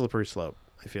is a slippery slope,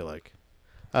 I feel like.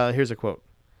 Here's a quote.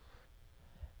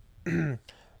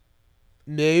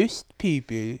 Most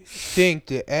people think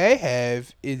that I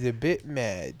have is a bit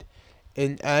mad,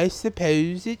 and I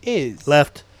suppose it is.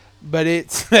 Left. But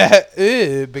it's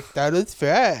McDonald's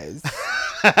fries.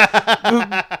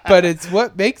 But it's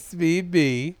what makes me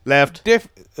be Left.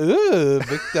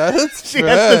 McDonald's She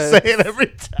has fries. to say it every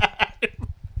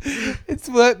time. It's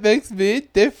what makes me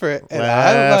different, and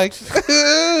I like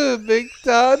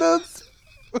McDonald's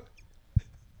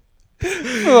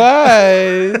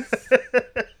fries.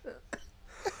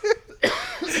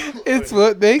 It's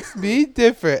what makes me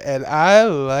different, and I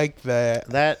like that.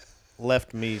 That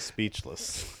left me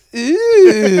speechless.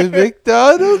 Ooh,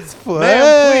 McDonald's fries.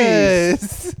 Ma'am,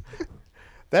 please.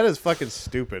 That is fucking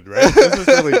stupid, right? This is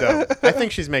really dumb. I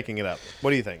think she's making it up.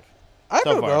 What do you think? I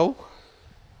So don't far. know.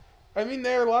 I mean,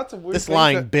 there are lots of weird. This things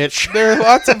lying that- bitch. There are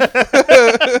lots of.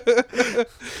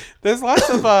 there's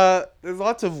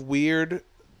lots of weird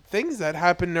things that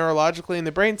happen neurologically in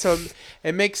the brain. So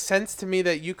it makes sense to me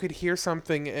that you could hear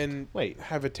something and Wait.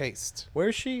 have a taste.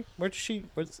 Where's she?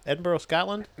 Where's Edinburgh,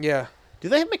 Scotland? Yeah. Do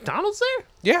they have McDonald's there?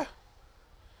 Yeah.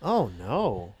 Oh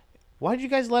no! Why did you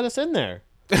guys let us in there?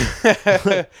 It's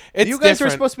You guys different. were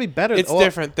supposed to be better. It's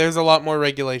different. There's a lot more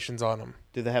regulations on them.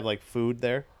 Do they have like food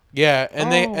there? Yeah, and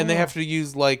Oh, they wow. have to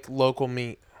use like local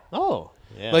meat. Oh,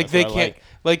 yeah. Like that's they what I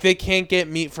can't they can't get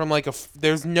meat from like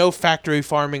there's no factory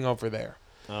farming over there.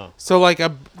 Oh, So like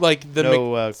the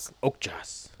no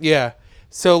Oakjaws. yeah.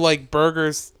 So like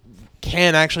burgers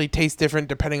can actually taste different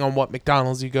depending on what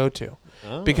McDonald's you go to.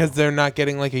 Oh. Because they're not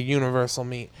getting like a universal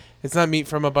meat. It's not meat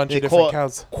from a bunch of They different call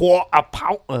cows. a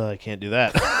pound. I can't do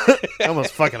that. I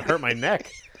almost fucking hurt my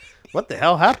neck. What the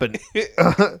hell happened?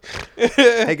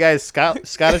 Hey guys,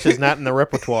 Scottish is not in the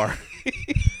repertoire.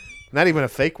 Not even a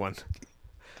fake one.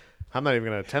 I'm not even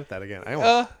gonna attempt that again.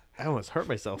 I almost hurt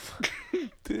myself.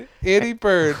 Annie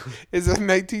Bird is a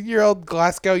 19-year-old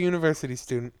Glasgow University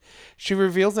student. She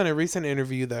reveals in a recent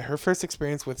interview that her first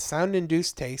experience with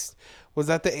sound-induced taste was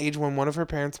at the age when one of her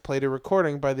parents played a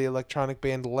recording by the electronic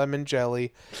band Lemon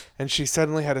Jelly, and she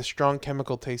suddenly had a strong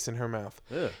chemical taste in her mouth.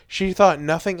 Ugh. She thought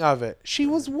nothing of it. She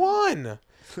was one!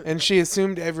 And she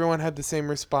assumed everyone had the same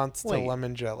response to Wait.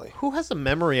 Lemon Jelly. Who has a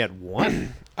memory at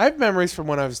 1? I have memories from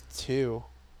when I was 2.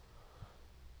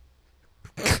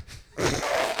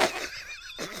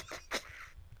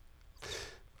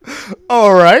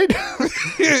 All right.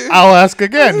 I'll ask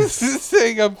again. Just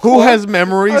saying I'm Who close. has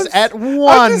memories at 1?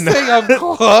 I'm just saying I'm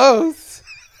close.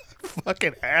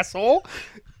 Fucking asshole.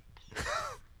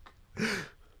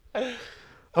 I'm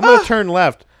gonna turn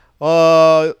left.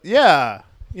 Yeah.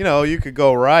 You know, you could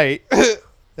go right.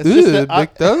 It's just Ooh, that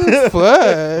McDonald's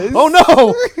fries. oh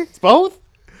no, it's both.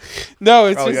 No,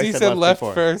 it's Oh, just I he said said left left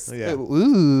before. first. Yeah.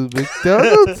 Ooh,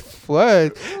 McDonald's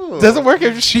flush. Doesn't work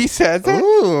if she says it.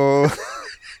 Ooh.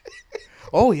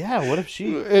 Oh yeah. What if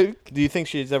she? Uh, Do you think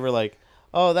she's ever like,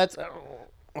 oh, that's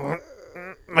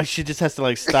like she just has to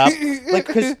like stop? Like,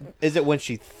 cause is it when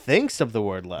she thinks of the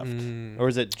word left, or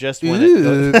is it just when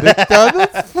Ooh, it?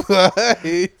 McDonald's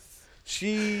flush.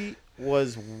 She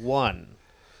was one.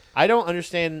 I don't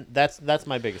understand. That's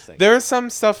my biggest thing. There is some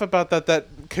stuff about that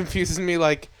confuses me.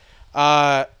 Like,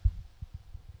 how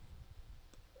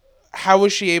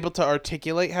was she able to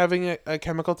articulate having a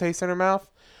chemical taste in her mouth?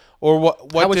 Or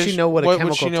what How would does she know what a would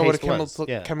chemical she know what a taste was?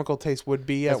 Yeah. chemical taste would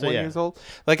be at That's what- 1 yeah. years old?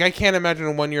 Like, I can't imagine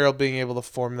a 1-year-old being able to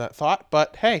form that thought.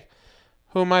 But hey,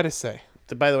 who am I to say?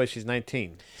 By the way, she's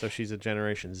 19, so she's a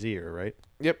Generation Zer, right?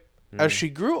 Yep. As she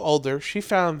grew older, she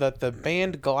found that the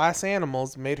band Glass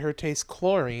Animals made her taste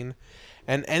chlorine,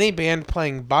 and any band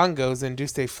playing bongos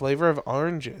induced a flavor of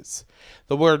oranges.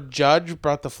 The word judge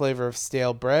brought the flavor of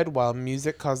stale bread, while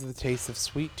music caused the taste of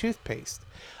sweet toothpaste.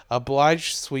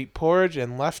 Obliged sweet porridge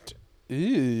and left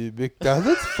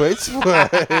McDonald's French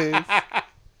fries.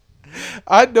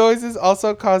 Odd noises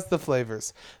also caused the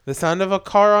flavors. The sound of a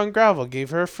car on gravel gave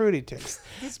her a fruity taste.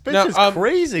 This bitch No, is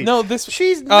crazy. no, this-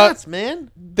 she's nuts, man.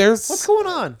 There's What's going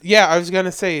on? Yeah, I was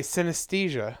gonna say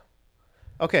synesthesia.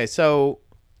 Okay, so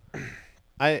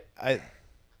I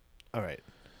all right.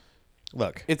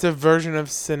 Look, It's a version of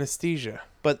synesthesia.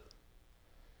 but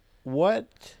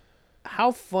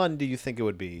how fun do you think it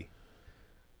would be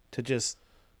to just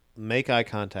make eye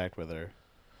contact with her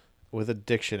with a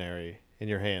dictionary in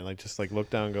your hand, like just like look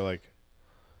down and go like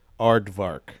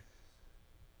aardvark.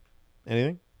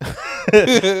 Anything?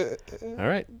 All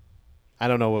right. I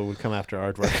don't know what would come after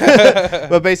aardvark.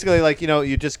 But basically, like,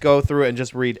 you just go through it and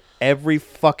just read every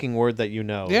fucking word that you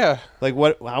know. Yeah. Like,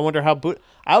 what? I wonder how.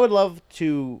 I would love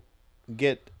to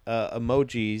get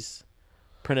emojis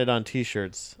printed on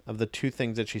T-shirts of the two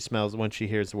things that she smells when she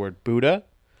hears the word Buddha,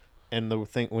 and the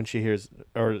thing when she hears,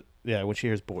 when she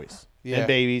hears boys and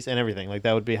babies and everything. Like,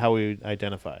 that would be how we would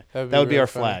identify. That would be really our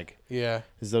funny. flag. Yeah.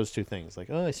 Is those two things? Like,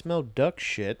 oh, I smell duck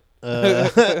shit,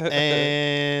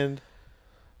 and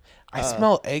I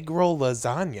smell egg roll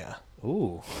lasagna.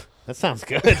 ooh, that sounds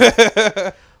good.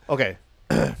 Okay.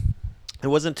 It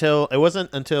wasn't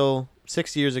until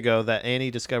 6 years ago that Annie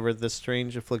discovered this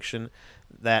strange affliction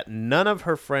that none of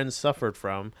her friends suffered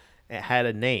from. It had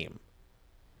a name.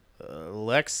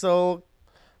 Lexical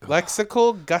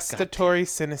gustatory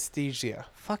synesthesia.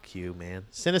 Fuck you, man.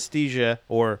 Synesthesia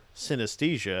or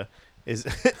synesthesia is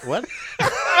what?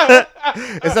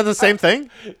 Is that the same thing?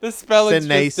 The spelling's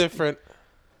Synes- just different.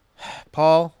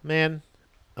 Paul, man.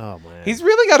 Oh man. He's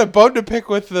really got a bone to pick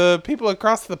with the people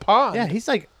across the pond. Yeah, he's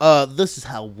like, this is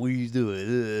how we do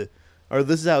it. Or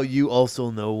this is how you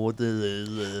also know what this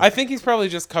is. I think he's probably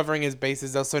just covering his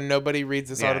bases, though, so nobody reads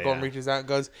this article and reaches out and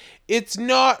goes, "It's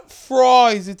not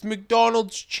fries, it's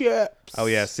McDonald's chips." Oh,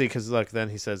 yeah, see, because look, then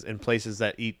he says, in places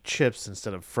that eat chips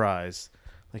instead of fries.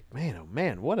 Like, man, oh,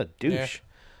 man, what a douche.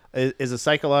 Is a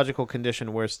psychological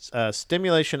condition where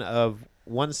stimulation of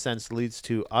one sense leads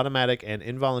to automatic and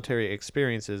involuntary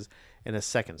experiences in a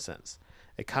second sense.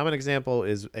 A common example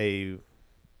is a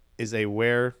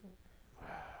where...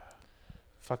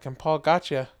 Fucking Paul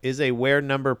gotcha. Is a where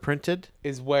number printed?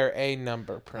 Is where a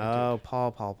number printed. Oh,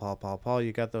 Paul,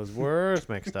 you got those words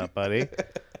mixed up, buddy.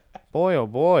 Boy, oh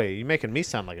boy, you're making me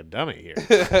sound like a dummy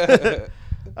here.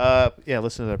 Yeah,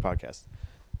 listen to their podcast.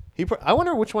 I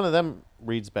wonder which one of them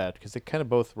reads bad, because they kind of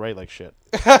both write like shit.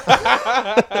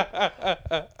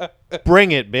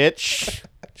 Bring it, bitch.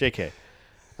 JK.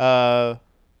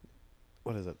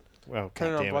 What is it? Oh,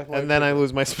 Turn it on goddamn black it. and white And then I paper.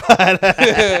 lose my spot.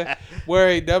 Where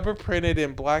a number printed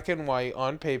in black and white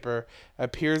on paper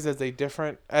appears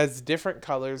as different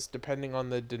colors depending on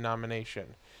the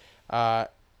denomination.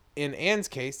 In Anne's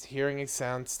case, hearing a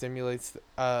sound stimulates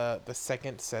the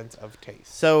second sense of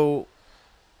taste. So,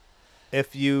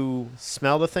 if you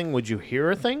smelled a thing, would you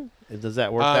hear a thing? Does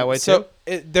that work that way too?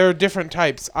 There are different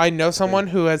types. I know someone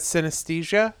who has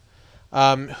synesthesia,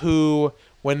 who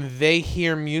when they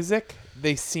hear music,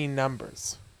 they see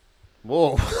numbers.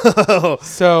 Whoa.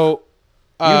 So,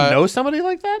 You know somebody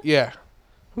like that? yeah,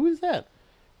 Who is that?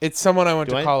 it's someone I went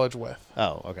Do to I? college with.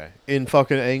 Oh, okay. In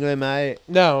fucking England, mate.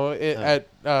 No, at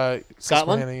Scotland?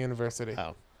 Susquehanna University.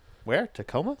 Oh. Where?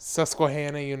 Tacoma?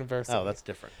 Susquehanna University. Oh, that's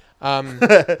different.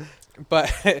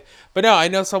 But no, I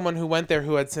know someone who went there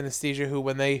who had synesthesia, who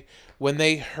when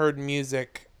they heard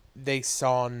music, they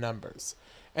saw numbers,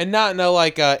 and not in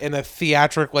a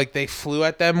theatric like they flew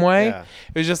at them way. Yeah.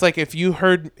 It was just like if you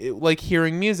heard like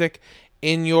hearing music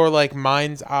in your like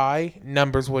mind's eye,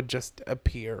 numbers would just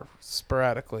appear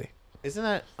sporadically. Isn't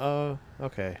that?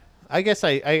 Okay. I guess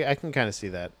I can kind of see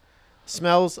that.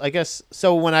 Smells. I guess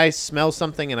so. When I smell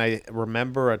something and I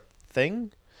remember a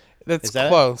thing. That's Is that it?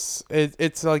 close.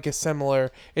 It's like a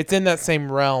similar. It's in that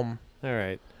same realm. All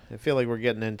right. I feel like we're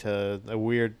getting into a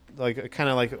weird, like, kind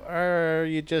of like, are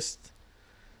you just?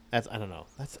 That's I don't know.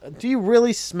 That's. Do you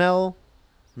really smell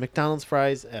McDonald's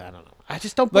fries? I don't know. I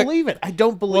just don't Like- believe it. I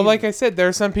don't believe. Well, like I said, there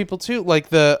are some people too. Like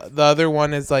the other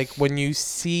one is like when you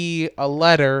see a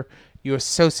letter, you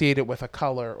associate it with a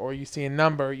color, or you see a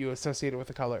number, you associate it with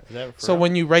a color. Is that for So real?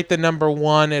 when you write the number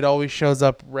 1, it always shows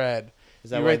up red. Is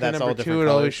that you why write the that's all number 2, different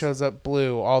it always colors? shows up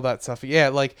blue. All that stuff. Yeah,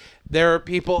 like there are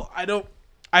people. I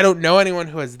don't know anyone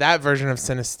who has that version of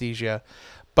synesthesia,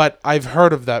 but I've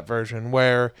heard of that version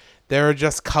where there are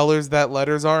just colors that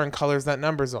letters are and colors that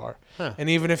numbers are. Huh. And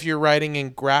even if you're writing in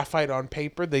graphite on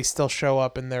paper, they still show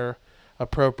up in their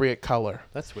appropriate color.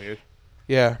 That's weird.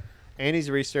 Yeah.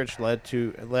 Annie's research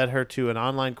led her to an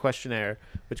online questionnaire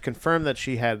which confirmed that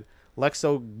she had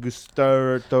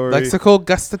lexogustatory. Lexical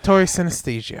gustatory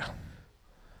synesthesia.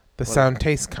 The sound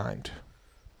taste kind.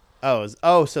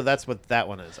 So that's what that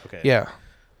one is. Okay. Yeah.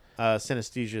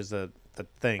 Synesthesia is the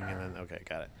thing, and then okay,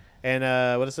 got it. And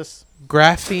what is this?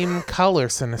 Grapheme color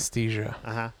synesthesia.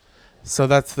 Uh-huh. So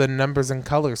that's the numbers and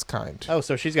colors kind. Oh,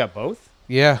 so she's got both?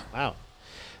 Yeah. Wow.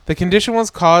 The condition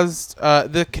has caused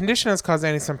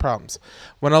Annie some problems.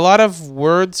 When a lot of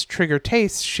words trigger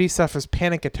taste, she suffers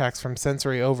panic attacks from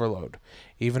sensory overload.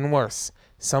 Even worse,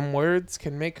 some words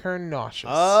can make her nauseous.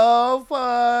 Oh,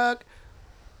 fuck.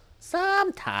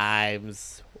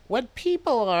 Sometimes when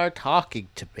people are talking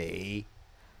to me,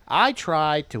 I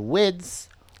try to wince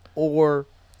or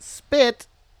spit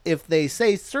if they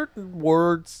say certain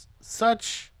words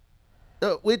such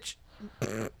which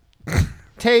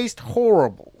taste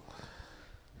horrible.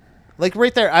 Like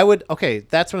right there, I would. Okay,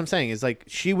 that's what I'm saying. Is like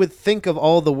she would think of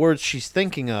all the words she's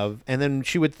thinking of, and then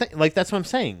she would think. Like that's what I'm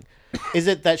saying. Is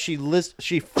it that she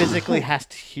physically has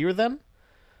to hear them,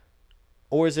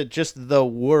 or is it just the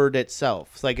word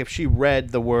itself? Like if she read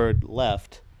the word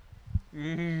left,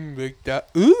 McDonald's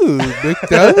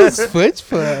French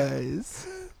fries.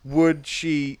 would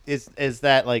she is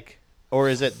that like, or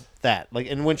is it that like?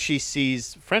 And when she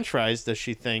sees French fries, does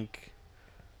she think,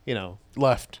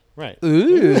 Left. right?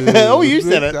 Ooh. Oh, you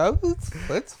said it. McDonald's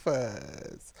French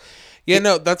fries. Yeah,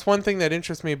 no, that's one thing that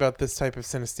interests me about this type of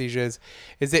synesthesia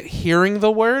is it hearing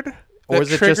the word that Or is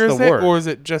it just triggers the it, word? or is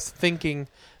it just thinking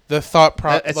the thought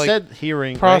It like said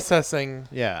hearing, right? processing?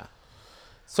 Yeah.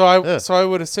 So I Ugh. so I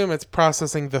would assume it's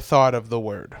processing the thought of the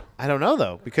word. I don't know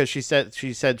though, because she's just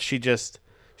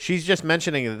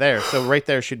mentioning it there, so right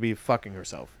there she'd be fucking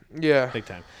herself Yeah. big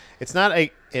time. It's not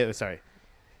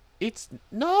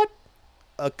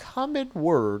a common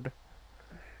word,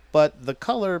 but the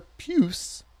color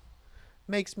puce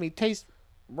makes me taste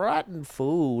rotten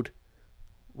food,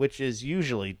 which is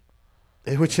really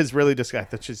disgusting.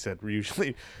 That she said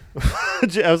usually.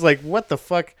 I was like, what the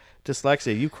fuck,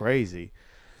 dyslexia? You crazy?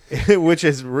 Which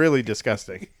is really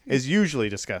disgusting. Is usually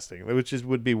disgusting, which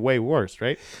would be way worse,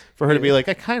 right? For her to be like,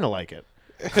 I kind of like it.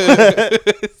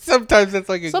 Sometimes it's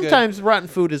like a Sometimes rotten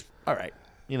food is all right.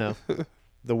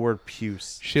 The word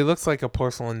puce. She looks like a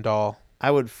porcelain doll. I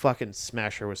would fucking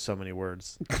smash her with so many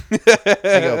words. I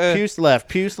go, puce left,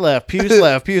 puce left, puce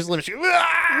left, puce left. She,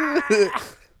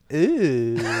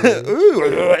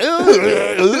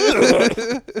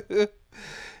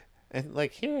 and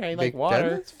like, here, I like water.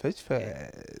 McDonald's French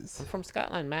fries. I'm from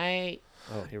Scotland, mate.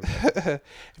 Oh, here we go.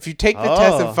 If you take the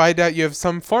test Oh. and find out you have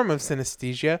some form of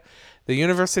synesthesia, the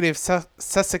University of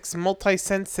Sussex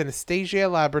Multi-Sense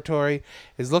Synesthesia Laboratory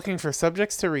is looking for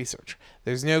subjects to research.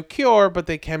 There's no cure, but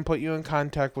they can put you in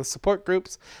contact with support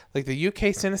groups like the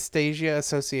UK Synesthesia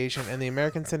Association and the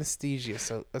American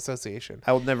Synesthesia Association.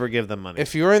 I will never give them money.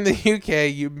 If you're in the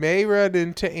UK, you may run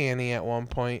into Annie at one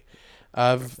point.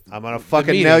 I'm gonna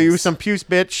fucking nail you meetings. with some puce,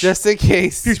 bitch. Just in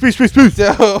case. puce.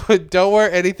 So don't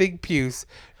wear anything puce,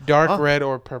 dark Huh? red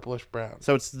or purplish brown.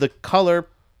 So it's the color.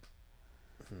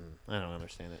 I don't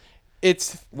understand it.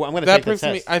 It's Well, I'm gonna that take the proves to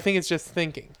me. test. I think it's just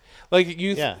thinking. Like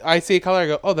you, Yeah. I see a color, I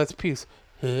go, oh, that's puce.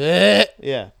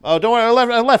 Yeah. Oh, don't worry.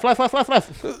 Left.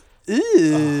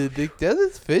 Ooh,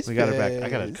 McDonald's fish. We got her back. I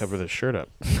gotta fries. cover this shirt up.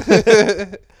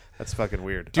 That's fucking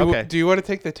weird. Do Okay. you want to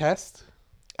take the test?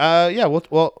 Yeah.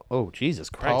 Well. Oh, Jesus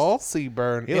Christ. Paul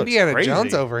Seaburn, He looks Indiana crazy.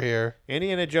 Jones over here.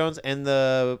 Indiana Jones and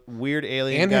the weird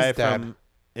alien And guy his dad. from.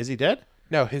 Is he dead?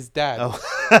 No, his dad. Oh.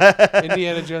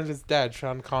 Indiana Jones' dad,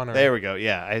 Sean Connery. There we go.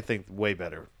 Yeah, I think way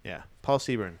better. Yeah, Paul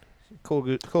Seaburn,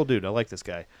 cool dude. I like this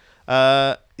guy.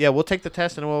 Yeah, we'll take the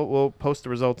test and we'll post the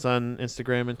results on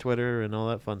Instagram and Twitter and all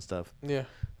that fun stuff. Yeah.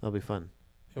 That'll be fun.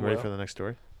 It You ready will. for the next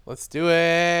story? Let's do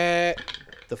it.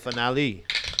 The finale.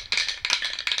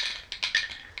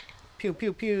 Pew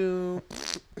pew pew.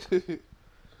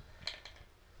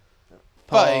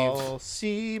 Paul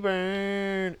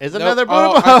Seaburn is another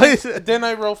Buddha Boys. Didn't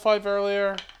I roll 5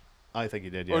 earlier? I think you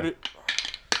did, Or yeah. did,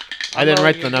 I didn't I'm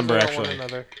write rolling the it number, 'cause I don't want actually.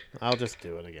 another. I'll just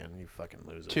do it again. You fucking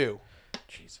loser. 2.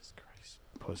 Jesus Christ.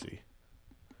 Pussy.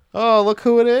 Oh, look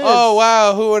who it is. Oh,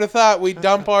 wow. Who would have thought we'd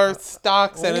dump our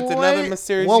stocks and it's another Wait.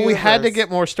 mysterious Well, we had to universe.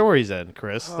 get more stories in,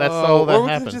 Chris. That's Oh, all or that we could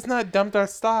happened. have just not dumped our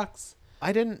stocks.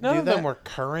 I didn't None do of that. them were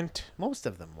current. Most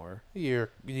of them were. You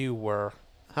were.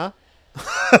 Huh?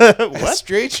 A What?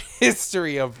 Strange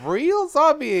History of Real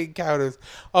Zombie Encounters.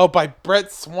 Oh, by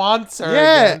Brett Swanson.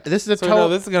 Yeah, again. this is a So total.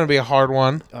 no, this is going to be a hard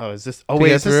one. Oh, is this? Oh,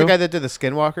 wait, is this the through? guy that did the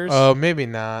Skinwalkers? Oh, maybe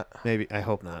not. Maybe. I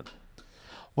hope not.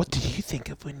 What do you think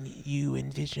of when you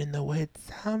envision the word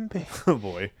zombie? Oh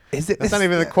boy. Is it That's not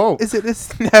even the quote. Is it a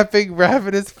snapping,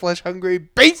 ravenous, flesh-hungry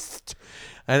beast?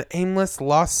 An aimless,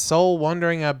 lost soul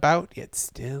wandering about, yet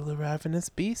still a ravenous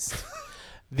beast?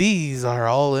 These are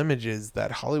all images that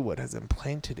Hollywood has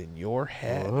implanted in your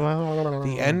head.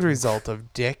 The end result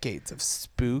of decades of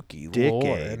spooky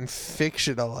lore and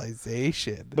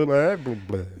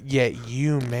fictionalization. Yet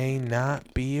you may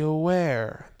not be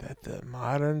aware that the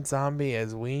modern zombie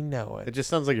as we know It it just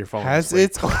sounds like you're falling has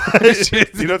asleep. its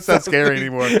origins. You don't sound scary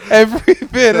anymore. Every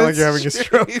bit sound like as you're having a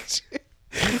stroke. strange.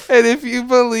 And if you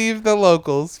believe the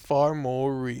locals, far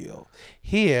more real.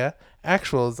 Here,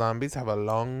 actual zombies have a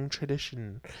long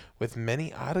tradition, with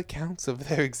many odd accounts of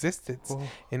their existence,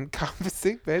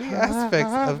 encompassing many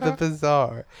aspects of the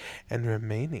bizarre, and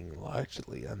remaining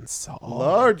largely unsolved.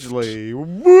 Largely.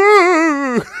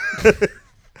 Woo!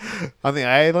 On the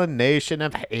island nation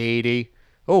of Haiti.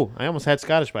 Oh, I almost had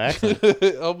Scottish by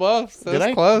accident. Almost. That Did was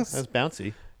I? close. That's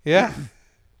bouncy. Yeah.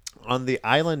 On the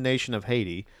island nation of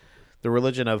Haiti, the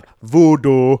religion of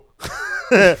voodoo,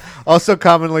 also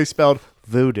commonly spelled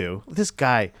voodoo. This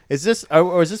guy, is this,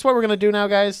 or is this what we're going to do now,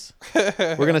 guys?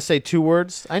 We're going to say 2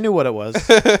 words. I knew what it was.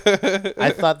 I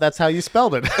thought that's how you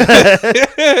spelled it.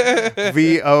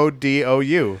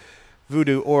 VODOU.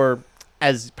 Voodoo, or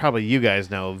as probably you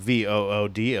guys know,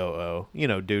 VOODOO. You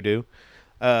know, doo-doo.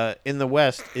 In the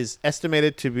West is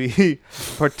estimated to be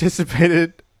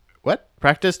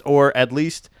practiced, or at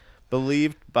least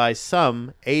believed by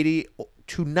some 80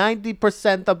 to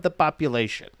 90% of the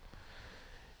population.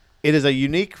 It is a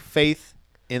unique faith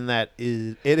in that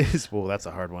it is well, that's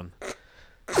a hard one.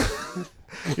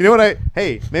 You know what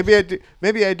maybe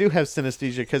I do have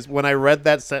synesthesia, because when I read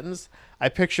that sentence, I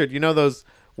pictured, you know, those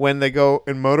when they go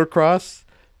in motocross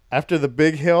after the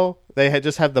big hill, they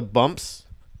just have the bumps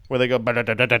where they go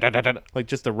like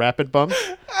just the rapid bumps.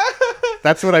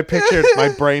 That's what I pictured my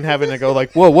brain having to go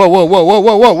like, whoa, whoa, whoa, whoa, whoa,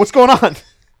 whoa, whoa, what's going on?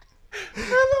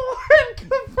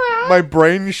 My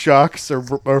brain shocks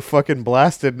are fucking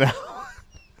blasted now.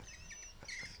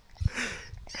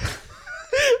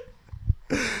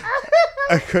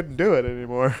 I couldn't do it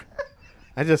anymore.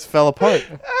 I just fell apart.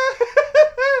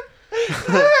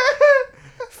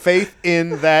 Faith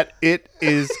in that it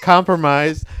is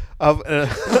compromised of an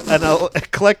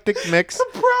eclectic mix.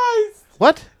 Comprised.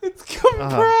 What? It's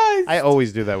comprised. I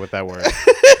always do that with that word.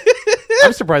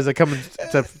 I'm surprised I come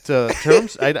to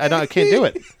terms. I can't do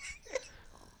it.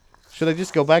 Should I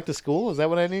just go back to school? Is that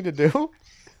what I need to do?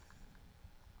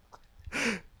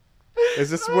 Is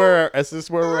this where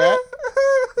we're at?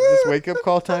 Is this wake up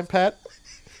call time, Pat?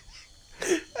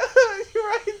 You're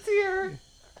right here.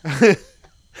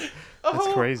 That's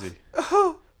crazy.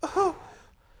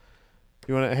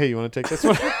 You want to take this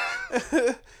one?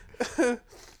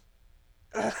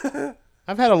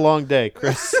 I've had a long day,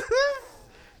 Chris.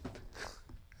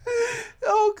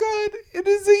 Oh God! It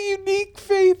is a unique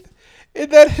faith in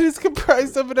that it is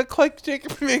comprised of an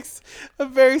eclectic mix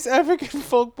of various African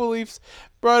folk beliefs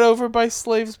brought over by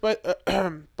slaves by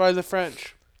the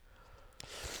French,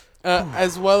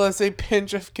 as well as a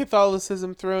pinch of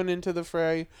Catholicism thrown into the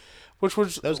fray, which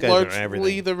was Those guys are largely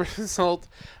everything. the result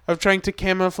of trying to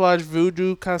camouflage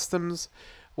voodoo customs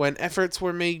when efforts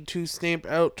were made to stamp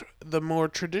out the more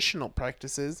traditional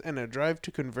practices and a drive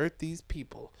to convert these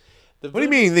people. What do you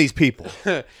mean, these people?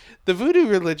 The voodoo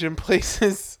religion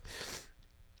places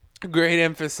great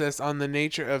emphasis on the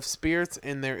nature of spirits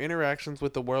and their interactions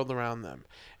with the world around them,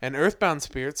 and earthbound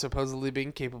spirits supposedly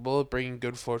being capable of bringing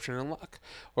good fortune and luck,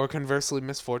 or conversely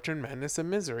misfortune, madness, and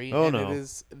misery. Oh, and no. It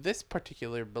is this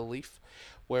particular belief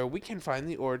where we can find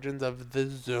the origins of the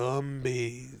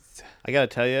zombies. I gotta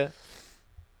tell you,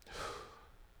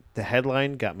 the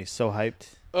headline got me so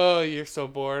hyped. Oh, you're so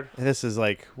bored. This is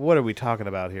like, what are we talking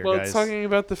about here, Well, guys? it's talking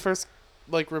about the first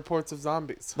like reports of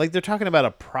zombies. Like they're talking about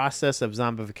a process of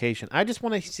zombification. I just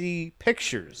want to see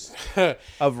pictures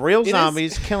of real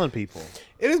zombies killing people.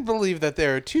 It is believed that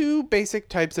there are 2 basic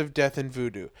types of death in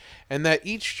voodoo, and that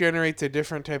each generates a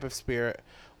different type of spirit.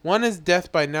 One is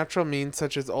death by natural means,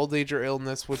 such as old age or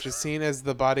illness, which is seen as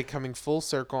the body coming full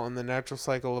circle in the natural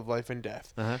cycle of life and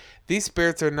death. These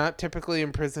spirits are not typically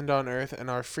imprisoned on Earth and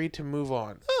are free to move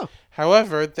on.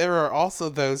 However, there are also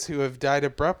those who have died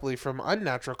abruptly from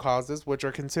unnatural causes, which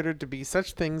are considered to be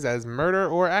such things as murder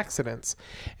or accidents,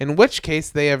 in which case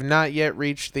they have not yet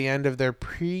reached the end of their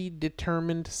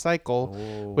predetermined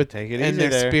cycle, Take it and easy their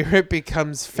there. spirit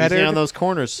becomes Easy fettered. on those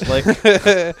corners. Like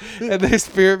And their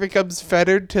spirit becomes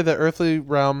fettered to the earthly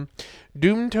realm,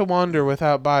 doomed to wander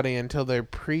without body until their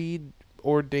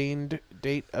preordained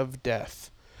date of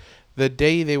death. The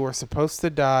day they were supposed to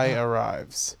die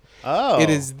arrives. oh, It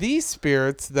is these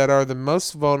spirits that are the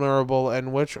most vulnerable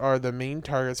and which are the main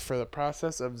targets for the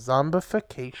process of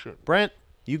zombification. Brent,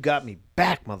 you got me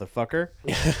back, motherfucker.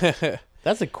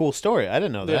 That's a cool story. I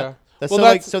didn't know that. Yeah. That's Well, so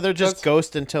that's- so they're just that's-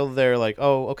 ghosts until they're like,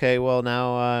 oh, okay, well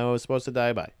now I was supposed to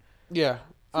die. Bye. Yeah.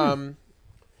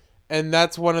 And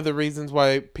that's one of the reasons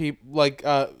why people like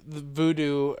the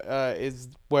voodoo is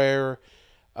where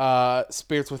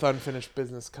spirits with unfinished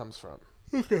business comes from.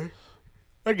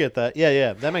 I get that.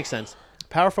 Yeah, that makes sense.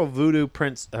 Powerful voodoo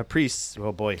priests.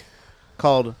 Oh boy,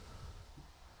 called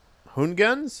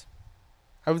Houngans.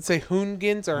 I would say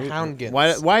hoongans or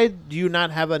houndgans. Why do you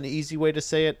not have an easy way to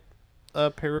say it?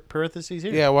 Parentheses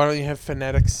here. Yeah, why don't you have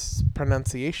phonetic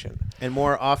pronunciation? And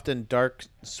more often, dark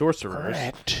sorcerers.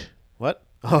 Brett. What?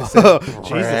 Oh, Jesus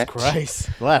Brett. Christ!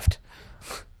 Left.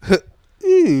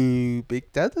 Ooh,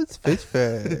 Big Daddy's fish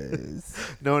fries.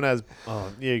 Known as.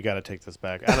 Oh, you got to take this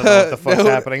back. I don't know what the fuck's No.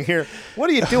 happening here. What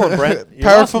are you doing, Brent? You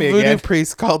Powerful lost me voodoo again.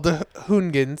 priests called the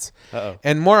hoongans, Uh-oh.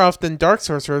 and more often dark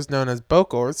sorcerers known as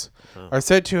bokors, are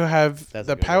said to have That's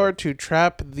a the good power one. to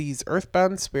trap these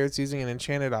earthbound spirits using an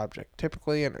enchanted object,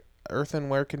 typically an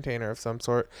earthenware container of some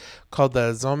sort, called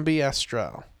the zombie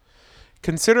astral.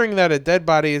 Considering that a dead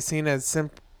body is seen as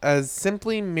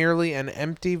simply merely an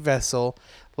empty vessel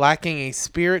lacking a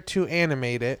spirit to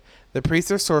animate it, the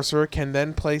priest or sorcerer can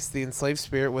then place the enslaved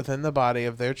spirit within the body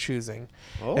of their choosing.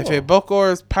 If a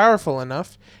bokor is powerful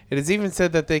enough, it is even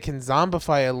said that they can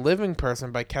zombify a living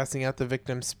person by casting out the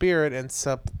victim's spirit and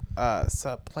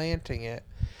supplanting it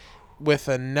with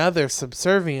another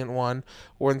subservient one,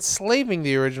 or enslaving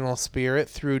the original spirit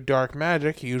through dark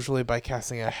magic, usually by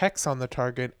casting a hex on the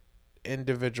target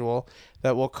individual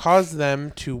that will cause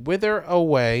them to wither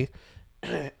away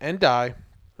and die,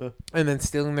 and then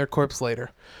stealing their corpse later.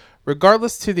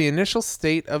 Regardless to the initial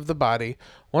state of the body,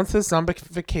 once the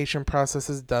zombification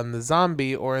process is done, the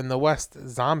zombie, or in the West,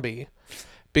 zombie,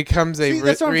 becomes a See,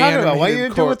 that's what I'm talking about. Why are you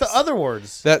reanimated doing with the corpse other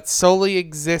words? that solely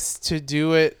exists to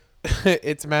do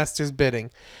its master's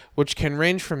bidding, which can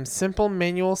range from simple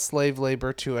manual slave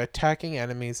labor to attacking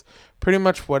enemies, pretty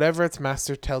much whatever its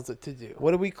master tells it to do. What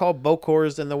do we call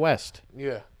bokors in the West?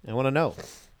 Yeah. I want to know.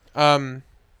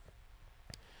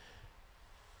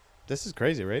 This is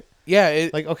crazy, right? Yeah,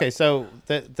 it, Like, okay, so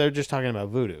they're just talking about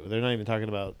voodoo. They're not even talking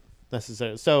about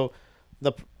necessarily. So,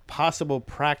 the possible,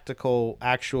 practical,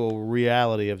 actual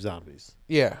reality of zombies.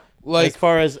 yeah. As Like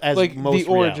far as like most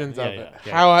the origins reality. of it.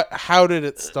 Yeah. How did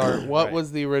it start? What Right.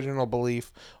 was the original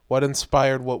belief? What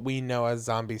inspired what we know as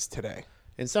zombies today?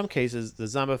 In some cases, the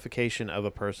zombification of a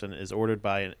person is ordered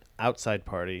by an outside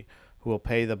party who will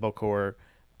pay the bokor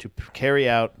to carry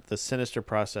out the sinister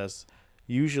process,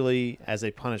 usually as a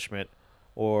punishment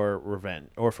or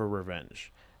for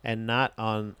revenge. And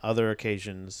on other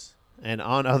occasions,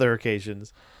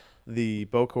 the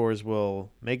bokors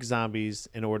will make zombies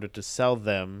in order to sell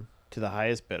them to the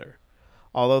highest bidder.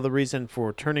 Although the reason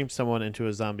for turning someone into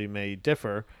a zombie may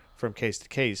differ from case to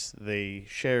case, they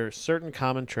share certain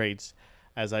common traits,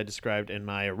 as I described in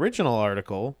my original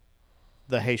article,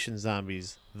 The Haitian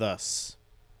Zombies Thus.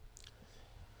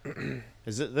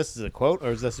 This is a quote, or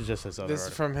is this just his other This is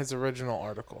article? from his original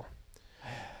article.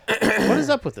 What is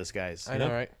up with this, guys? I know,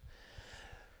 right?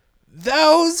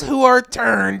 Those who are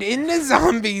turned into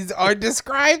zombies are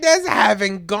described as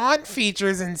having gaunt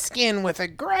features and skin with a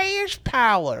grayish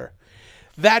pallor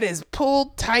that is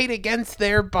pulled tight against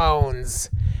their bones.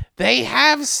 They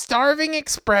have starving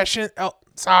expression.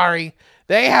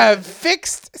 They have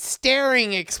fixed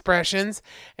staring expressions,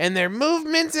 and their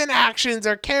movements and actions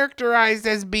are characterized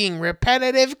as being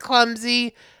repetitive,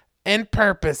 clumsy, and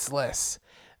purposeless.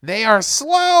 They are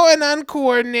slow and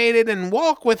uncoordinated and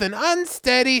walk with an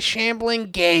unsteady,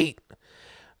 shambling gait.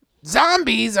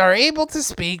 Zombies are able to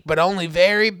speak, but only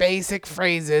very basic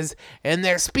phrases, and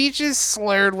their speech is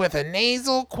slurred with a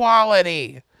nasal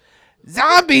quality.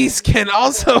 Zombies can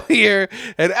also hear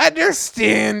and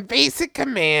understand basic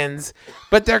commands,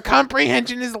 but their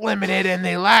comprehension is limited and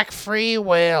they lack free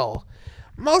will,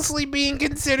 mostly being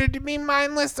considered to be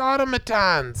mindless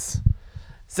automatons.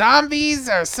 Zombies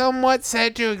are somewhat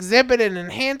said to exhibit an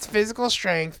enhanced physical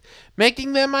strength,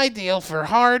 making them ideal for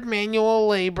hard manual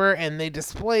labor, and they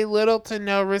display little to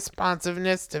no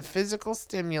responsiveness to physical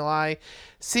stimuli,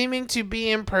 seeming to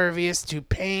be impervious to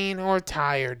pain or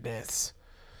tiredness.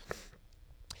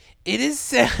 It is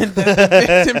said that the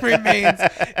victim remains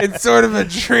in sort of a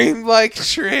dreamlike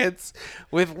trance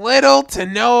with little to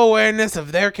no awareness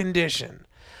of their condition.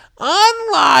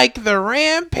 Unlike the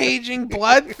rampaging,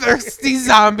 bloodthirsty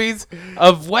zombies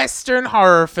of Western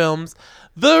horror films,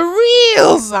 the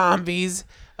real zombies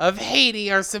of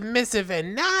Haiti are submissive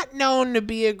and not known to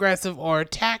be aggressive or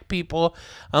attack people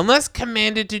unless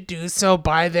commanded to do so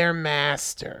by their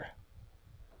master.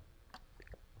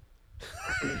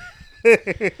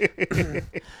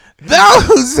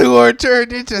 Those who are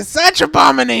turned into such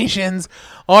abominations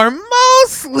are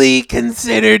mostly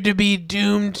considered to be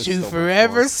doomed to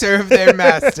forever serve their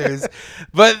masters,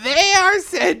 but they are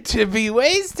said to be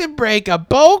ways to break a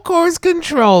Bokor's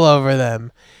control over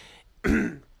them.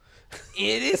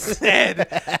 It is said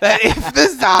that if the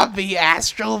zombie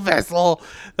astral vessel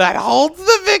that holds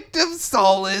the victim's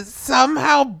soul is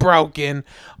somehow broken,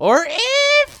 or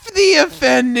if the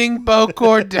offending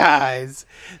Bokor dies,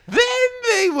 then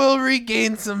they will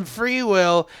regain some free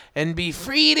will and be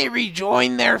free to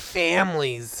rejoin their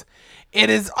families. It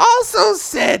is also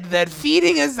said that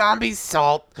feeding a zombie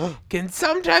salt can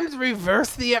sometimes reverse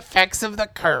the effects of the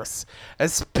curse,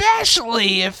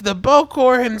 especially if the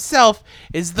Bokor himself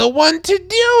is the one to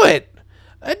do it.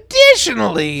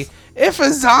 Additionally, if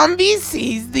a zombie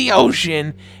sees the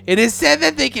ocean, it is said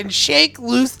that they can shake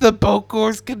loose the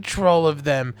Bokor's control of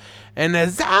them, and a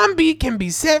zombie can be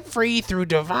set free through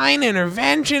divine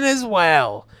intervention as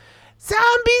well.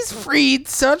 Zombies freed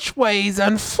such ways,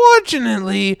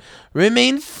 unfortunately,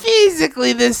 remain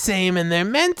physically the same, and their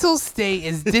mental state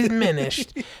is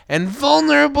diminished and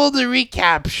vulnerable to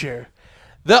recapture.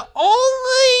 The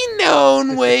only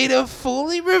known way to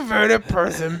fully revert a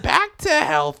person back to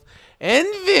health and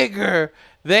vigor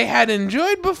they had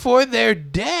enjoyed before their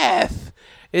death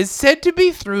is said to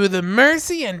be through the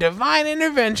mercy and divine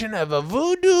intervention of a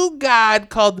voodoo god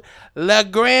called Le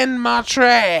Grand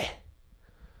Maitre.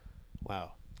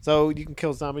 Wow. So you can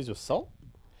kill zombies with salt?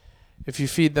 If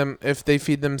they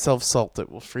feed themselves salt,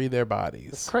 it will free their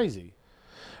bodies. Crazy.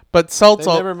 But salt's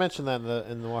They never mentioned that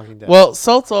in the Walking Dead. well,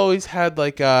 salt's always had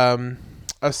like a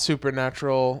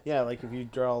supernatural. Yeah, like if you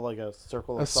draw like a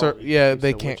circle of A salt, cir- you yeah, can keep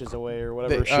they the can't- witches away or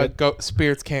whatever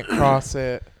Spirits can't cross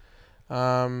it.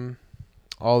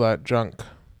 All that junk.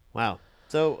 Wow.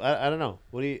 So I don't know.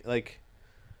 What do you like?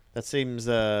 That seems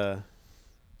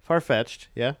far-fetched.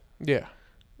 Yeah. Yeah.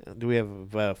 Do we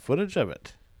have footage of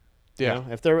it? Yeah. You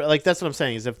know? If there, like, that's what I'm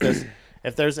saying. Is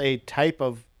if there's a type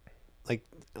of, like,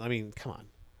 I mean, come on.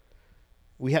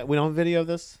 We don't have video of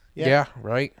this. Yeah.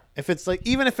 Right. If it's like,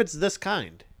 even if it's this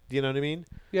kind, do you know what I mean?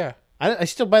 Yeah. I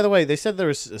still, by the way, they said there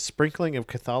was a sprinkling of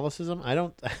Catholicism. I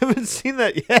haven't seen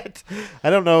that yet. I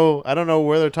don't know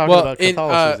where they're talking about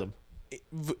Catholicism.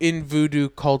 In voodoo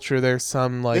culture, there's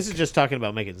some like This is just talking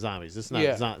about making zombies. This is not.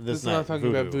 Yeah, This is not talking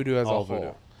about voodoo as a all whole.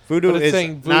 voodoo. Voodoo but it's is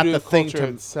saying not voodoo the thing culture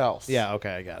to. itself. Yeah.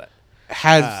 Okay, I got it.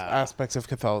 Has aspects of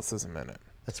Catholicism in it.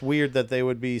 That's weird that they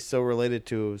would be so related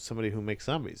to somebody who makes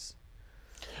zombies.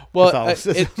 Well,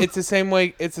 Catholicism. it's the same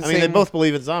way. It's the I same. mean, they both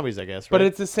believe in zombies, I guess. Right? But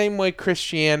it's the same way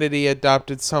Christianity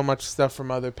adopted so much stuff from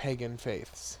other pagan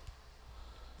faiths.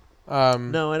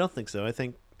 No, I don't think so. I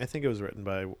think it was written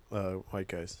by white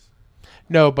guys.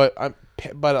 No, but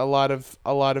a lot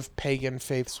of pagan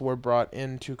faiths were brought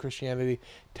into Christianity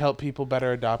to help people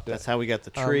better adopt it. That's how we got the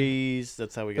trees.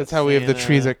 That's how we got. That's how we have the Santa.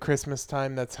 trees at Christmas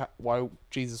time. That's why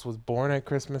Jesus was born at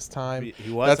Christmas time.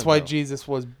 He wasn't, That's why though. Jesus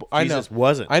was. Jesus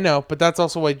wasn't. I know, but that's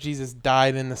also why Jesus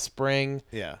died in the spring.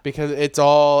 Yeah. Because it's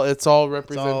all It's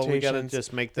representation. all, we gotta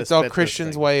just make this. It's all fit this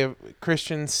Christians' thing. way of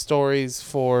Christian stories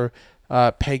for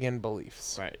pagan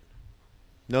beliefs. Right.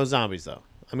 No zombies though.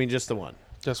 I mean, just the one.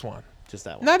 Just one. Just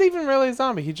that one. Not even really a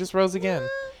zombie. He just rose again.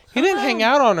 He didn't hang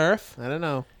out on Earth. I don't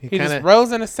know. He He kind just of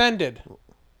rose and ascended.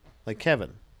 like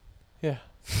Kevin, Yeah.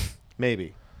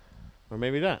 maybe, or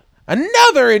maybe not.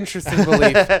 Another interesting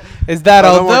belief is that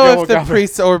Oh, no more although Gilmore if the Girls.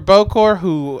 priest or Bokor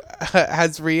who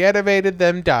has reanimated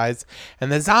them dies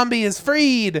and the zombie is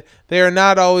freed, they are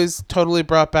not always totally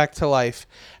brought back to life.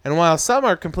 And while some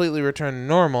are completely returned to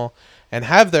normal, and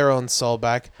have their own soul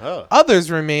back. Oh. Others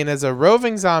remain as a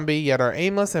roving zombie, yet are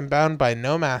aimless and bound by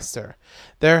no master.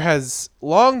 There has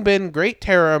long been great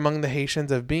terror among the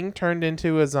Haitians of being turned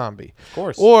into a zombie. Of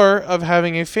course. Or of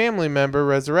having a family member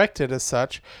resurrected as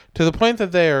such, to the point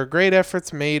that there are great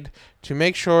efforts made to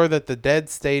make sure that the dead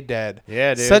stay dead.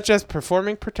 Yeah, dude. Such as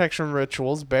performing protection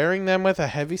rituals, burying them with a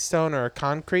heavy stone or a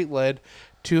concrete lid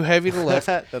too heavy to lift,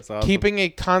 That's awesome. keeping a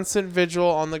constant vigil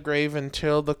on the grave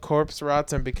until the corpse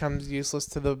rots and becomes useless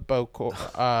to the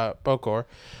bokor,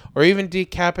 or even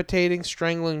decapitating,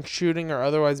 strangling, shooting, or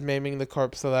otherwise maiming the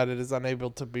corpse so that it is unable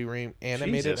to be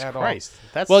reanimated Jesus at Christ. all.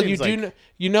 That Well, seems you do like-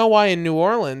 you know why in New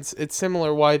Orleans it's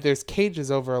similar? Why there's cages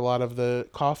over a lot of the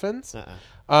coffins?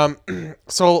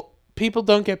 So people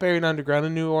don't get buried underground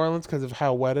in New Orleans because of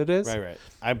how wet it is. Right.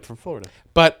 I'm from Florida.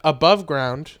 But above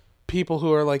ground, people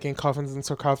who are like in coffins and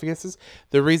sarcophaguses,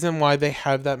 the reason why they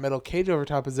have that metal cage over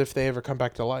top is if they ever come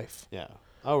back to life. Yeah.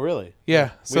 Oh, really?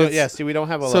 Yeah. So So it's, see, we don't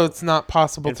have a so lot. it's not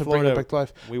possible in to bring Florida, it back to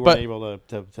life. We weren't but, able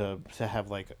to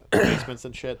have like basements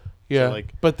and shit. Yeah. So,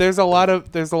 like, but there's a lot of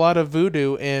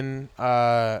voodoo in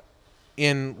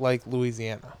like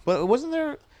Louisiana. but wasn't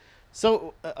there?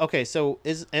 So okay. So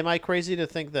am I crazy to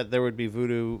think that there would be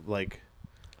voodoo like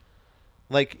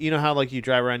you know how like you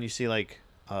drive around you see like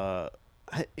by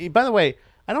the way,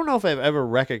 I don't know if I've ever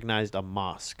recognized a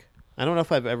mosque. I don't know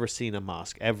if I've ever seen a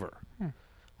mosque ever.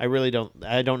 I really don't.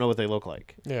 I don't know what they look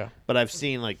like. Yeah. But I've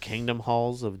seen like kingdom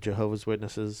halls of Jehovah's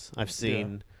Witnesses. I've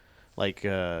seen like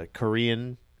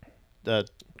Korean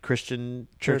Christian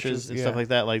churches and stuff yeah. like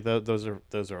that. Like those are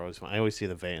always fun. I always see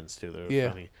the vans too. They're Yeah.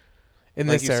 funny. In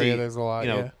Like this you area, see, there's a lot. You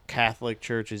know, Yeah. Catholic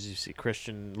churches. You see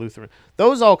Christian, Lutheran.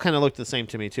 Those all kind of look the same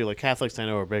to me too. Like Catholics, I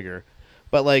know are bigger,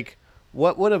 but like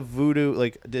what a voodoo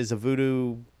like is a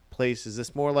voodoo place? Is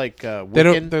this more like Wiccan? They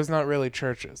don't. There's not really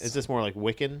churches. Is this more like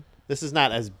Wiccan? This is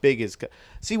not as big as.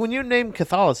 See, when you name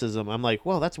Catholicism, I'm like,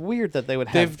 well, that's weird that they would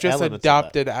have. They've just elements of that.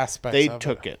 adopted aspects. They of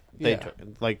took it. They took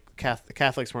it. Like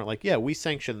Catholics weren't like, yeah, we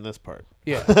sanctioned this part.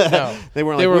 Yeah. No. They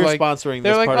weren't like, we're sponsoring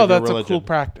they're this like, part oh, of your that's religion. a cool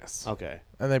practice, Okay.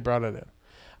 and they brought it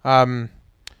in.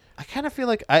 I kind of feel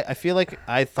like I feel like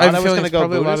I thought I have I a was feeling going to it's go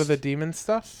probably Buddhist. a lot of the demon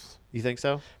stuff. You think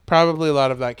so? Probably a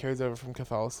lot of that carries over from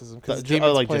Catholicism because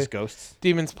demons like play just ghosts?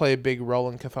 demons play a big role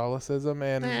in Catholicism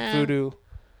and voodoo.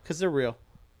 Because they're real.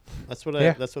 That's what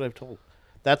Yeah. That's what I've told.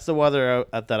 That's the water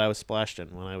that I was splashed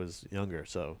in when I was younger.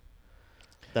 So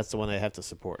that's the one I have to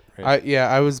support. Right?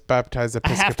 I was baptized I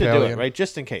Episcopalian. have to do it, right?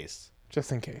 Just in case. Just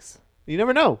in case. You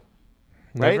never know.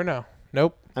 Never Right? know.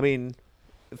 Nope. I mean,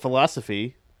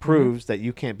 philosophy proves that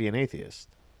you can't be an atheist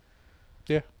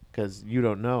Yeah. because you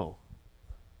don't know.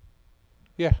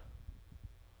 Yeah.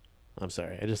 I'm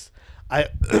sorry.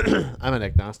 I'm an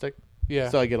agnostic, Yeah.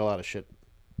 so I get a lot of shit.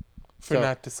 for so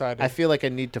not deciding. I feel like I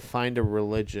need to find a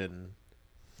religion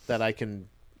that I can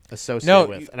associate No,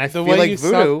 with, and I the feel way like you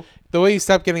voodoo. the way you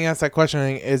stop getting asked that question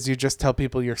is you just tell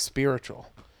people you're spiritual.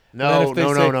 And then No, if they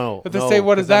no, say- no, no. If they no, say,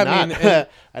 what does 'cause I'm that mean? not. And-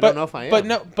 I don't know if I am. But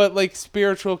no, but like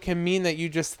spiritual can mean that you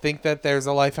just think that there's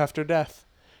a life after death.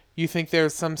 You think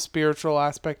there's some spiritual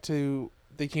aspect to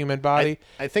the human body.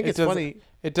 I think it's doesn't- funny.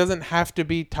 It doesn't have to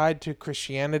be tied to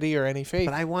Christianity or any faith.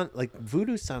 But I want like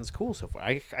voodoo sounds cool so far.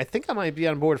 I think I might be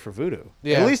on board for voodoo.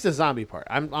 Yeah. At least the zombie part.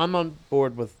 I'm on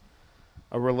board with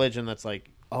a religion that's like,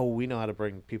 oh, we know how to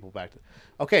bring people back to.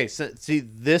 Okay, so see,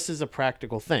 this is a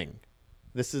practical thing.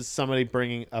 This is somebody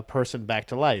bringing a person back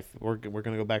to life. We're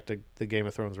gonna go back to the Game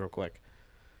of Thrones real quick.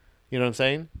 You know what I'm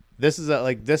saying? This is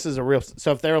a real.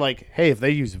 So if they're like, hey, if they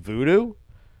use voodoo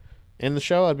in the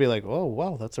show, I'd be like, oh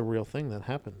wow, that's a real thing that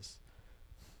happens.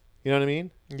 You know what I mean?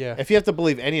 yeah. If you have to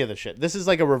believe any of the shit, this is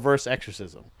like a reverse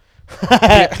exorcism.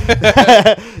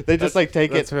 They just like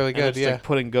take that's it. really and good, it's just, yeah. like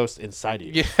putting ghosts inside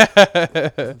you. yeah.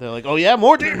 They're like, oh yeah,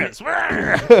 more demons.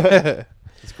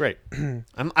 It's great.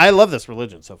 I love this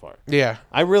religion so far. yeah.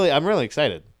 I'm really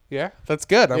excited. Yeah. That's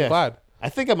good. I'm Yeah. glad. I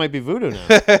think I might be voodoo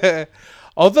now.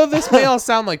 Although this may all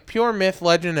sound like pure myth,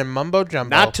 legend, and mumbo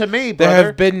jumbo, Not to me, there brother.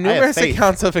 have been I have numerous faith.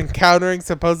 accounts of encountering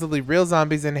supposedly real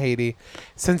zombies in Haiti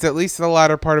since at least the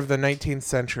latter part of the 19th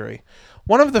century.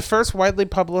 One of the first widely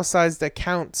publicized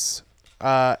accounts,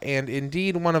 and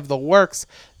indeed one of the works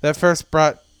that first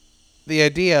brought the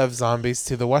idea of zombies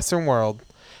to the Western world,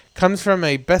 comes from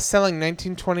a best-selling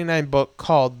 1929 book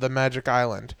called The Magic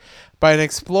Island by an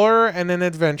explorer and an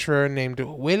adventurer named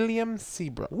William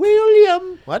Seabrook.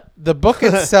 William. What? The book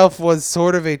itself was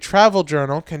sort of a travel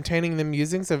journal containing the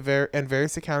musings of and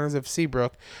various encounters of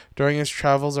Seabrook during his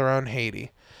travels around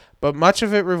Haiti. But much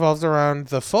of it revolves around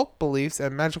the folk beliefs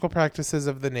and magical practices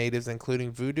of the natives,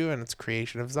 including voodoo and its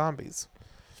creation of zombies.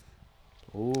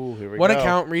 Ooh, here we One go.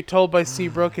 account retold by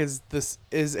Seabrook is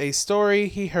a story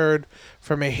he heard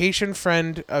from a Haitian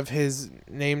friend of his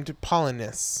named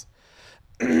Polynius,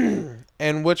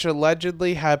 and which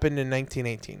allegedly happened in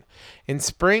 1918. In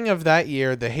spring of that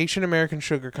year, the Haitian American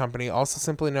Sugar Company, also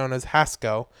simply known as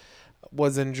Hasco,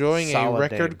 was enjoying Solid a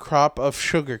record name. crop of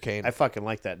sugarcane, I fucking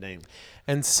like that name.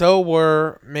 and so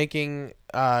were making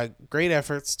great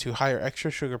efforts to hire extra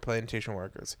sugar plantation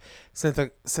workers. Since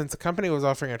the company was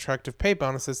offering attractive pay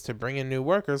bonuses to bring in new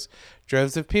workers,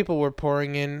 droves of people were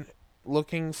pouring in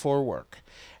looking for work.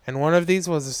 And one of these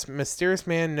was a mysterious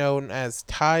man known as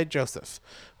Ty Joseph,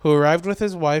 who arrived with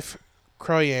his wife,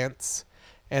 Croyance,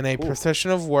 and a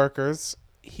procession of workers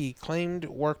he claimed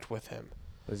worked with him.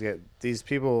 Let's get these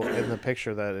people in the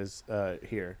picture that is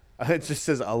here. It just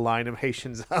says a line of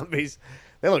Haitian zombies.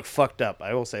 They look fucked up.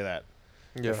 I will say that.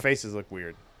 Their faces look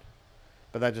weird.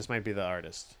 But that just might be the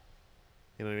artist.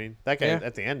 You know what I mean? That guy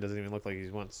at the end doesn't even look like he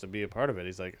wants to be a part of it.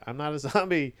 He's like, I'm not a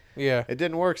zombie. Yeah. It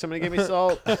didn't work. Somebody give me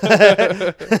salt.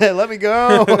 Let me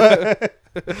go.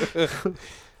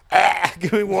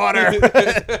 Give me water.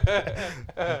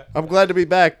 I'm glad to be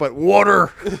back, but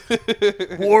water.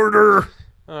 Water.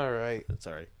 All right.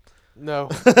 Sorry. No.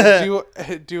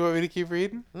 do you want me to keep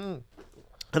reading?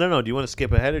 I don't know. Do you want to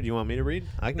skip ahead or do you want me to read?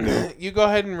 I can go. You go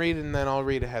ahead and read, and then I'll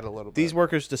read ahead a little bit. These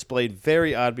workers displayed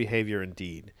very odd behavior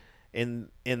indeed, in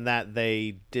that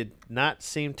they did not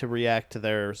seem to react to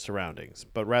their surroundings,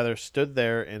 but rather stood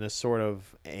there in a sort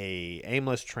of a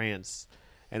aimless trance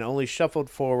and only shuffled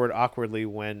forward awkwardly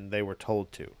when they were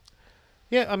told to.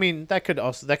 Yeah, I mean, that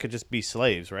could just be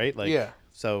slaves, right? Like, Yeah.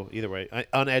 So either way,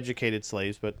 uneducated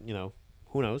slaves, but,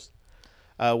 who knows?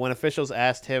 When officials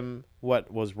asked him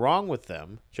what was wrong with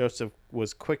them, Joseph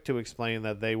was quick to explain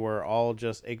that they were all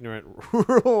just ignorant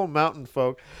rural mountain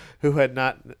folk who had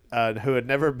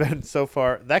never been so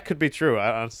far. That could be true,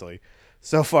 honestly,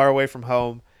 so far away from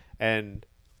home, and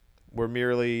were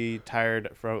merely tired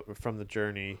from their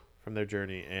journey,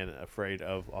 and afraid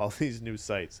of all these new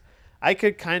sights. I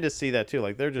could kind of see that too.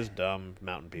 Like, they're just dumb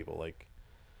mountain people. Like,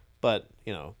 but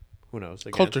who knows?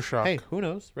 Again, Culture shock. Hey, who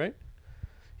knows, right?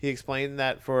 He explained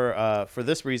that for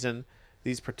this reason,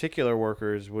 these particular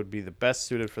workers would be the best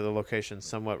suited for the location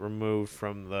somewhat removed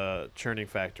from the churning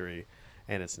factory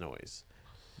and its noise.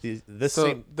 This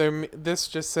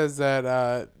just says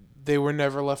that they were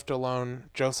never left alone.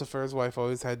 Joseph or his wife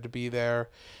always had to be there,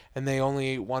 and they only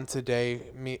ate once a day.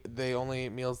 They only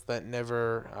ate meals that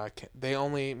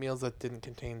didn't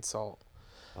contain salt.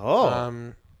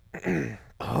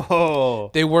 Oh.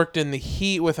 They worked in the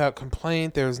heat without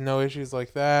complaint. There was no issues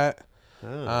like that.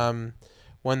 Oh.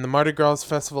 When the Mardi Gras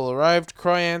festival arrived,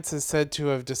 Croyance is said to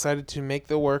have decided to make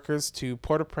the workers to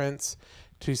Port-au-Prince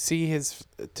to see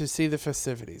the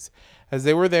festivities. As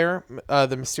they were there,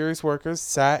 the mysterious workers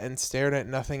sat and stared at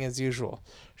nothing as usual,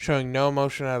 showing no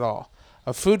emotion at all.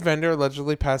 A food vendor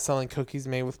allegedly passed selling cookies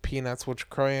made with peanuts, which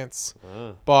Croyance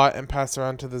bought and passed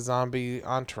around to the zombie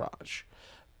entourage.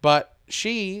 But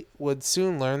she would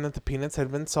soon learn that the peanuts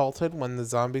had been salted when the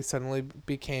zombie suddenly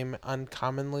became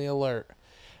uncommonly alert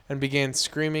and began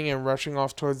screaming and rushing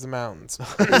off towards the mountains.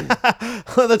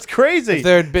 That's crazy. If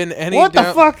there had been any what doubt,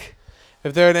 the fuck?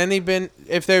 If there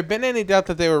had been any doubt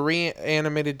that they were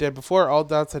reanimated dead before, all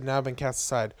doubts had now been cast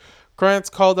aside. Croyance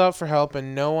called out for help,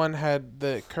 and no one had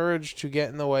the courage to get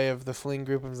in the way of the fleeing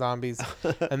group of zombies,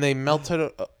 and they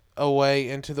melted away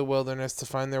into the wilderness to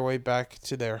find their way back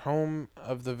to their home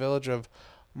of the village of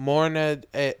Morne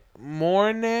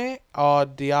au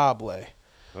Diable.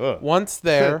 Once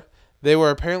there, they were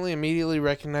apparently immediately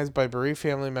recognized by bereaved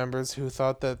family members who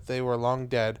thought that they were long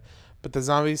dead, but the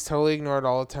zombies totally ignored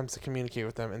all attempts to communicate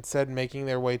with them, instead making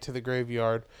their way to the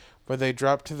graveyard, where they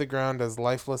dropped to the ground as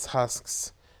lifeless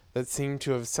husks that seemed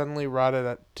to have suddenly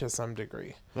rotted to some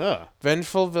degree.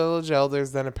 Vengeful village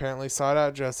elders then apparently sought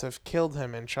out Joseph, killed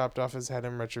him, and chopped off his head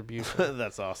in retribution.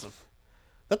 That's awesome.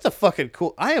 That's a fucking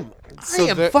cool. I am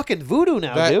fucking voodoo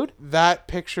now, dude. That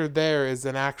picture there is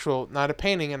an actual, not a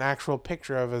painting, an actual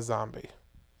picture of a zombie.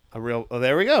 A real. Oh,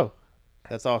 there we go.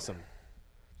 That's awesome.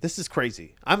 This is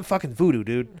crazy. I'm fucking voodoo,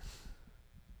 dude.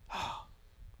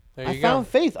 There you I found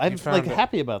faith. I'm found it.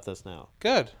 happy about this now.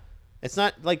 Good. It's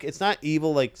not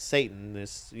evil like Satan.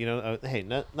 Hey,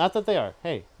 not that they are.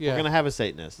 Hey, Yeah. we're gonna have a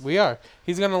Satanist. We are.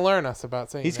 He's going to learn us about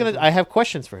Satan. I have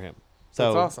questions for him.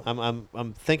 So That's awesome.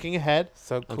 I'm thinking ahead.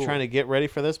 So cool. I'm trying to get ready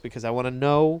for this because I want to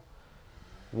know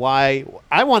why.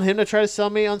 I want him to try to sell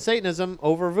me on Satanism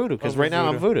over voodoo because Over right now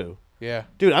I'm voodoo. Yeah.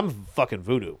 Dude, I'm fucking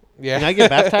voodoo. Yeah. Can I get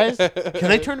baptized? Can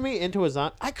they turn me into a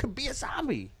zombie? I could be a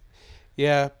zombie.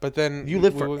 Yeah, but then You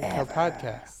live we wouldn't have forever.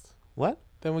 podcast. What?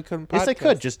 Then we couldn't podcast. Yes, I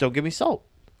could. Just don't give me salt.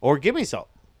 Or give me salt.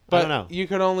 But don't know. you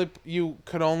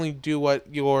could only do what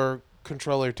your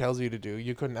controller tells you to do.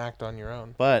 You couldn't act on your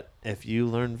own. But if you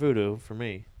learn voodoo for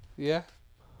me, Yeah.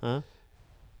 huh?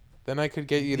 Then I could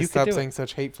get you to You could stop do it. saying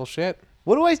such hateful shit.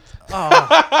 What do I?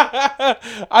 Oh,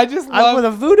 I just I'm with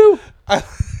love. a voodoo.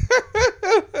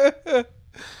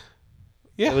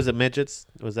 Yeah. Was it midgets?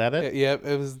 Was that it? Yep,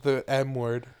 it was the M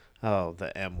word. Oh,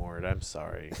 the M word. I'm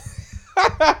sorry. It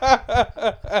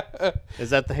Is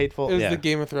that the hateful? was Yeah. the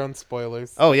Game of Thrones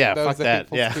spoilers. Oh yeah, That fuck was a that.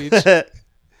 hateful Yeah. speech.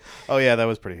 Oh yeah, that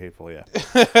was pretty hateful. Yeah.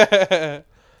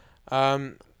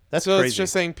 That's So crazy. it's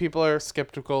just saying people are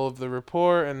skeptical of the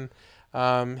report,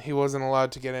 and he wasn't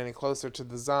allowed to get any closer to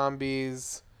the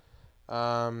zombies.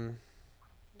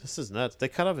 This is nuts. They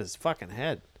cut off his fucking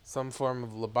head. Some form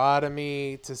of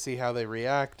lobotomy to see how they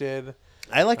reacted.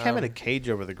 I like having a cage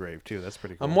over the grave too. That's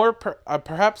pretty cool. A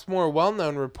perhaps more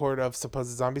well-known report of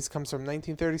supposed zombies comes from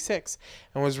 1936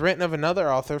 and was written of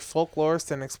another author,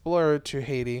 folklorist, and explorer to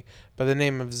Haiti by the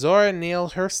name of Zora Neale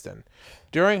Hurston.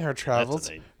 During her travels,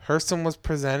 name. Hurston was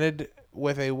presented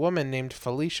with a woman named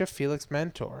Felicia Felix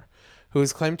Mentor, who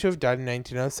was claimed to have died in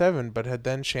 1907, but had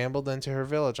then shambled into her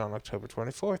village on October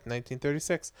 24th,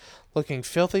 1936, looking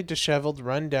filthy, disheveled,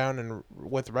 run down, and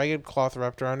with ragged cloth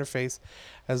wrapped around her face,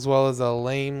 as well as a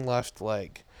lame left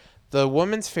leg. The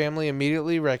woman's family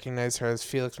immediately recognized her as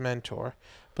Felix Mentor,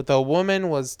 but the woman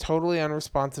was totally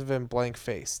unresponsive and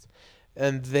blank-faced,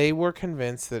 and they were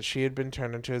convinced that she had been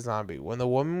turned into a zombie. When the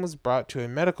woman was brought to a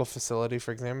medical facility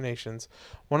for examinations,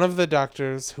 one of the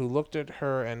doctors who looked at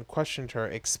her and questioned her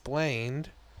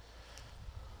explained,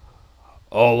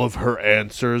 All of her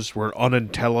answers were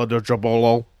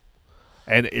unintelligible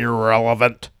and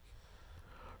irrelevant.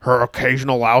 Her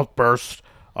occasional outbursts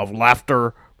of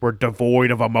laughter were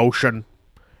devoid of emotion,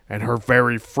 and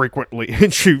very frequently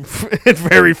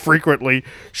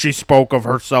she spoke of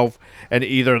herself in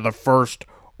either the first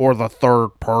or the third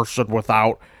person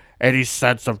without any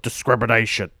sense of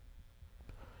discrimination.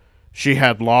 She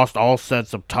had lost all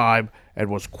sense of time and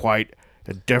was quite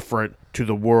indifferent to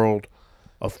the world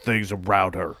of things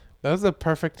around her. that was a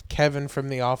perfect Kevin from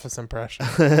The Office impression.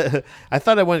 I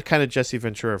thought I went kind of Jesse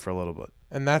Ventura for a little bit.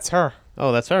 And that's her.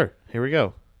 Oh, that's her. Here we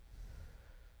go.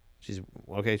 She's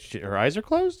okay. Her eyes are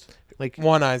closed. Like,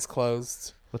 One eye's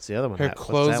closed. what's the other one? Her What's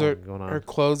clothes that are one going on? her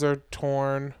clothes are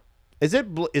torn. Is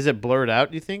it blurred out?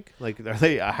 Do you think? Like, are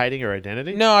they hiding her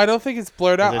identity? No, I don't think it's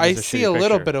blurred Or out. is it I just a see shitty a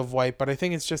little picture? bit of white, but I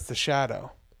think it's just the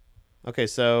shadow. Okay,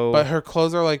 so But her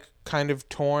clothes are like kind of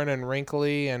torn and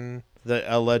wrinkly, and the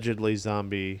allegedly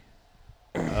zombie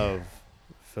of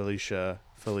Felix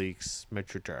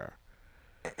Mentor.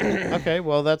 Okay,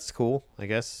 well that's cool. I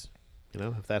guess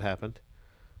if that happened.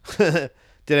 Did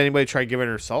anybody try giving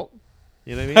her salt?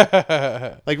 You know what I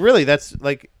mean? Like really, that's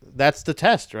the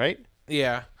test, right?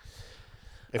 yeah.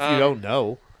 If you don't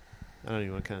know, I don't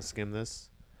even want to kind of skim this.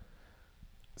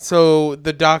 So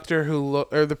the doctor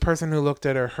or the person who looked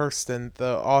at her, Hurston,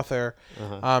 the author,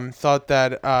 thought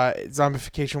that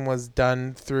zombification was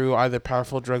done through either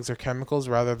powerful drugs or chemicals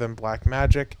rather than black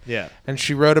magic. Yeah. And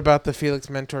she wrote about the Felix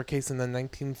Mentor case in the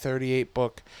 1938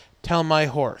 book, Tell My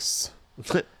Horse.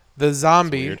 The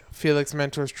zombie, weird. Felix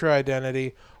Mentor's true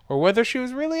identity, or whether she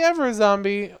was really ever a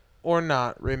zombie or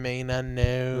not, remain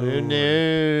unknown.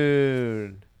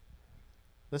 No.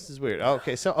 This is weird. Oh,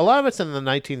 okay, so a lot of it's in the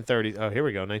 1930s. Oh, here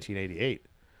we go, 1988.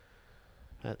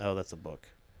 That's a book.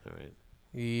 All right.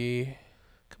 Yeah.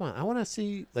 Come on, I want to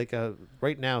see like a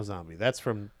right now zombie. That's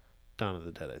from Dawn of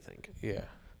the Dead, I think. Yeah.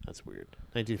 That's weird.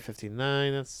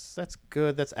 1959. That's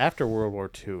good. That's after World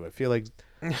War II. I feel like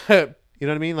you know what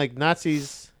I mean. Like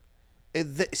Nazis.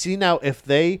 See now,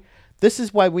 this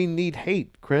is why we need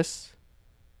hate, Chris.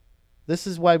 This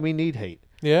is why we need hate.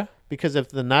 Yeah. Because if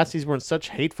the Nazis weren't such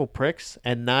hateful pricks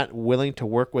and not willing to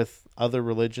work with other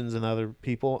religions and other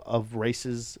people of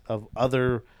races of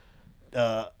other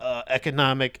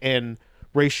economic and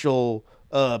racial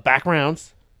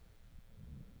backgrounds,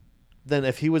 then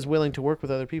if he was willing to work with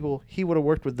other people, he would have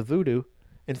worked with the voodoo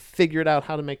and figured out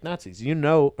how to make Nazis.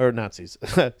 Or Nazis,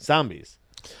 zombies.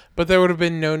 But there would have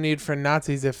been no need for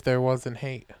Nazis if there wasn't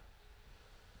hate.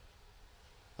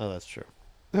 Oh, that's true.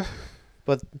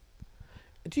 But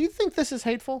do you think this is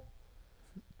hateful?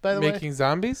 By the Making way,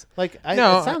 zombies? like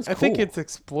No, it sounds I cool. think it's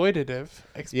exploitative.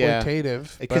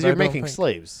 Exploitative. Because but you're I don't making think-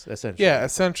 slaves essentially. Yeah,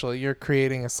 essentially, you're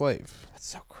creating a slave. That's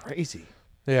so crazy.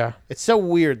 Yeah. It's so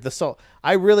weird. The salt.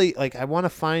 I really like. I want to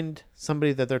find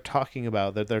somebody that they're talking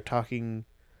about. They're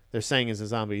saying is a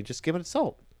zombie. Just give it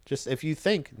salt. Just if you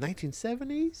think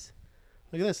 1970s.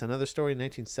 Look at this. Another story.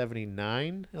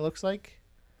 1979. It looks like.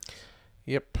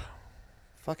 Yep.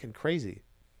 Fucking crazy.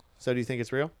 So do you think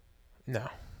it's real? No.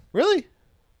 Really?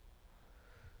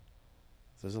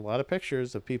 There's a lot of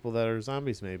pictures of people that are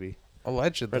zombies. Maybe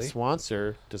Allegedly. Brett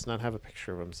Swanser does not have a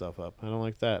picture of himself up. I don't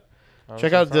like that. I was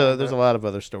Check gonna out the. find There's that. a lot of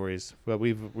other stories, but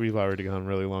we've already gone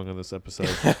really long on this episode.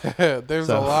 There's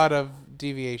So- a lot of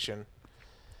deviation.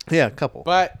 Yeah, a couple.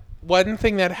 But one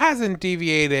thing that hasn't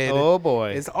deviated Oh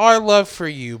boy, is our love for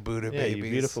you, Buddha yeah, babies.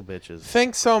 you beautiful bitches.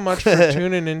 Thanks so much for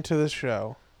tuning into the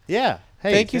show. Yeah.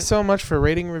 Hey, Thank you so much for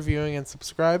rating, reviewing, and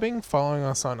subscribing. Following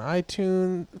us on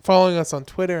iTunes, following us on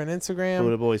Twitter and Instagram.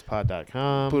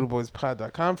 BuddhaBoysPod.com.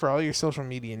 BuddhaBoysPod.com for all your social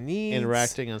media needs.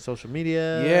 Interacting on social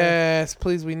media. Yes,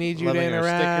 please. We need you Loving to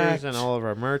interact. our stickers and all of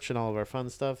our merch and all of our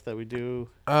fun stuff that we do.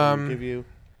 that we give you.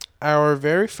 Our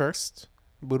very first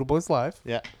Buddha Boys Live.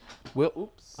 Yeah.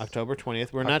 Oops. October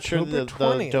 20th. We're not sure October the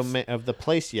 20th. domain of the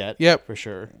place yet. Yep. For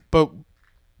sure. But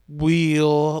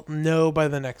we'll know by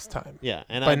the next time. Yeah.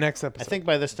 And By next episode. I think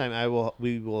by this time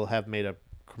we will have made a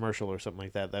commercial or something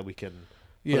like that we can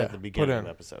put at the put beginning of in. the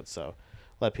episode. So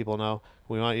let people know.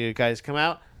 We want you guys to come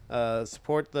out,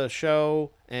 support the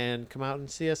show, and come out and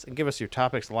see us and give us your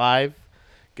topics live.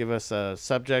 Give us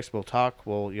subjects. We'll talk.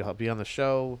 You'll be on the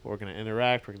show. We're gonna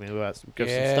interact. We're gonna give some stuff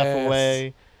Yes.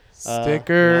 away.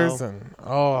 Stickers you and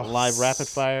Live rapid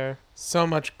fire So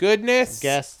much goodness.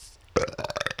 guests.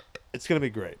 It's gonna be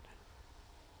great.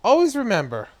 Always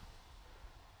remember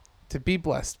to be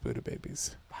blessed, Buddha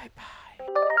babies. Bye bye.